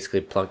just basically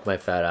plunked my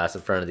fat ass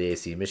in front of the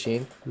AC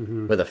machine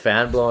Mm-hmm. with a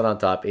fan blowing on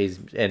top,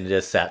 and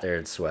just sat there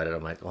and sweated.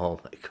 I'm like, oh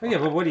my god, yeah,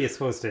 but what are you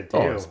supposed to do?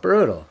 oh, it's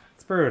brutal.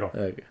 It's brutal.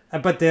 Like,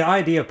 But the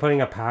idea of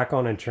putting a pack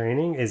on and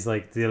training is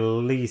like the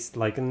least.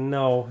 Like,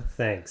 no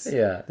thanks.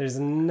 Yeah. There's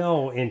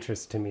no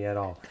interest to me at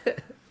all.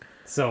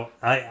 So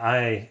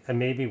I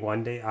maybe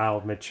one day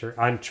I'll mature.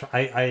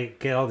 I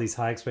get all these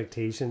high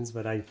expectations,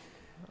 but I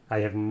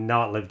have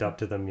not lived up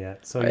to them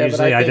yet. So Yeah, but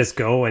usually I I think- just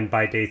go, and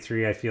by day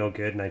 3 I feel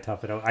good and I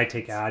tough it out. I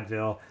take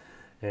Advil,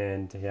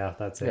 and yeah,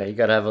 that's yeah, it. you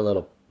gotta have a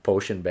little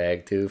potion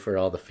bag too for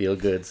all the feel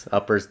goods,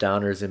 uppers,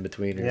 downers, in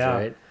betweeners, Yeah,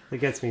 right? it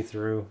gets me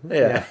through.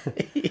 Yeah.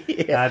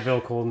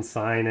 Advil, cold and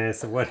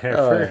sinus, Oh,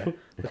 whatever.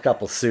 yeah. A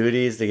couple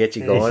sooties to get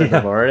you going in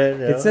the morning.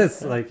 You know? It's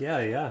just like yeah,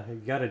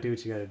 you gotta do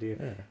what you gotta do.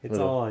 It's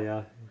little-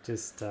 all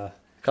just a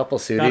couple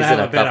gotta sooties have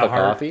and a a bit cup of of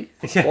heart. coffee.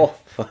 Yeah. Oh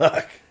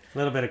fuck. a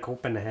little bit of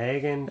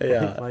Copenhagen.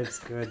 Yeah. Life's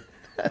good.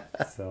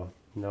 So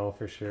no,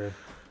 for sure.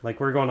 Like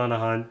we're going on a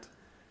hunt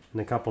in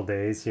a couple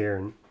days here,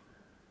 and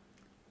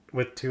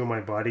with two of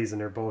my buddies,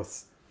 and they're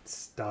both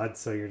studs.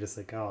 So you're just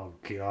like, oh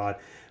god.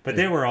 But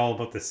they were all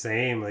about the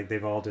same. Like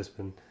they've all just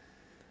been,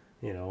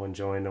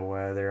 enjoying the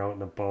weather out in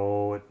the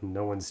boat. And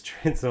no one's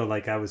trying. So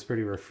like I was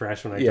pretty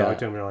refreshed when I talked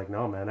to them. They're like,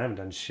 no man, I haven't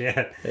done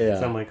shit. Yeah.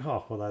 So I'm like,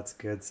 oh well, that's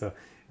good. So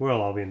we'll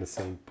all be in the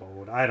same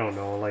boat. I don't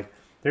know. Like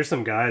there's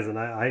some guys, and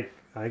I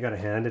gotta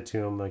hand it to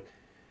them. Like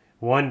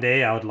one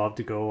day I would love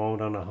to go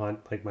out on a hunt,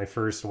 like my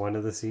first one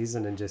of the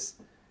season, and just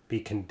be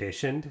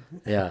conditioned.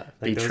 Yeah,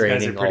 Like be those training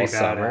guys are pretty all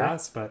summer.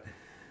 badass, but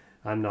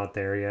I'm not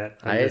there yet.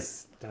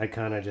 I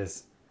kind of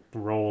just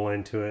roll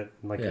into it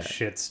like a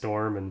shit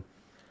storm and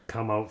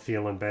come out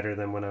feeling better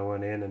than when I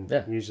went in, and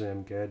usually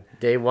I'm good.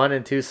 Day 1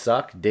 and 2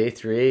 suck. Day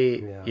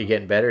 3, you're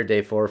getting better.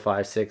 Day 4,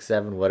 5, 6,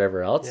 7,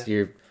 whatever else,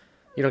 you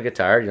don't get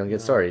tired. You don't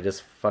get sore. You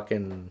just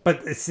fucking.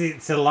 But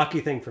it's a lucky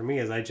thing for me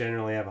is I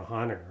generally have a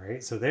hunter,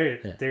 right? So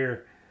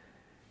they're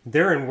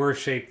in worse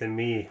shape than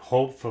me,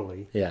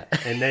 hopefully. Yeah.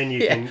 And then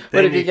you can.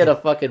 What if you get a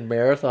fucking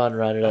marathon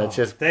runner that's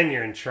just. Then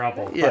you're in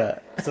trouble. Yeah.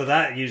 But, so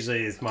that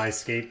usually is my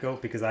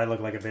scapegoat because I look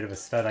like a bit of a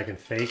stud. I can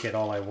fake it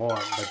all I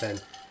want, but then,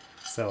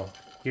 so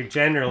you're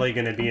generally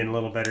going to be in a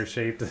little better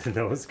shape than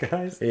those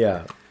guys.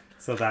 Yeah.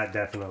 So that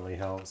definitely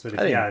helps. But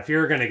if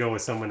you're going to go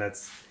with someone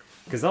that's,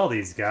 because all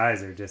these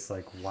guys are just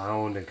like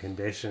wound and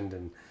conditioned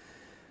and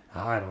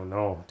I don't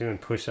know, doing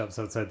push-ups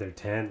outside their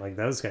tent. Like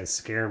those guys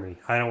scare me.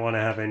 I don't want to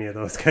have any of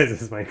those guys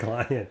as my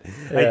client.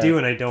 I do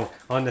and I don't.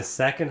 On the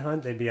second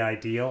hunt, they'd be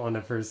ideal. On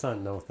the first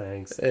hunt, no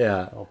thanks.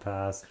 Yeah. I'll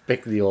pass.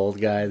 Pick the old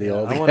guy.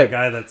 I want a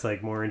guy that's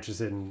like more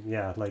interested in,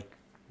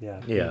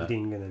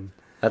 eating and then.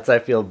 That's I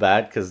feel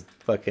bad because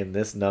fucking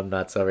this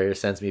numbnuts over here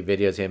sends me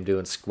videos of him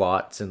doing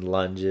squats and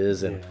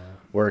lunges and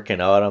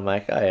working out. I'm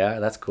like, oh yeah,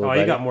 that's cool. Oh,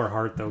 buddy. you got more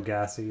heart though,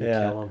 Gassy. You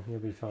kill him. You'll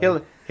be fine.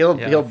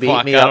 He'll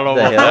beat me up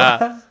the hill.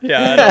 I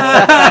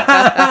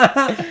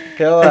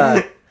don't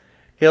know.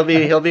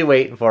 He'll be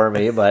waiting for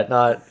me, but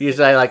not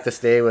usually. I like to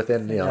stay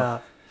within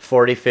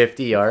 40,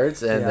 50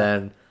 yards, and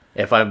then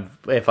if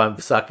I'm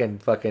sucking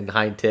fucking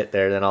hind tit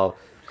there, then I'll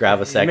grab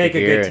a second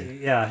gear.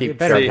 You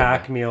better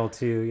pack meal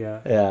too.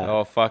 Yeah.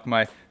 Oh fuck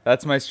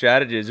that's my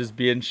strategy is just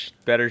be in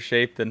better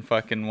shape than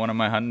fucking one of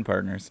my hunting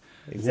partners.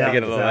 Yeah, I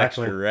get a little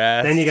extra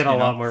rest. Then you get a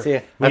lot more.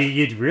 See,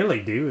 you'd really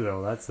do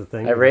though. That's the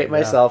thing. I rate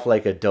myself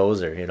like a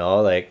dozer.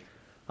 Like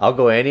I'll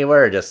go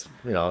anywhere, just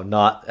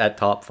not at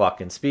top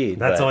fucking speed.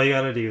 That's all you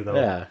gotta do though.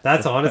 Yeah.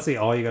 That's honestly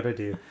all you gotta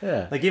do.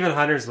 Yeah. Like even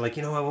hunters are like,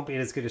 I won't be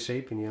in as good a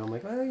shape, and I'm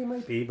like, well, you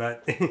might be,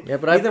 but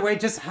but either way,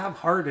 just have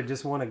heart and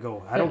just want to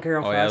go. I don't care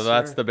how fast.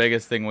 That's the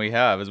biggest thing we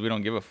have is we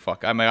don't give a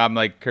fuck. I mean, I'm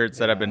like Kurt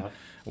said,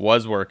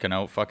 was working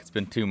out. Fuck, it's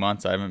been 2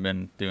 months. I haven't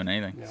been doing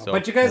anything. Yeah. So.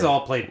 But you guys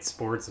all played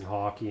sports and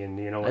hockey, and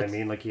you know what I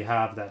mean. Like you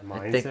have that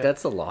mindset. I think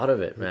that's a lot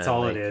of it, man. That's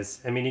all it is.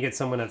 I mean, you get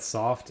someone that's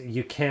soft.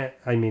 You can't.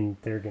 I mean,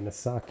 they're gonna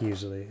suck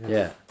usually.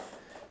 Yeah.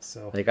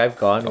 So like I've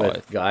gone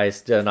with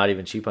guys, not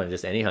even cheap hunting,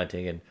 just any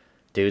hunting, and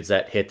dudes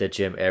that hit the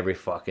gym every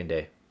fucking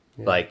day,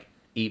 like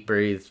eat,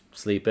 breathe,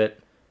 sleep it,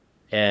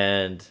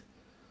 and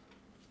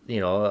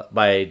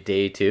by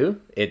day 2,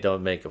 it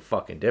don't make a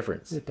fucking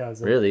difference. It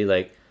doesn't really.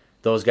 Like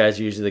those guys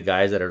are usually the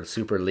guys that are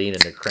super lean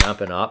and they're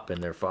cramping up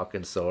and they're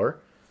fucking sore.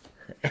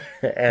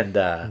 And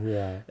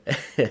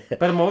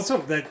but most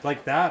of them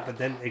like that. But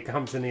then it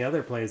comes in the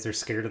other plays. They're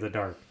scared of the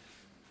dark.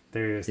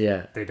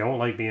 They don't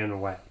like being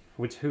wet.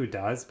 Which who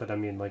does? But I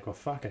mean, like, well,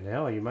 fucking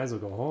hell, you might as well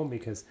go home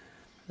because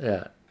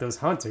those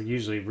hunts are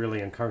usually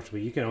really uncomfortable.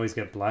 You can always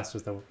get blessed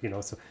with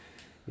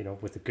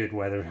with a good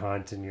weather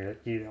hunt, and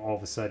you all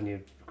of a sudden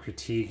you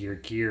critique your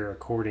gear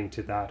according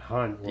to that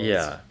hunt. Well,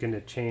 it's going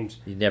to change.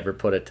 You never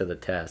put it to the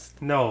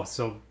test. No,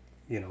 so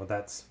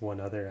that's one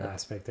other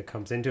aspect that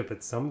comes into it.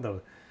 But some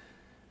though,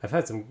 I've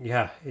had some.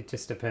 Yeah, it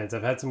just depends.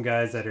 I've had some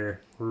guys that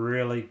are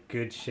really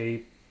good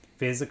shape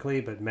physically,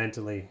 but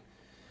mentally.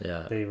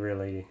 Yeah, they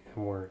really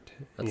weren't.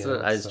 That's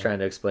what I was trying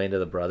to explain to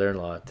the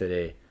brother-in-law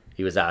today.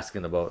 He was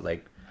asking about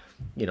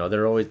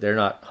they're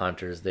not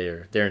hunters.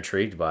 They're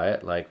intrigued by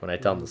it. Like when I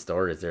tell them the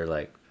stories, they're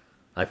like,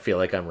 I feel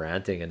like I'm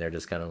ranting, and they're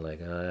just kind of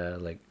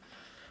like,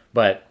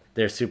 but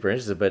they're super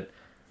interested. But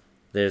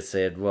they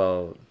said,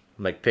 well,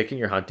 like picking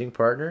your hunting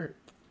partner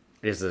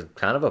is a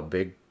kind of a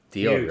big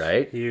deal,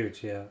 right?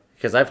 Huge, yeah.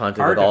 Because I've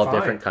hunted with all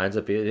different kinds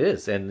of people. It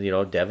is, and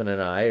Devin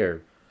and I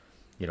are.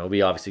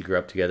 We obviously grew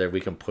up together. We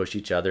can push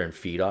each other and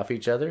feed off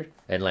each other.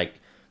 And like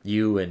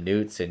you and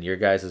Newts and your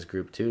guys'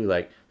 group too,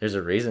 like there's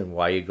a reason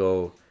why you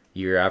go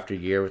year after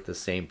year with the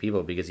same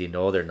people, because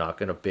they're not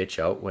going to bitch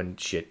out when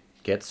shit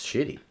gets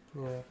shitty.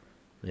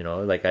 Yeah.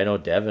 Like I know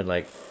Devin,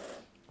 like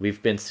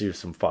we've been through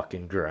some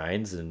fucking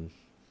grinds, and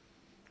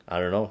I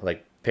don't know,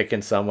 like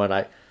picking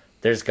someone.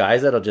 There's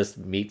guys that'll just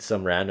meet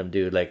some random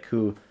dude. Like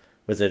who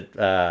was it?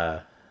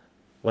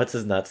 What's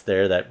his nuts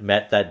there that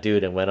met that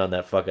dude and went on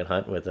that fucking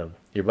hunt with him?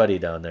 Your buddy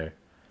down there.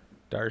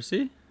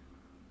 Darcy?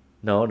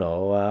 No.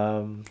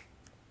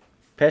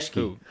 Peshke.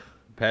 Who?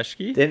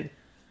 Peshke?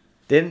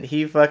 Didn't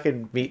he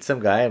fucking meet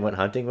some guy and went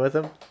hunting with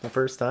him the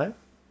first time?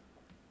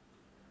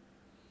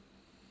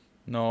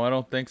 No, I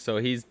don't think so.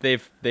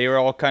 They were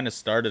all kind of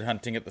started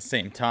hunting at the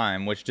same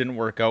time, which didn't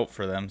work out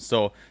for them.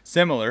 So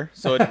similar.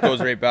 So it goes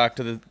right back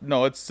to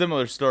it's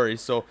similar story.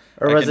 So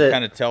Or I was can it-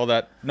 kind of tell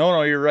that.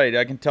 No, you're right.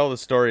 I can tell the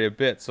story a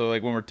bit. So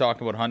like when we're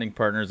talking about hunting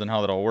partners and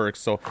how that all works.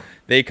 So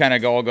they kind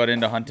of all got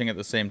into hunting at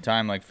the same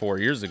time, like 4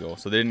 years ago.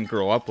 So they didn't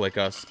grow up like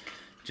us,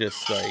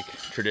 just like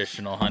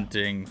traditional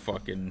hunting,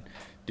 fucking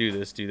do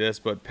this.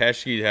 But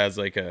Pesci has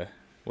like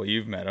well,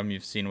 you've met him.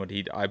 You've seen what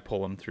I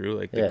pull him through,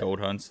 like the Yeah. goat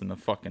hunts and the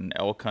fucking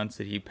elk hunts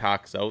that he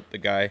packs out. The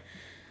guy,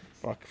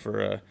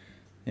 for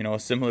a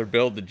similar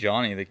build to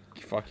Johnny.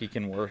 He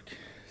can work.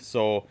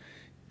 So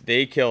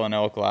they kill an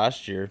elk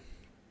last year,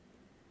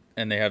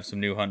 and they have some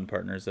new hunting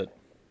partners that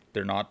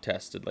they're not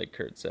tested, like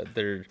Kurt said.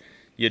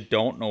 You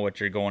don't know what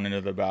you're going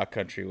into the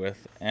backcountry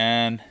with,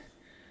 and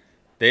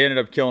they ended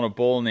up killing a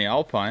bull in the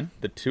Alpine,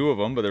 the two of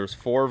them, but there was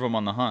 4 of them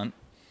on the hunt.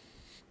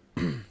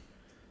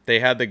 They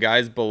had the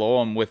guys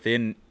below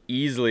them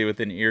easily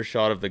within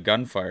earshot of the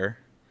gunfire.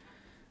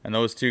 And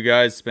those 2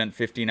 guys spent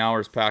 15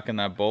 hours packing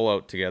that bull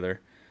out together.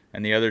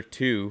 And the other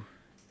 2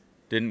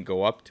 didn't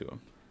go up to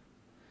him.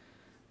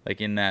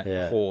 Like in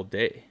that whole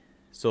day.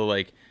 So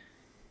like,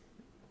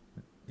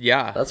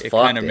 yeah, That's it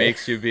fucked, kind of eh?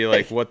 makes you be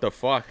like, what the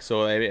fuck?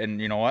 So,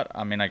 and you know what?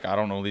 I mean, like, I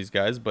don't know these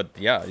guys, but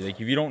yeah, like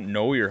if you don't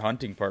know your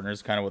hunting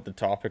partners, kind of what the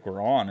topic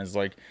we're on is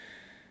like,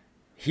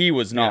 he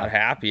was not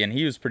happy, and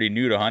he was pretty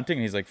new to hunting.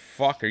 And he's like,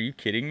 "Fuck, are you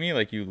kidding me?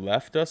 Like, you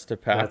left us to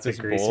pack That's a this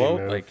greasy bull out?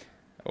 move. Like,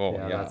 oh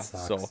Yeah, yeah." that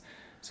sucks.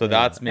 So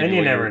that's maybe And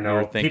you what never you're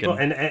know. thinking. People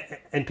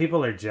and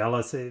people are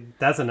jealous.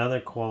 That's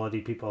another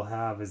quality people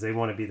have is they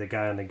want to be the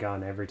guy on the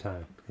gun every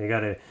time. You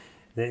gotta.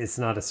 It's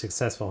not a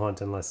successful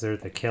hunt unless they're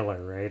the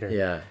killer, right?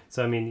 Yeah.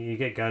 So I mean, you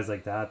get guys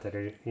like that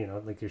are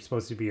like they're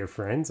supposed to be your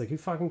friends. Like who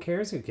fucking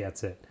cares who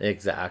gets it?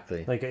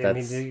 Exactly. Like I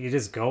mean, you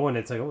just go and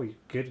it's like, oh,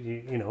 good.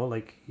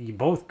 Like you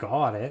both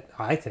got it.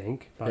 I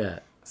think,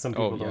 but some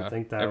people don't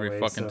think that every way.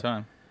 fucking so.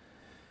 time.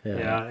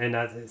 Yeah,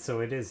 and so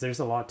it is. There's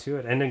a lot to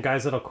it, and then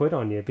guys that'll quit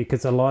on you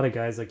because a lot of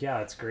guys like, yeah,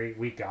 it's great,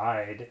 we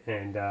guide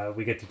and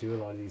we get to do a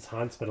lot of these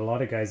hunts, but a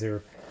lot of guys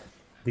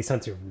these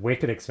hunts are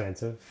wicked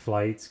expensive,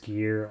 flights,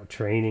 gear,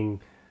 training,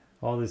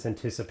 all this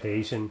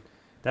anticipation.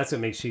 That's what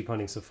makes sheep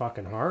hunting so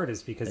fucking hard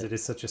is because it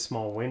is such a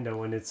small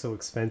window and it's so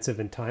expensive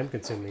and time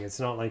consuming. It's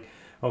not like,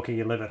 okay,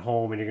 you live at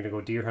home and you're going to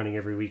go deer hunting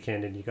every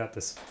weekend and you got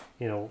this,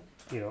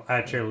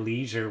 at your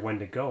leisure when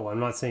to go. I'm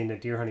not saying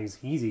that deer hunting is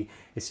easy.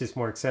 It's just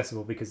more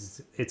accessible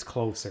because it's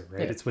closer,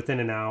 right? Yeah. It's within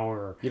an hour.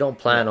 Or, You don't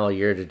plan all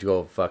year to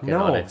go fucking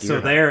on a no, deer so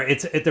hunt. there,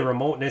 it's at the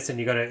remoteness and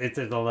it's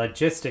the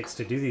logistics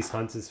to do these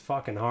hunts is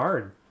fucking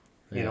hard.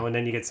 You know, and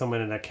then you get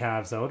someone that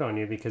calves out on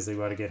you because they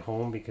want to get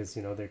home because,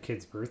 their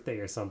kid's birthday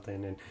or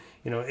something. And,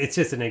 it's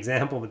just an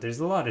example, but there's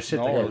a lot of shit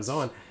that goes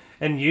on.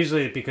 And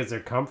usually because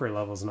their comfort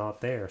level's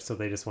not there, so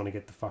they just want to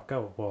get the fuck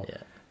out. Well,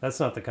 that's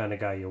not the kind of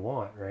guy you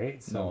want,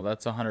 right? So, No,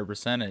 that's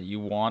 100% it.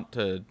 You want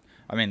to...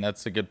 I mean,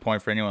 that's a good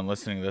point for anyone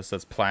listening to this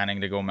that's planning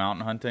to go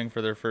mountain hunting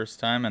for their first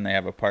time and they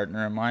have a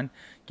partner in mind.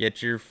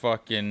 Get your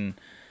fucking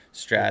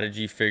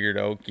strategy figured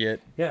out.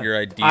 Get your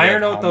idea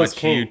Iron of out how those much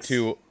kinks.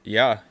 you two...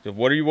 Yeah.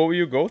 What will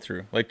you go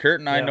through? Like, Kurt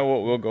and I know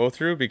what we'll go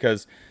through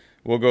because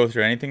we'll go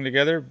through anything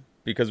together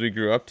because we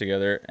grew up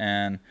together,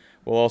 and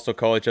we'll also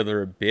call each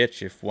other a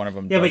bitch if one of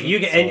them doesn't. but you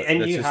get,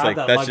 and you have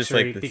that that's just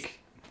luxury. like this.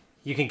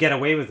 You can get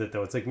away with it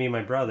though. It's like me and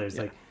my brothers.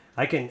 Like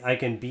I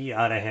can be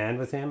out of hand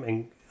with him,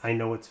 and I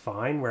know it's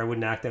fine. Where I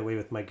wouldn't act that way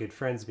with my good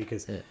friends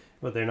because,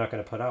 well, they're not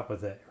going to put up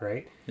with it,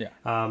 right? Yeah.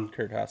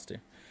 Kurt has to.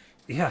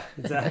 Yeah,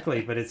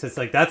 exactly. But it's just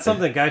like that's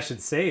something guys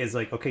should say is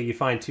like, okay, you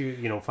find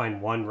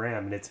find one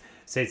ram, and it's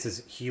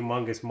this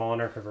humongous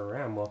monarch of a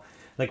ram. Well,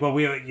 like,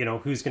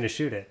 who's going to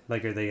shoot it?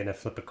 Like, are they going to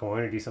flip a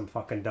coin or do some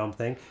fucking dumb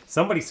thing?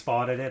 Somebody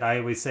spotted it. I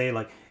always say,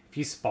 like, if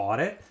you spot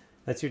it,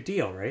 that's your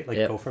deal, right? Like,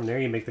 go from there.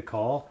 You make the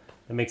call.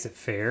 That makes it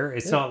fair.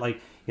 It's not like,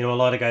 a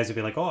lot of guys would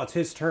be like, oh, it's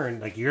his turn.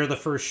 Like, you're the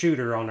first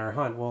shooter on our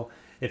hunt. Well,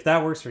 if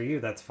that works for you,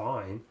 that's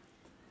fine.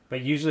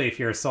 But usually if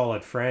you're a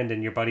solid friend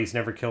and your buddy's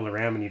never killed a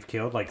ram and you've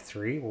killed like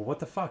 3, well, what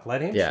the fuck?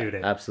 Let him shoot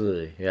it.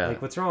 Absolutely. Yeah.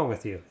 Like, what's wrong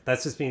with you?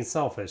 That's just being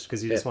selfish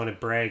because you just want to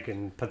brag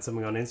and put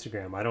something on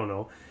Instagram. I don't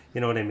know. You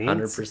know what I mean?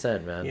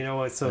 100%,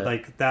 man. So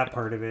like that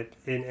part of it,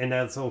 and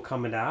that's all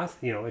coming to ask.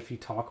 If you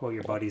talk about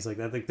your buddies like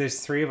that, like there's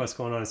 3 of us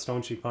going on a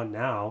stone sheep hunt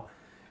now.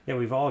 Yeah,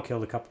 we've all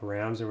killed a couple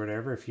rams or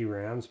whatever, a few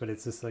rams, but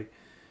it's just like,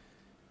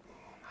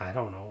 I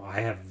don't know. I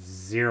have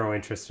zero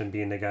interest in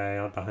being the guy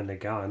out behind the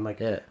gun.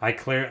 Like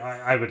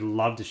I would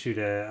love to shoot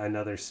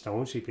another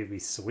stone sheep. It'd be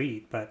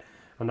sweet, but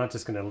I'm not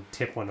just going to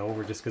tip one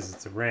over just because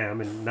it's a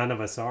ram, and none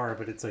of us are,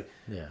 but it's like,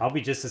 I'll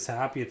be just as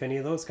happy if any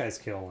of those guys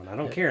kill one. I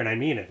don't care, and I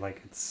mean it.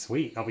 Like, it's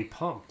sweet. I'll be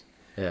pumped.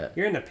 Yeah.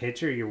 You're in the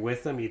picture, you're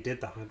with them, you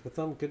did the hunt with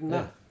them, good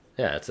enough.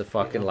 Yeah, it's a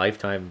fucking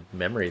lifetime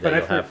memory that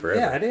you'll have forever.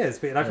 Yeah, it is,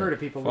 but I've heard of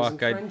people losing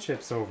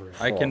friendships over it.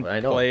 I can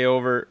play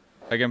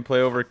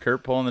over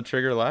Kurt pulling the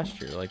trigger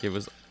last year. Like,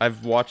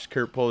 I've watched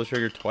Kurt pull the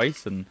trigger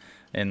twice in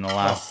the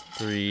last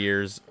 3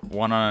 years.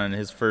 One on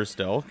his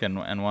first elk and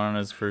one on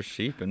his first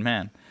sheep, and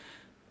man,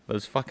 it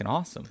was fucking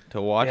awesome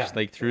to watch,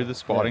 like, through the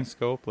spotting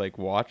scope, like,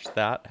 watch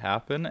that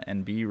happen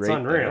and be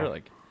right there.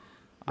 Like,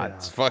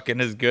 It's fucking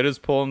as good as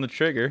pulling the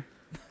trigger.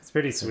 It's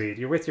pretty sweet.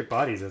 You're with your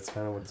buddies. That's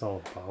kind of what it's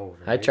all about.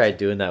 I right? tried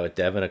doing that with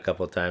Devin a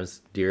couple of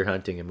times, deer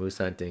hunting and moose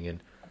hunting,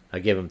 and I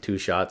gave him 2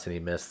 shots and he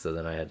missed. So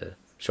then I had to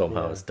show him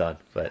how Yeah. it's done.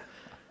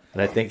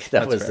 And I think that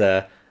That's was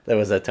fair. that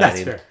was a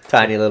fair.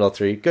 tiny little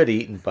good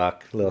eating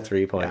buck, little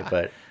 3-point,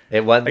 but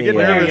it won I the. get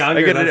When you're nervous.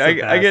 younger, that's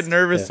the I get best.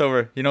 nervous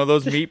over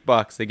those meat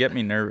bucks. They get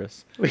me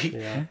nervous.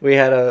 Yeah. We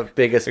had a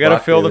biggest. I gotta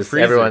buck. fill It the was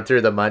freezer. Everyone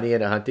threw the money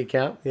in a hunting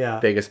camp. Yeah.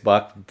 Biggest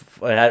buck.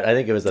 I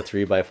think it was a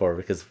 3x4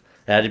 because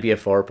it had to be a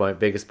 4-point.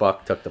 Biggest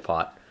buck took the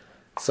pot.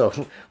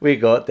 So we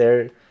go out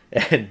there,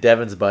 and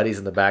Devin's buddies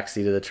in the back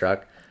seat of the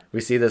truck. We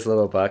see this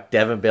little buck.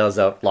 Devin bails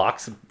out,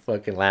 locks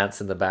fucking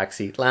Lance in the back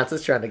seat. Lance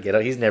is trying to get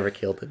out. He's never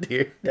killed a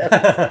deer.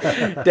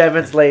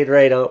 Devin's laid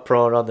right out,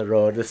 prone on the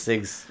road. This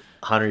thing's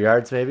 100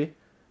 yards maybe.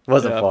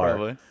 Wasn't Yeah, far.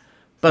 probably.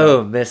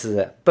 Boom, misses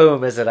it.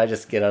 Boom, misses it. I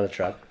just get out of the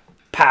truck.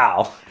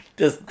 Pow!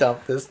 Just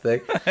dump this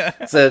thing.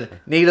 So,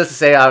 needless to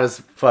say,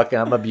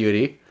 I'm a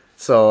beauty.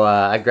 So,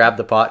 I grabbed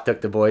the pot, took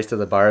the boys to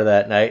the bar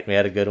that night, and we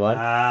had a good one.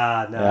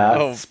 Ah, no. Yeah,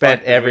 Oh,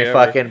 spent fuck, did every we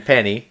ever. fucking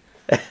penny.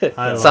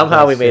 I love Somehow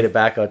that we made shit. it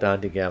back out to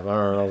hunting camp. I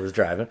don't know who was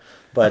driving.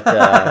 But,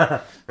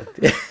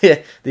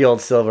 the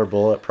old silver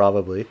bullet,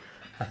 probably.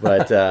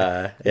 But,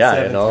 yeah,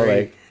 you know,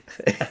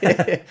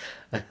 7-3.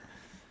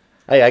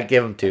 like, I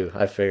give him 2.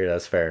 I figured that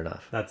was fair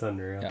enough. That's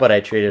unreal. But I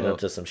treated Well, him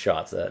to some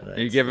shots that night.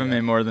 You're giving me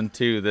more than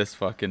 2 this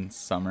fucking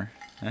summer.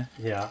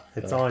 Yeah,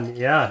 it's on.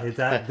 Yeah, it's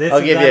that. This I'll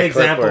is give that you a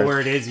clip example where- where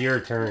it is your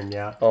turn.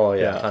 Yeah. Oh,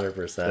 yeah, Yeah.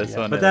 100%. This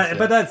one But is, that, yeah.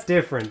 but that's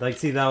different. Like,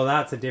 see, now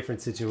that's a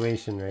different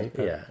situation, right?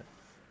 But, Yeah.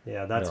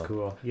 Yeah, that's No.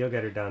 cool. You'll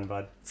get her done,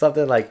 bud.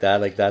 Something like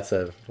that. Like, that's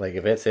like,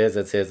 if it's his,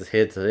 it's his.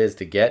 His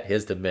to get,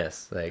 his to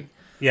miss. Like,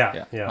 Yeah,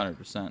 Yeah, yeah.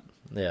 100%.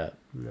 yeah.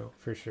 No,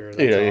 for sure. That's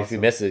You know, if he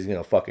awesome. misses, you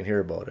know, fucking hear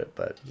about it.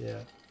 But, Yeah.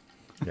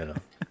 you know.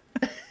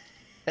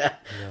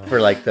 For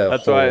like the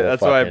That's whole why I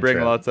fucking bring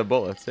trip. lots of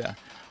bullets. Yeah.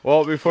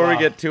 Well, before we Wow.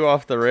 get too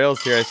off the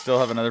rails here, I still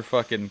have another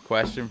fucking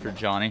question for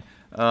Johnny.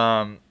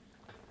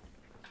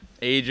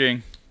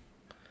 Aging.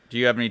 Do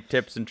you have any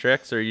tips and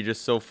tricks, or are you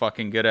just so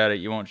fucking good at it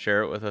you won't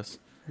share it with us?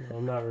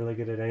 I'm not really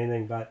good at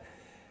anything, but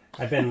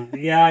I've been.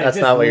 Yeah, I That's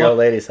just not what your look- old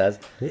lady says.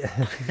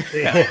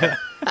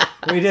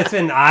 We just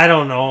been. I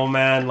don't know,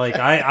 man. Like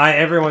I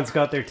everyone's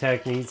got their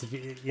techniques.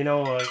 If you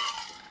know,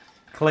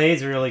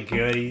 Clay's really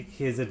good.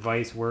 His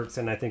advice works,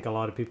 and I think a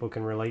lot of people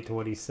can relate to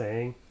what he's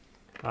saying.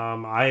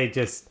 I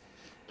just.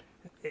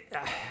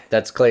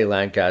 That's Clay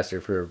Lancaster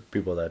for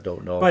people that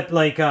don't know. But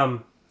like,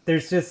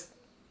 there's just,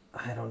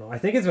 I don't know. I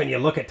think it's when you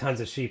look at tons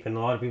of sheep, and a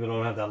lot of people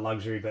don't have that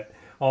luxury. But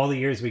all the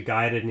years we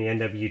guided in the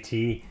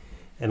NWT,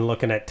 and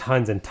looking at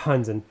tons and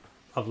tons and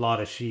a lot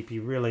of sheep,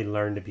 you really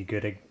learn to be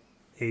good at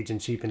aging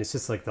sheep. And it's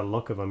just like the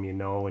look of them, you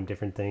know, and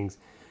different things.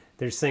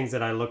 There's things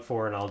that I look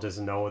for, and I'll just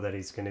know that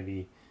he's going to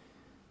be.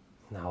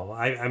 No,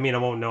 I mean I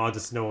won't know. I'll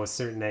just know a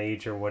certain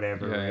age or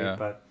whatever, Yeah, right? yeah.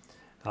 But.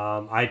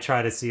 I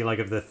try to see like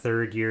if the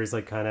third year's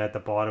like kind of at the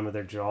bottom of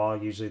their jaw,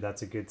 usually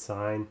that's a good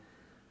sign.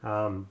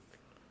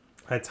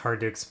 It's hard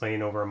to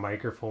explain over a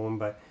microphone,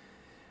 but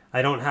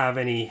I don't have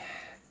any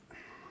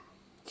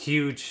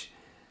huge.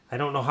 I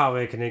don't know how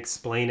I can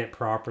explain it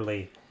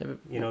properly.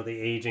 You know, the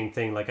aging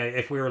thing. Like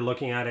if we were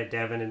looking at it,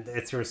 Devin, and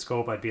it's through a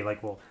scope, I'd be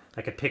like, well,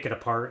 I could pick it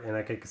apart and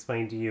I could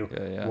explain to you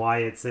Yeah. why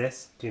it's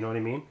this. Do you know what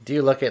I mean? Do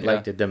you look at Yeah.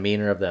 like the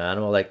demeanor of the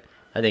animal? Like,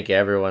 I think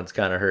everyone's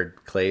kind of heard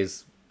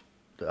Clay's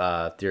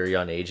theory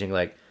on aging,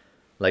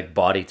 like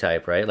body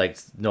type, right? Like,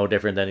 it's no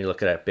different than you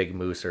look at a big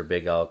moose or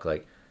big elk.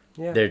 Like,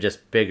 Yeah. they're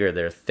just bigger,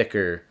 they're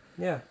thicker,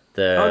 Yeah.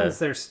 the Sometimes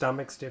their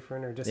stomach's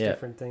different or just Yeah.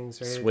 different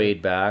things, right?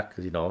 swayed back.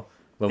 You know,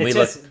 when It's we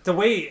look, just the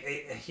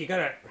way you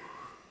gotta.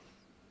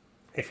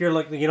 If you're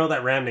like, you know,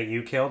 that ram that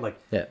you killed, like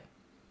yeah,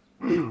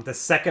 the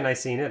second I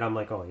seen it, I'm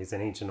like, oh, he's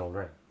an ancient old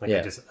ram. Like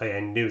Yeah. I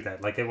knew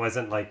that. Like it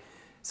wasn't like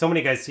so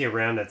many guys see a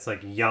ram that's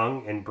like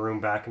young and broom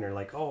back, and they're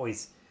like, oh,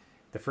 he's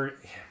the first.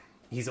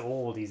 He's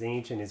old, he's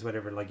ancient, he's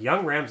whatever. Like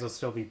young rams will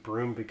still be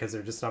broomed because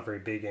they're just not very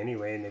big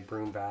anyway, and they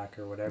broom back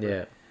or whatever.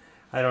 yeah.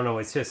 I don't know.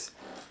 It's just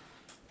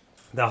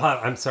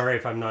I'm sorry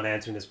if I'm not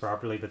answering this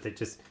properly, but they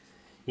just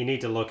you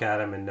need to look at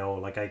them and know.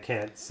 Like I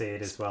can't say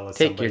it as well as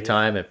Take somebody. your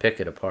time and pick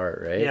it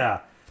apart, right? Yeah.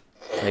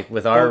 Like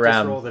with our Don't just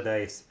ram, roll the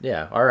dice.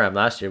 yeah, our ram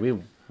last year,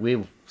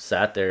 we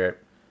sat there at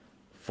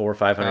 400 or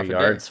 500 Half a day.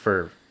 yards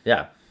for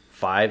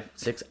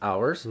 5-6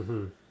 hours,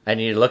 Mm-hmm.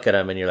 and you look at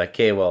him and you're like,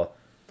 okay, well,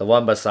 the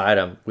one beside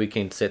him, we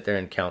can sit there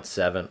and count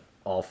 7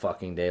 all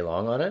fucking day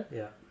long on it,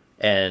 Yeah.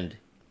 and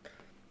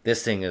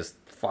this thing is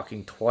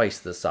fucking twice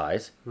the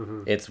size.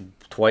 Mm-hmm. It's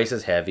twice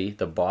as heavy.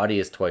 The body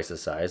is twice the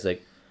size.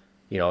 Like,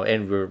 you know,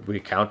 and we're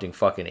counting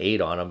fucking 8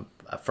 on him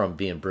from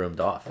being broomed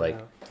off. Like,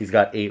 Yeah. he's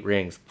got 8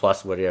 rings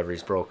plus whatever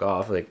he's broke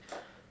off. Like,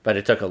 but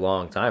it took a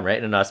long time,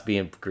 right? And us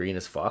being green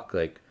as fuck,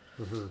 like,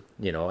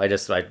 you know, I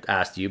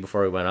asked you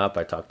before we went up.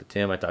 I talked to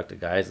Tim. I talked to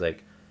guys,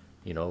 like,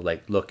 you know,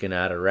 like looking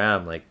at a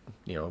ram, like,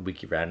 you know, we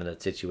ran in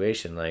that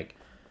situation, like,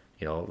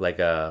 you know, like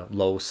a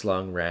low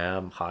slung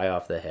ram, high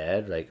off the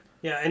head, like,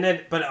 Yeah, and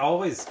then but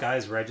always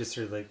guys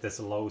register like this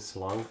low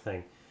slung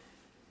thing.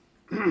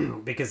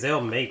 because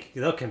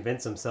they'll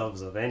convince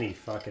themselves of any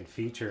fucking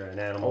feature an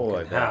animal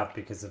I can bet. have,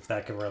 because if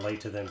that can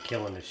relate to them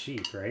killing a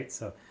sheep, right?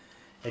 So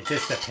it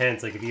just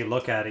depends. Like if you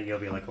look at it, you'll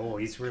be like, oh,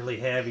 he's really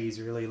heavy, he's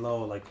really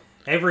low. Like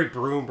every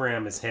broom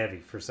ram is heavy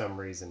for some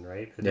reason,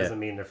 right? It Yeah. doesn't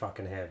mean they're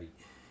fucking heavy.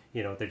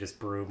 You know, they're just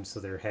brooms,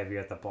 so they're heavy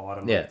at the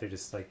bottom. Yeah. Like, they're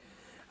just like,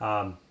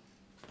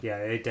 yeah,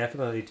 it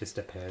definitely just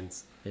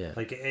depends. Yeah.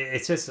 Like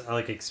it's just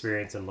like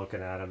experience and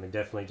looking at them, and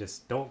definitely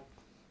just don't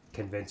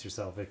convince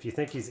yourself. If you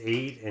think he's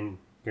 8 and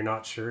you're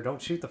not sure,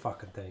 don't shoot the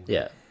fucking thing.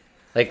 Yeah.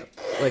 Like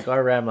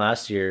our ram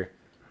last year,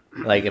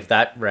 like if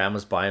that ram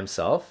was by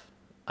himself,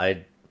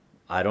 I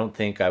don't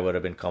think I would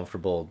have been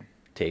comfortable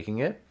taking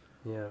it,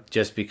 Yeah.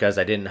 just because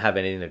I didn't have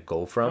anything to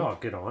go from. Oh,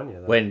 good on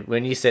you. Though.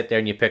 When you sit there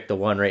and you pick the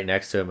one right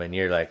next to him and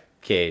you're like,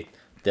 okay,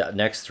 the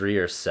next 3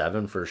 or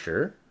 7 for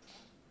sure.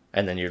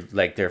 And then you're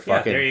like, they're Yeah,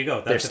 fucking, there you go.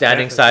 they're That's a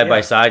standing definite- side by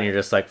yeah. side and you're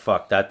just like,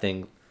 fuck, that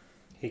thing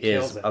he is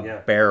kills it. a Yeah.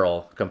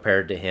 barrel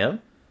compared to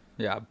him.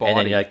 Yeah, And body.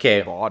 then you're like,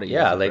 okay, body.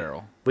 yeah, is a like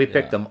barrel. we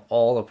picked Yeah. them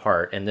all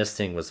apart, and this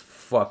thing was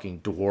fucking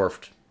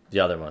dwarfed the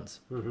other ones,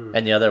 Mm-hmm.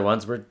 and the other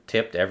ones were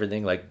tipped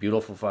everything like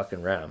beautiful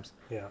fucking rams.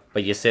 Yeah.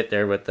 But you sit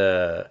there with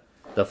the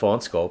phone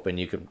scope, and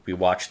we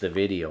watch the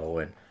video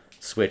and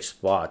switch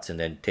spots, and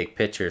then take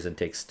pictures and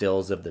take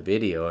stills of the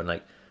video, and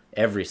like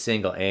every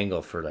single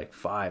angle for like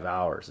 5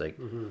 hours. Like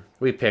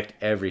we picked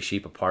every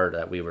sheep apart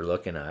that we were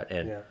looking at,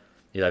 and Yeah.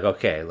 you're like,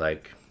 okay,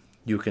 like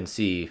you can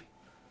see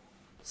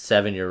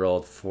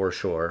 7-year-old for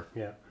sure.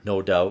 Yeah.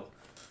 No doubt.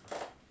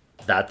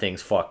 That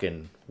thing's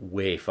fucking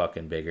way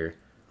fucking bigger.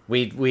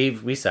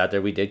 We sat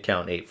there, we did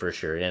count 8 for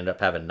sure. He ended up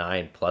having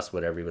 9 plus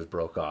whatever he was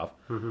broke off.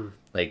 Mm-hmm.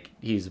 Like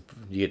you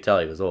could tell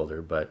he was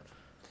older, but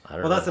I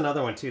don't Well, know. that's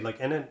another one too. Like,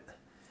 and then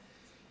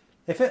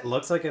if it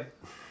looks like a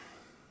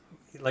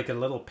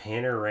little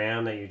panner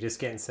ram that you're just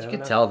getting set You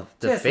can up, tell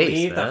the just face,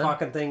 leave man. the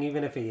fucking thing,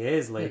 even if he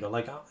is legal.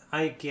 Like,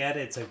 I get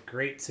it's a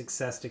great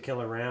success to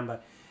kill a ram,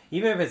 but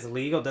even if it's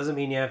legal, doesn't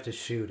mean you have to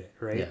shoot it,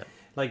 right? Yeah.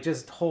 Like,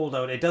 just hold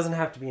out. It doesn't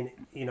have to be,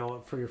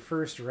 for your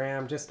first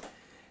ram. Just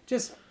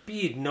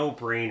be a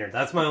no-brainer.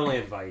 That's my only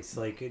advice.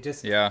 Like, it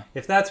just Yeah.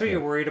 if that's what you're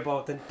worried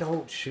about, then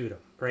don't shoot him,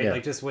 right? Yeah.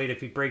 Like, just wait. If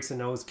he breaks a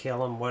nose,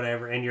 kill him,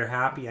 whatever, and you're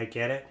happy. I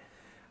get it.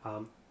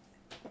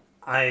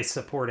 I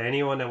support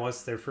anyone that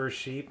wants their first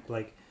sheep.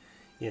 Like,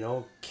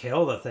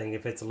 kill the thing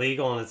if it's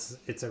legal and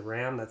it's a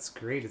ram. That's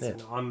great. It's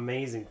an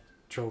amazing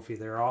trophy.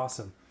 They're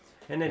awesome.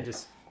 And then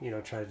just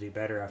try to do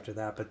better after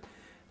that. But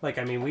like,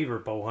 I mean, we were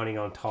bow hunting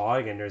on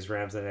Tog, and there's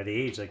rams that had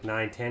age like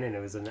 9, 10, and it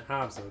was an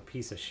absolute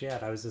piece of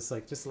shit. I was just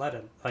like, just let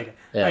it. Like,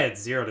 Yeah. I had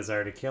zero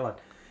desire to kill it.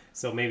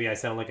 So maybe I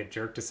sound like a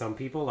jerk to some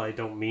people. I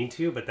don't mean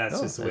to, but that's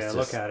No, just the way I it's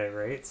look just- at it,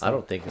 right? So, I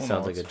don't think it Well,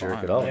 sounds no, like a it's jerk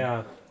fine. at all.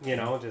 yeah,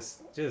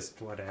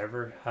 just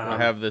whatever. I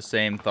have the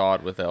same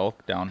thought with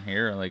elk down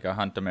here. Like I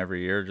hunt them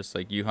every year, just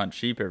like you hunt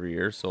sheep every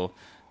year. So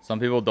some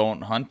people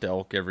don't hunt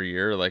elk every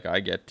year, like I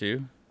get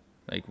to.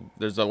 Like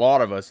there's a lot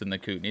of us in the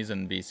Kootenays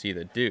and BC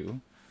that do,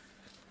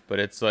 but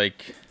it's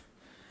like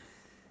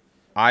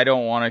I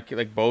don't want to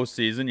like bow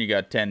season. You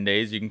got 10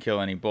 days, you can kill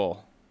any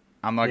bull.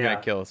 I'm not Yeah.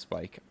 gonna kill a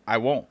spike. I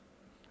won't.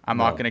 I'm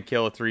No. not gonna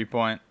kill a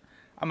 3-point.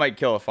 I might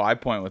kill a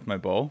 5-point with my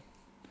bow,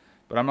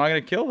 but I'm not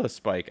gonna kill the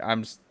spike.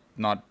 I'm just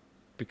not.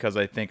 Because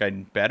I think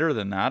I'm better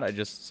than that. I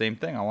just same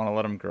thing. I want to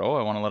let them grow.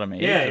 I want to let them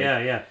age. Yeah, Like,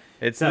 yeah.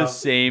 It's So- the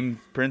same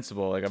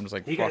principle. Like I'm just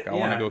like, You fuck. guys, I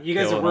want to go. you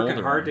guys kill are an working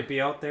older hard one. to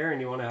be out there, and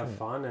you want to have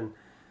fun, and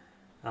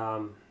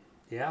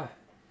yeah,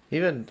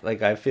 Even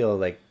like I feel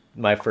like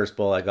my first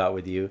bull I got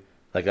with you,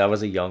 like that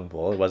was a young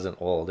bull. It wasn't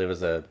old. It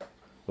was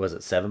was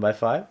it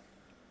 7x5?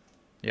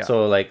 Yeah.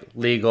 So like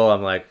legal,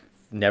 I'm like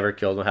never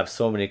killed them. Have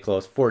so many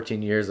close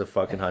 14 years of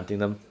fucking hunting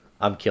them.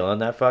 I'm killing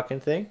that fucking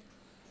thing.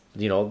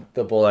 The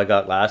bull I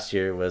got last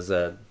year was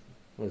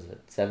was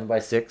it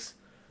 7x6?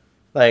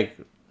 Like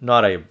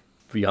not a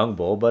young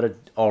bull, but a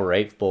all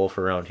right bull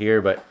for around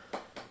here. But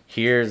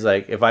here's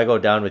like if I go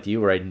down with you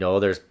where I know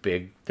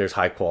there's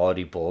high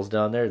quality bulls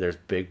down there. There's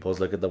big bulls.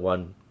 Look at the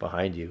one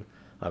behind you.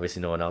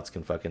 Obviously, no one else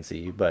can fucking see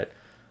you, but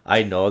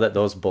I know that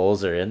those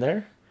bulls are in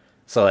there.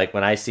 So like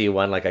when I see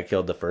one like I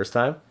killed the first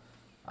time,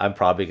 I'm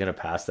probably gonna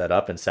pass that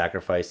up and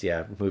sacrifice.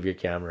 Yeah, move your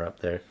camera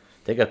up there.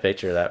 Take a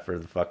picture of that for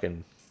the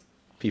fucking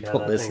people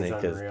that listening,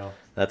 thing's because unreal.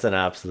 that's an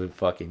absolute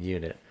fucking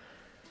unit,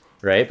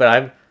 right? But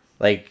I'm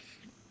like,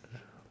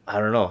 I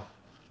don't know,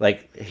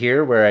 like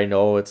here where I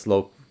know it's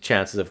low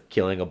chances of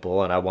killing a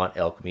bull and I want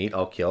elk meat,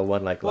 I'll kill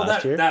one like Well,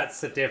 last year. that's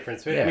the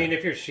difference. I Yeah. mean,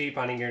 if you're sheep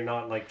hunting, you're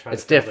not like trying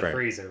It's to fill different. the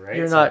freezer, right?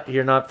 You're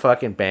So not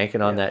fucking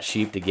banking on Yeah. that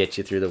sheep to get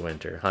you through the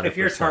winter. 100%. If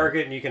you're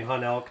target and you can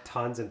hunt elk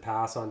tons and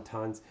pass on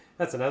tons,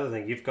 that's another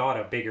thing. You've got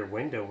a bigger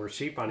window. Where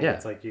sheep hunting, Yeah.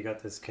 it's like you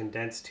got this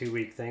condensed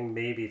 2-week thing.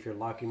 Maybe if you're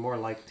lucky, more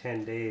like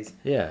 10 days.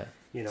 yeah,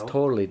 You it's know?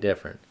 totally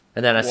different.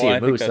 And then I see Well, I a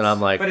think moose and that's-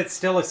 I'm like, But it's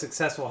still a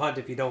successful hunt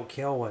if you don't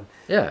kill one.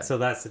 yeah, So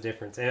that's the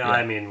difference. And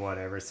I mean,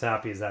 whatever.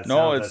 Sappy as that No,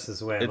 sounds, it's that's just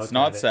the way I it's look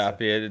not at it, so-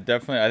 sappy. It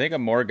definitely. I think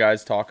more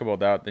guys talk about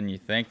that than you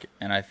think,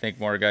 and I think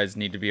more guys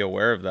need to be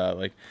aware of that.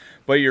 Like,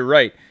 but you're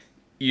right.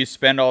 You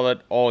spend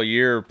all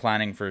year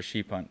planning for a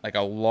sheep hunt, like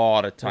a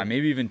lot of time,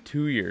 maybe even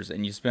 2 years,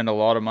 and you spend a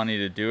lot of money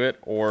to do it.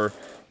 Or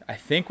I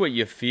think what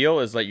you feel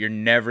is like you're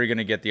never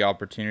gonna get the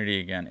opportunity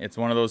again. It's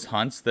one of those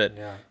hunts that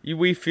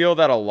we feel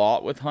that a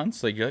lot with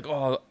hunts. Like you're like,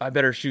 oh, I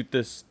better shoot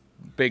this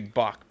big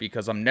buck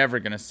because I'm never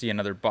gonna see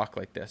another buck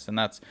like this, and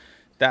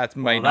that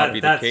might not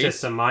be the case. That's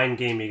just a mind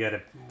game you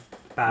gotta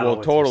battle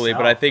with totally,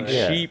 yourself, but I think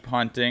right? sheep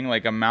hunting,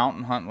 like a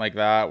mountain hunt like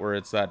that, where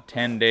it's that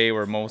 10-day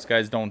where most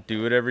guys don't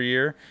do it every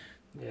year.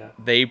 Yeah.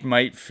 They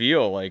might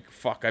feel like,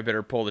 fuck, I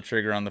better pull the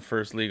trigger on the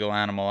first legal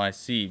animal I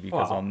see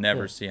because I'll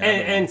never see another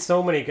one. And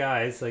so many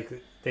guys, like,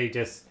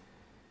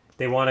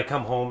 they want to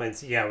come home and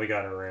say, yeah, we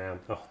got a ram.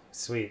 Oh,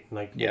 sweet.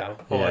 Like, you know,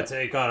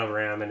 it got a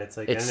ram, and it's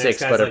like... It's and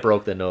 6, but it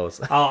broke the nose.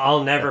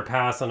 I'll never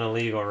pass on a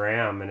legal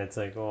ram, and it's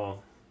like, oh,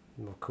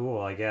 well, cool,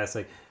 I guess.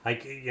 Like,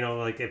 you know,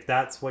 like, if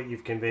that's what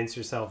you've convinced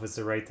yourself is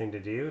the right thing to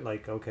do,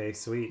 like, okay,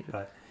 sweet.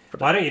 But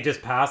why don't you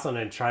just pass on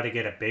it and try to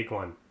get a big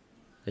one?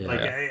 Yeah.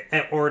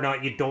 Like, or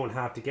not, you don't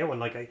have to get one.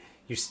 Like,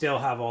 you still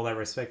have all that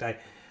respect.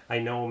 I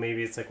know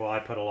maybe it's like, well, I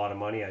put a lot of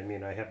money. I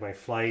mean, I had my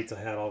flights, I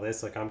had all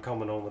this. Like, I'm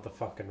coming home with a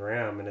fucking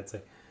ram, and it's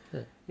like,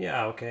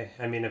 yeah, okay.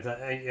 I mean, if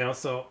that, you know,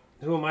 so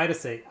who am I to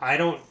say? I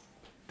don't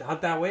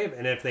hunt that way,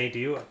 and if they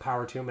do,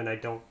 power to them. And I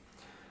don't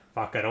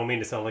mean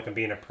to sound like I'm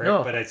being a prick,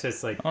 but it's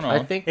just like, Oh, no.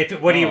 I think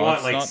what do you want?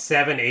 it's Like not...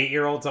 7,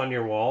 8-year-olds on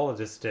your wall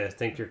just to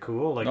think you're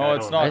cool? Like, No,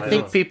 it's not. I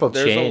think people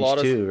There's a change lot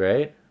of- too,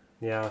 right?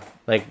 Yeah.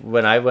 Like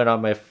when I went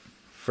on my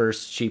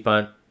first sheep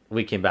hunt,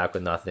 we came back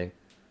with nothing,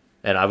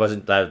 and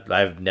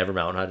I've never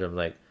mountain hunted. I'm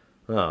like,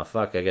 oh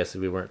fuck, I guess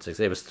we weren't 6.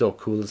 It was still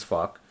cool as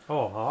fuck.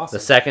 Oh, awesome.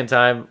 The second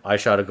time I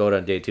shot a goat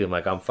on day 2, I'm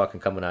like, I'm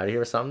fucking coming out of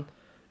here or something.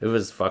 It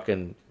was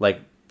fucking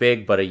like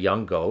big, but a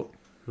young goat,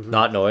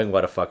 not knowing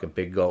what a fucking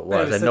big goat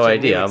was. I had no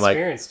idea. I'm like,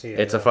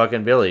 it's a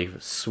fucking billy.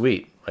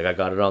 Sweet. Like I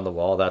got it on the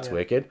wall. That's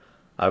wicked.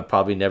 I would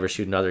probably never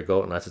shoot another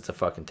goat unless it's a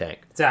fucking tank.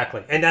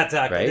 Exactly. And that's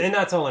Right? And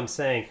that's all I'm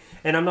saying.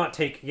 And I'm not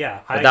taking,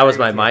 But that was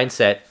my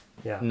mindset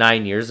Yeah.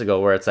 9 years ago,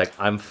 where it's like,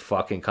 I'm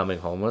fucking coming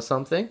home with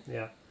something.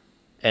 Yeah.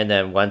 And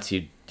then once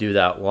you do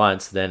that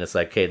once, then it's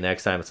like, okay,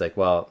 next time it's like,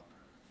 well,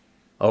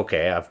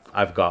 okay,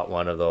 I've got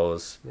one of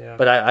those. Yeah.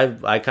 But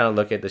I kind of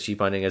look at the sheep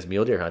hunting as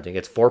mule deer hunting.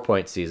 It's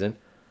 4-point season,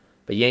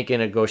 but you ain't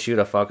gonna go shoot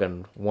a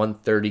fucking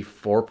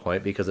 134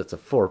 point because it's a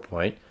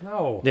 4-point.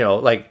 No. You know,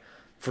 like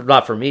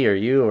not for me or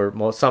you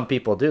or some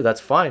people do.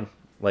 That's fine.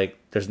 Like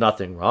there's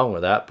nothing wrong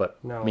with that.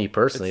 But No. me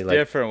personally, It's like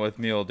different with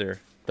mule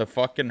deer. The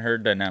fucking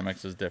herd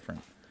dynamics is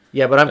different.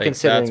 yeah, but I'm Like,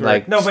 considering that's where-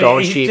 like No, but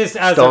stone he's sheep, just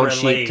as a stone relate,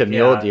 sheep to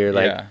mule yeah. deer.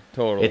 Like Yeah,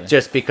 totally. it's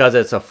just because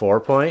it's a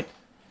 4-point.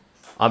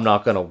 I'm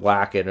not gonna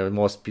whack it. And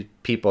most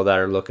people that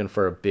are looking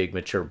for a big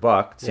mature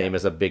buck, same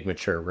as a big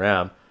mature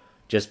ram,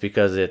 just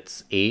because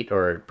it's 8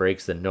 or it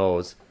breaks the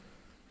nose.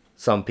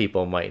 Some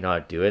people might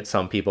not do it.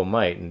 Some people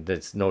might, and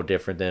it's no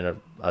different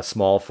than a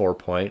small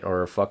 4-point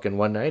or a fucking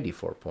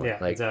 194 point. Yeah,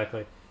 like,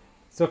 exactly.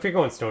 So if you're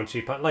going stone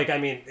sheep hunt, like, I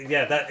mean,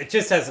 yeah, that it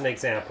just as an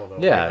example, though.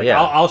 Yeah, right? Like,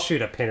 yeah. I'll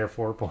shoot a pinner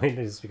 4-point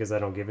just because I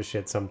don't give a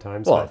shit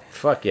sometimes. well, but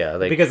fuck yeah.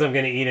 Like, because I'm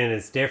going to eat it and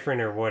it's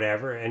different or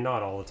whatever, and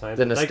not all the time.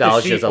 The Like,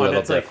 nostalgia sheep is a one,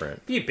 little it's like,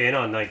 different. if you've been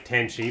on like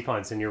 10 sheep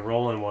hunts and you're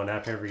rolling one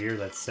up every year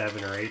that's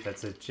 7 or 8,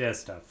 that's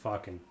just a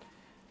fucking,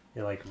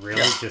 you're like,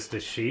 really? Just a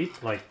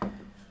sheep? Like,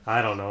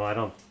 I don't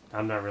know.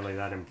 I'm not really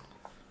that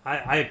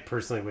I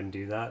personally wouldn't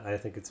do that. I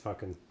think it's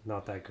fucking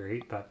not that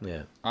great, but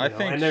yeah. I know,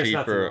 think and there's sheep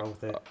nothing are wrong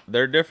with it.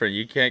 they're different.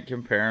 You can't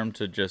compare them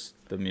to just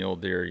the mule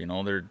deer. You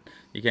know,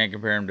 you can't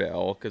compare them to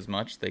elk as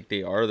much. Like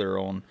they are their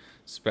own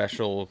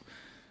special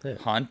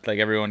hunt. Like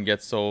everyone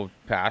gets so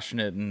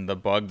passionate and the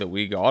bug that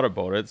we got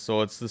about it. So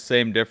it's the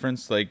same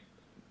difference. Like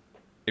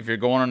if you're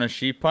going on a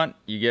sheep hunt,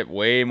 you get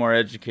way more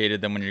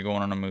educated than when you're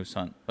going on a moose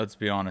hunt. Let's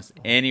be honest.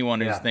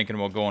 Anyone who's thinking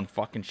about going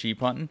fucking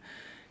sheep hunting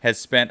has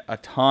spent a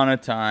ton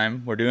of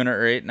time. We're doing it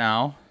right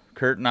now.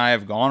 Kurt and I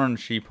have gone on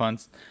sheep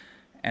hunts,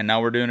 and now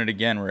we're doing it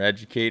again. We're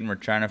educating. We're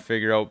trying to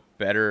figure out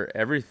better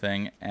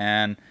everything.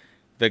 And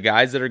the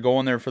guys that are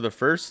going there for the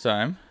first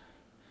time,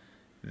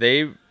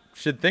 they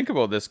should think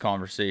about this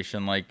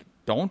conversation. Like,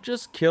 don't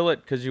just kill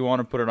it because you want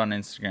to put it on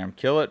Instagram.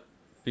 Kill it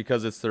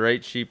because it's the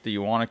right sheep that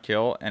you want to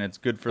kill, and it's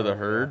good for the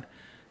herd.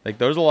 Like,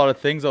 there's a lot of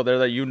things out there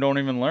that you don't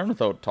even learn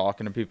without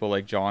talking to people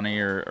like Johnny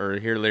or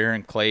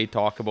hearing Clay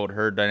talk about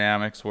herd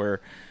dynamics,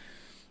 where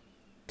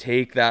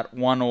take that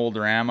one old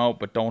ram out,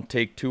 but don't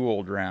take 2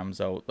 old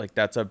rams out. Like,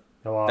 that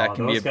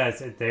can be those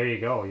guys, there you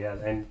go. Yeah,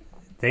 and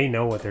they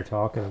know what they're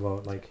talking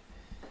about. Like,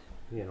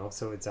 you know,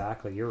 so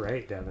exactly. You're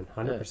right, Devin.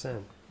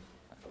 100%.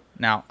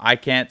 Now, I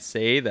can't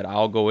say that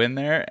I'll go in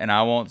there and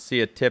I won't see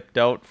a tipped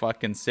out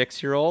fucking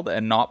 6-year-old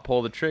and not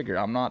pull the trigger.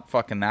 I'm not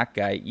fucking that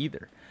guy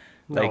either.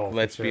 Like,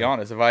 let's be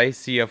honest. If I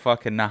see a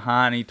fucking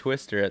Nahani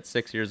twister at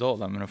 6 years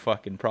old, I'm going to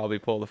fucking probably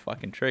pull the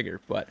fucking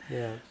trigger. But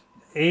yeah.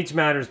 Age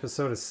matters, but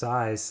so does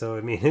size. So,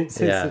 I mean, it's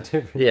a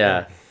different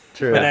Yeah, thing.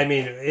 true. But, I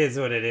mean, it is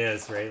what it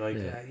is, right? Like,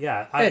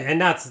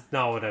 and that's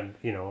not what I'm,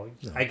 you know,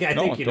 I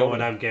think you know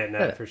what I'm getting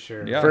at for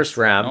sure. Yeah. First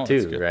ram No, it's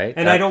too, good. right?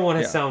 And I don't want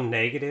to sound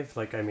negative.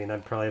 Like, I mean, I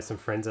probably have some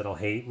friends that'll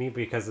hate me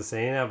because of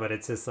saying that, but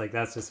it's just like,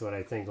 that's just what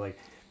I think. Like,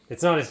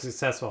 it's not a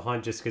successful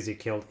hunt just because you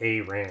killed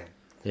a ram.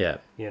 Yeah.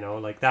 You know,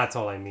 like, that's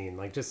all I mean.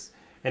 Like, just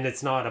and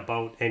it's not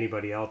about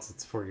anybody else.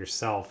 It's for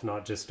yourself,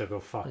 not just to go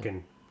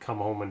fucking come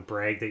home and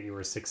brag that you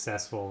were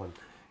successful and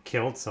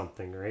killed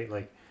something, right?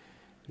 Like,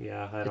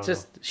 yeah, I don't It's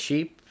just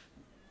sheep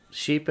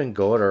and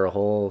goat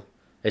are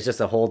it's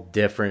just a whole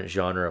different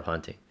genre of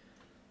hunting.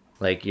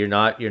 Like you're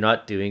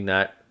not doing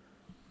that.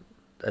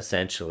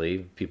 Essentially,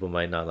 people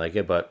might not like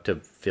it, but to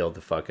fill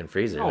the fucking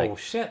freezer. Oh, like,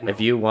 shit, no.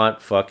 If you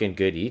want fucking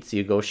good eats,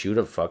 you go shoot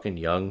a fucking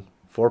young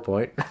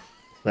 4-point,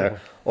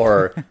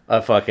 or a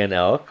fucking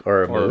elk,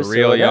 or a Or a moose,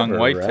 real or young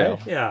whatever, whitetail.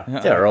 right?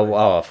 Yeah.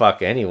 Or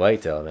fuck any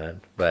whitetail,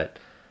 man. But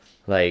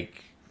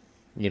like,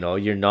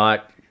 you're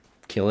not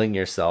killing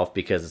yourself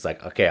because it's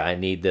like, okay, I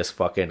need this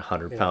fucking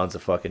 100 pounds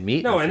of fucking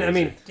meat. No, in and the I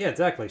mean, freezer. yeah,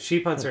 exactly.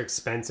 Sheep hunts are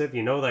expensive.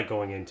 You know that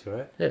going into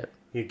it. Yeah.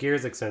 Your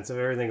gear's expensive.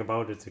 Everything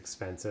about it's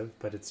expensive.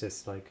 But it's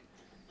just like,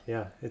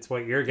 yeah, it's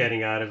what you're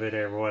getting out of it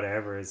or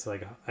whatever. It's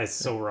like, as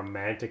so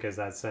romantic as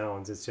that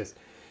sounds, it's just,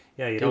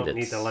 yeah, you Dude, don't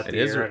need to let It the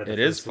is. air out of the It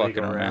is first legal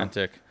fucking round.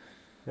 romantic.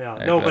 Yeah,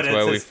 Like, no, but that's it's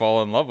why we just,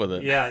 fall in love with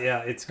it. yeah,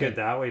 it's good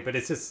that way. But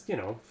it's just,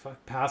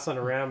 fuck, pass on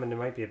a ram and there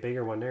might be a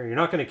bigger one there. You're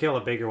not going to kill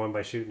a bigger one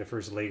by shooting the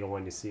first legal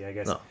one you see, I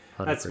guess. No,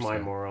 That's my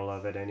 100%. moral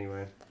of it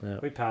anyway. Yeah.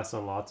 We pass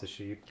on lots of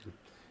sheep.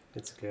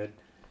 It's good.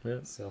 Yeah.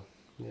 So,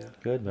 yeah.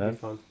 Good, it'll be man.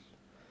 fun.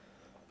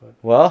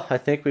 Well, I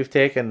think we've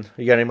taken.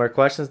 You got any more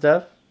questions,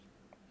 Dev?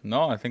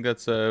 No, I think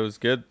that's it was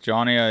good,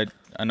 Johnny.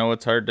 I know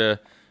it's hard to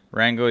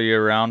wrangle you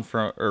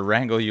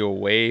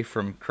away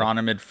from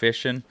chronomid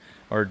fishing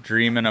or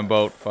dreaming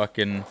about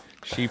fucking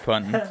sheep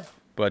hunting,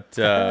 but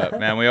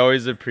man, we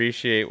always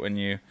appreciate when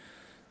you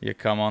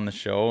come on the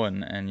show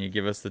and you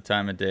give us the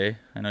time of day.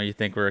 I know you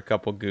think we're a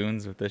couple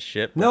goons with this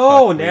shit. But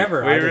No, fuck,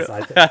 never. we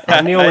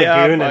I'm the only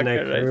Yeah, goon fuck in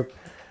that it, right. group.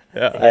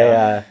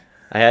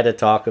 I had to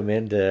talk him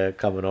into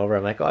coming over.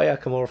 I'm like, oh yeah,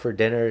 come over for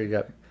dinner. You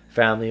got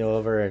family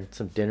over and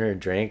some dinner and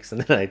drinks,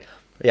 and then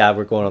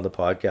we're going on the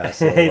podcast.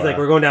 So, He's like,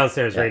 we're going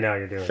downstairs right now.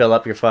 You're doing. fill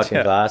up your fucking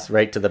Yeah. glass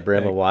right to the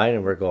brim of wine,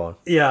 and we're going.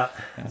 Yeah.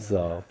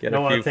 So Get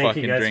No, a few thank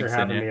fucking you guys for drinks in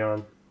having you. me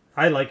on.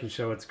 I like your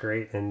show. It's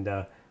great, and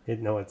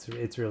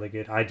it's really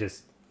good. I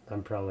just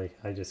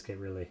get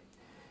really,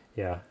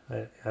 yeah.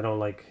 I don't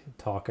like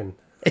talking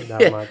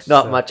that much.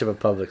 not so- much of a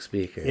public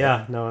speaker.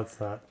 Yeah, no, it's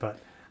not. But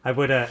I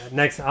would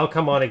next. I'll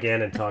come on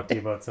again and talk to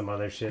you about some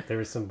other shit. There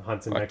was some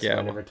hunts in Fuck Mexico yeah,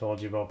 I never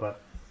told you about,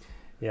 but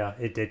yeah,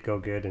 it did go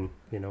good, and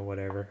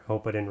whatever.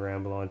 Hope I didn't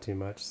ramble on too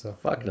much. So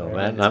Fuck no,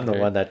 whatever. man. I'm the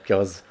great. one that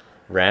goes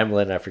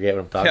rambling. I forget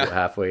what I'm talking Yeah. about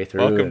halfway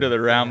through. Welcome to the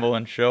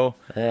Ramblin' Show.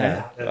 Yeah.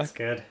 Yeah, that's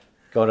good.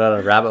 Go down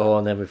a rabbit hole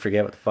and then we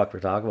forget what the fuck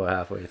we're talking about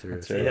halfway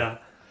through. So, Yeah.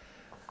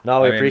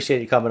 no, we I mean-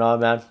 appreciate you coming on,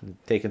 man.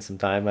 Taking some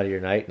time out of your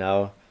night.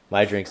 Now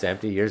my drink's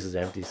empty, yours is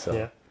empty. So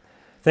Yeah.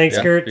 Thanks,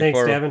 Yeah, Kurt. Thanks,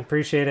 before- Devin.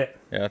 Appreciate it.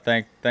 Yeah,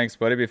 thanks,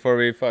 buddy. Before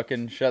we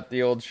fucking shut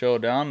the old show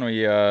down,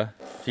 we if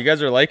you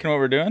guys are liking what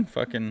we're doing,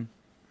 fucking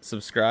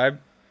subscribe,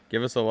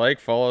 give us a like,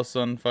 follow us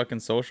on fucking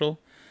social,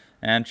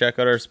 and check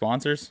out our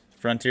sponsors.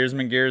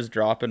 Frontiersman Gear is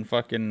dropping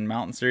fucking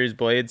Mountain Series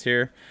blades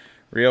here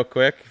real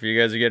quick. If you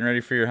guys are getting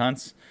ready for your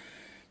hunts,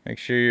 make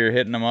sure you're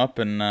hitting them up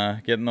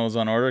and getting those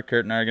on order.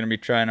 Kurt and I are going to be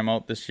trying them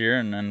out this year,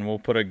 and then we'll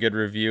put a good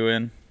review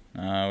in.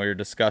 We were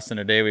discussing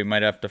today we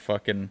might have to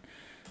fucking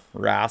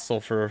wrestle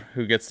for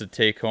who gets to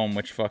take home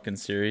which fucking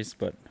series,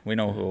 but we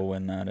know who will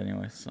win that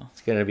anyway. So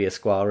it's gonna be a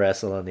squall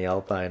wrestle on the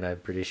Alpine, I'm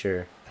pretty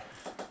sure.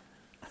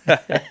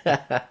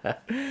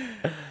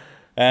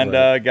 and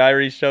guy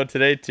reached out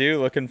today too,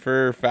 looking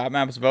for Fat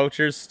Maps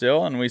vouchers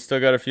still, and we still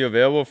got a few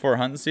available for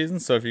hunting season.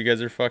 So if you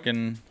guys are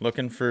fucking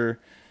looking for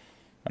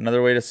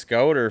another way to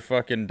scout or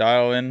fucking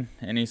dial in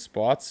any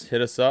spots,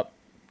 hit us up.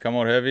 Come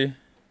out heavy.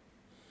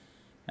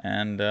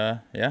 And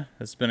yeah,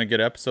 it's been a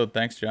good episode.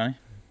 Thanks, Johnny.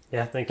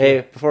 Yeah, thank you.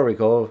 Hey, before we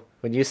go,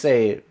 when you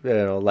say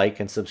like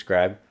and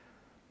subscribe,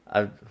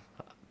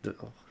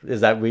 is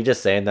that we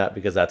just saying that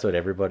because that's what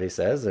everybody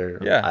says, or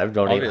Yeah, I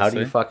don't even. How do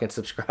you obviously. fucking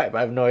subscribe?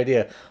 I have no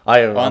idea.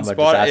 I'm On just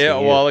spot, asking yeah.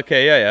 you. Well,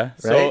 okay, yeah.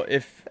 So Right?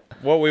 if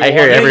what we I want,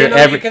 hear Yeah,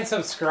 every- you can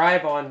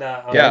subscribe on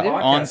the yeah, the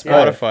on podcast, yeah.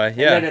 Spotify, And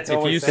yeah. then it's If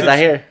always you there. Because I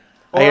hear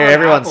Or hear on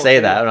everyone Apple, say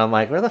too. that, and I'm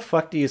like, where the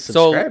fuck do you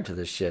So- subscribe to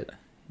this shit?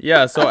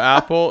 Yeah, so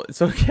Apple,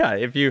 so yeah,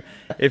 if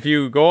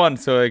you go on,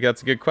 so like,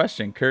 that's a good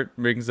question. Kurt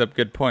brings up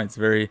good points.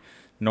 Very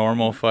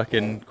normal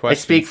fucking I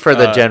questions. speak for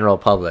the general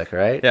public,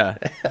 right? Yeah,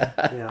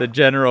 Yeah. the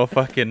general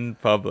fucking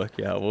public.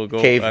 Yeah, we'll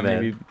go Caveman.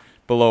 maybe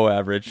below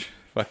average.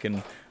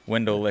 Fucking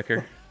window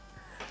licker.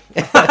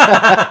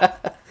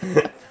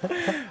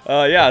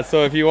 Yeah,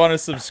 so if you want to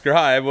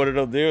subscribe, what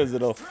it'll do is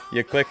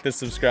you click the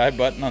subscribe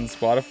button on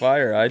Spotify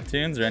or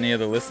iTunes or any of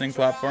the listening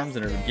platforms,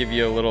 and it'll give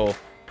you a little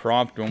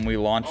prompt when we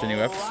launch a new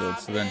episode,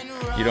 so then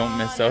you don't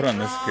miss out on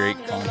this great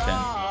content.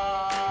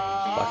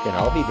 Fucking,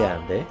 I'll be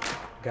damned, eh?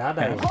 God,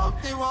 I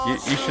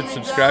You should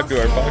subscribe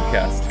to our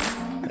podcast.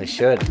 I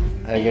should.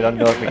 I get on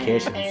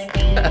notifications.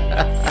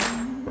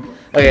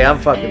 Okay, I'm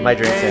fucking. My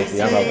drink's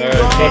empty. I'm out. Hey,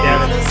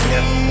 Devin.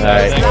 Yeah. All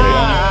right,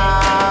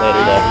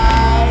 later, Dad.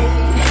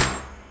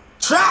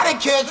 Try to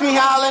catch me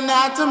howling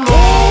at the moon.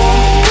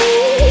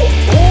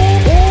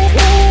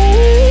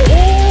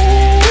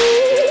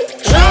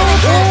 Try to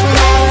catch me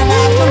howling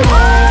at the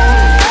moon.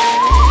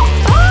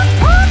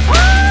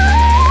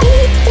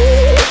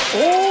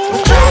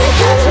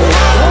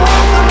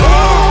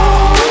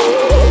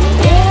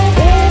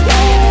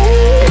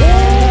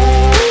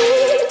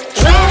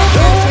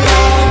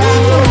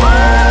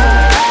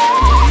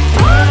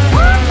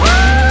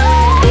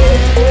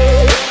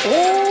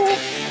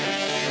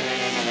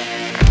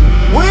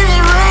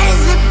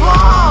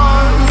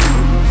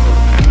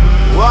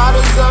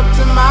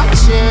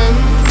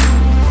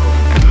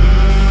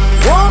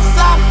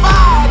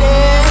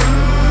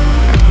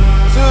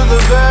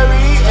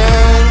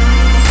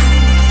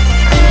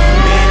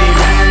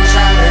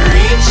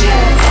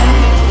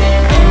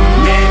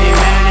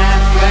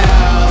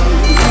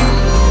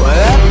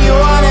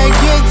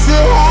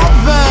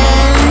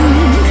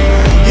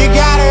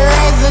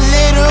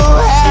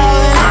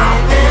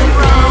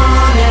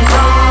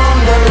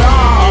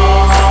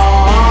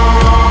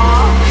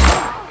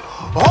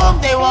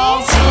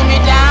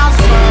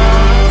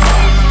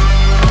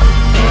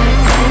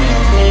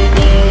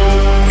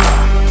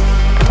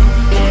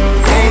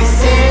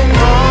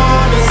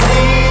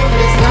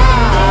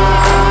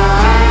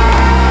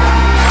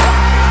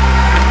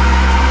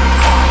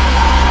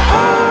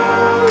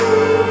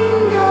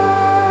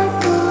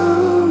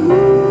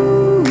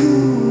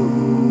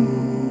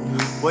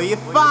 Will you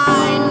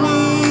find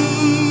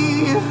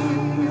me?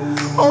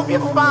 Hope you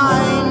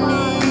find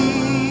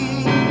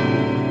me.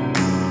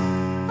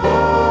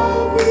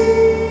 I'll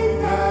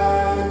be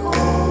back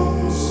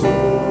home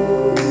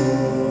soon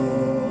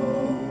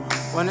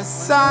when the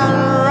sun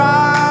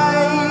rises.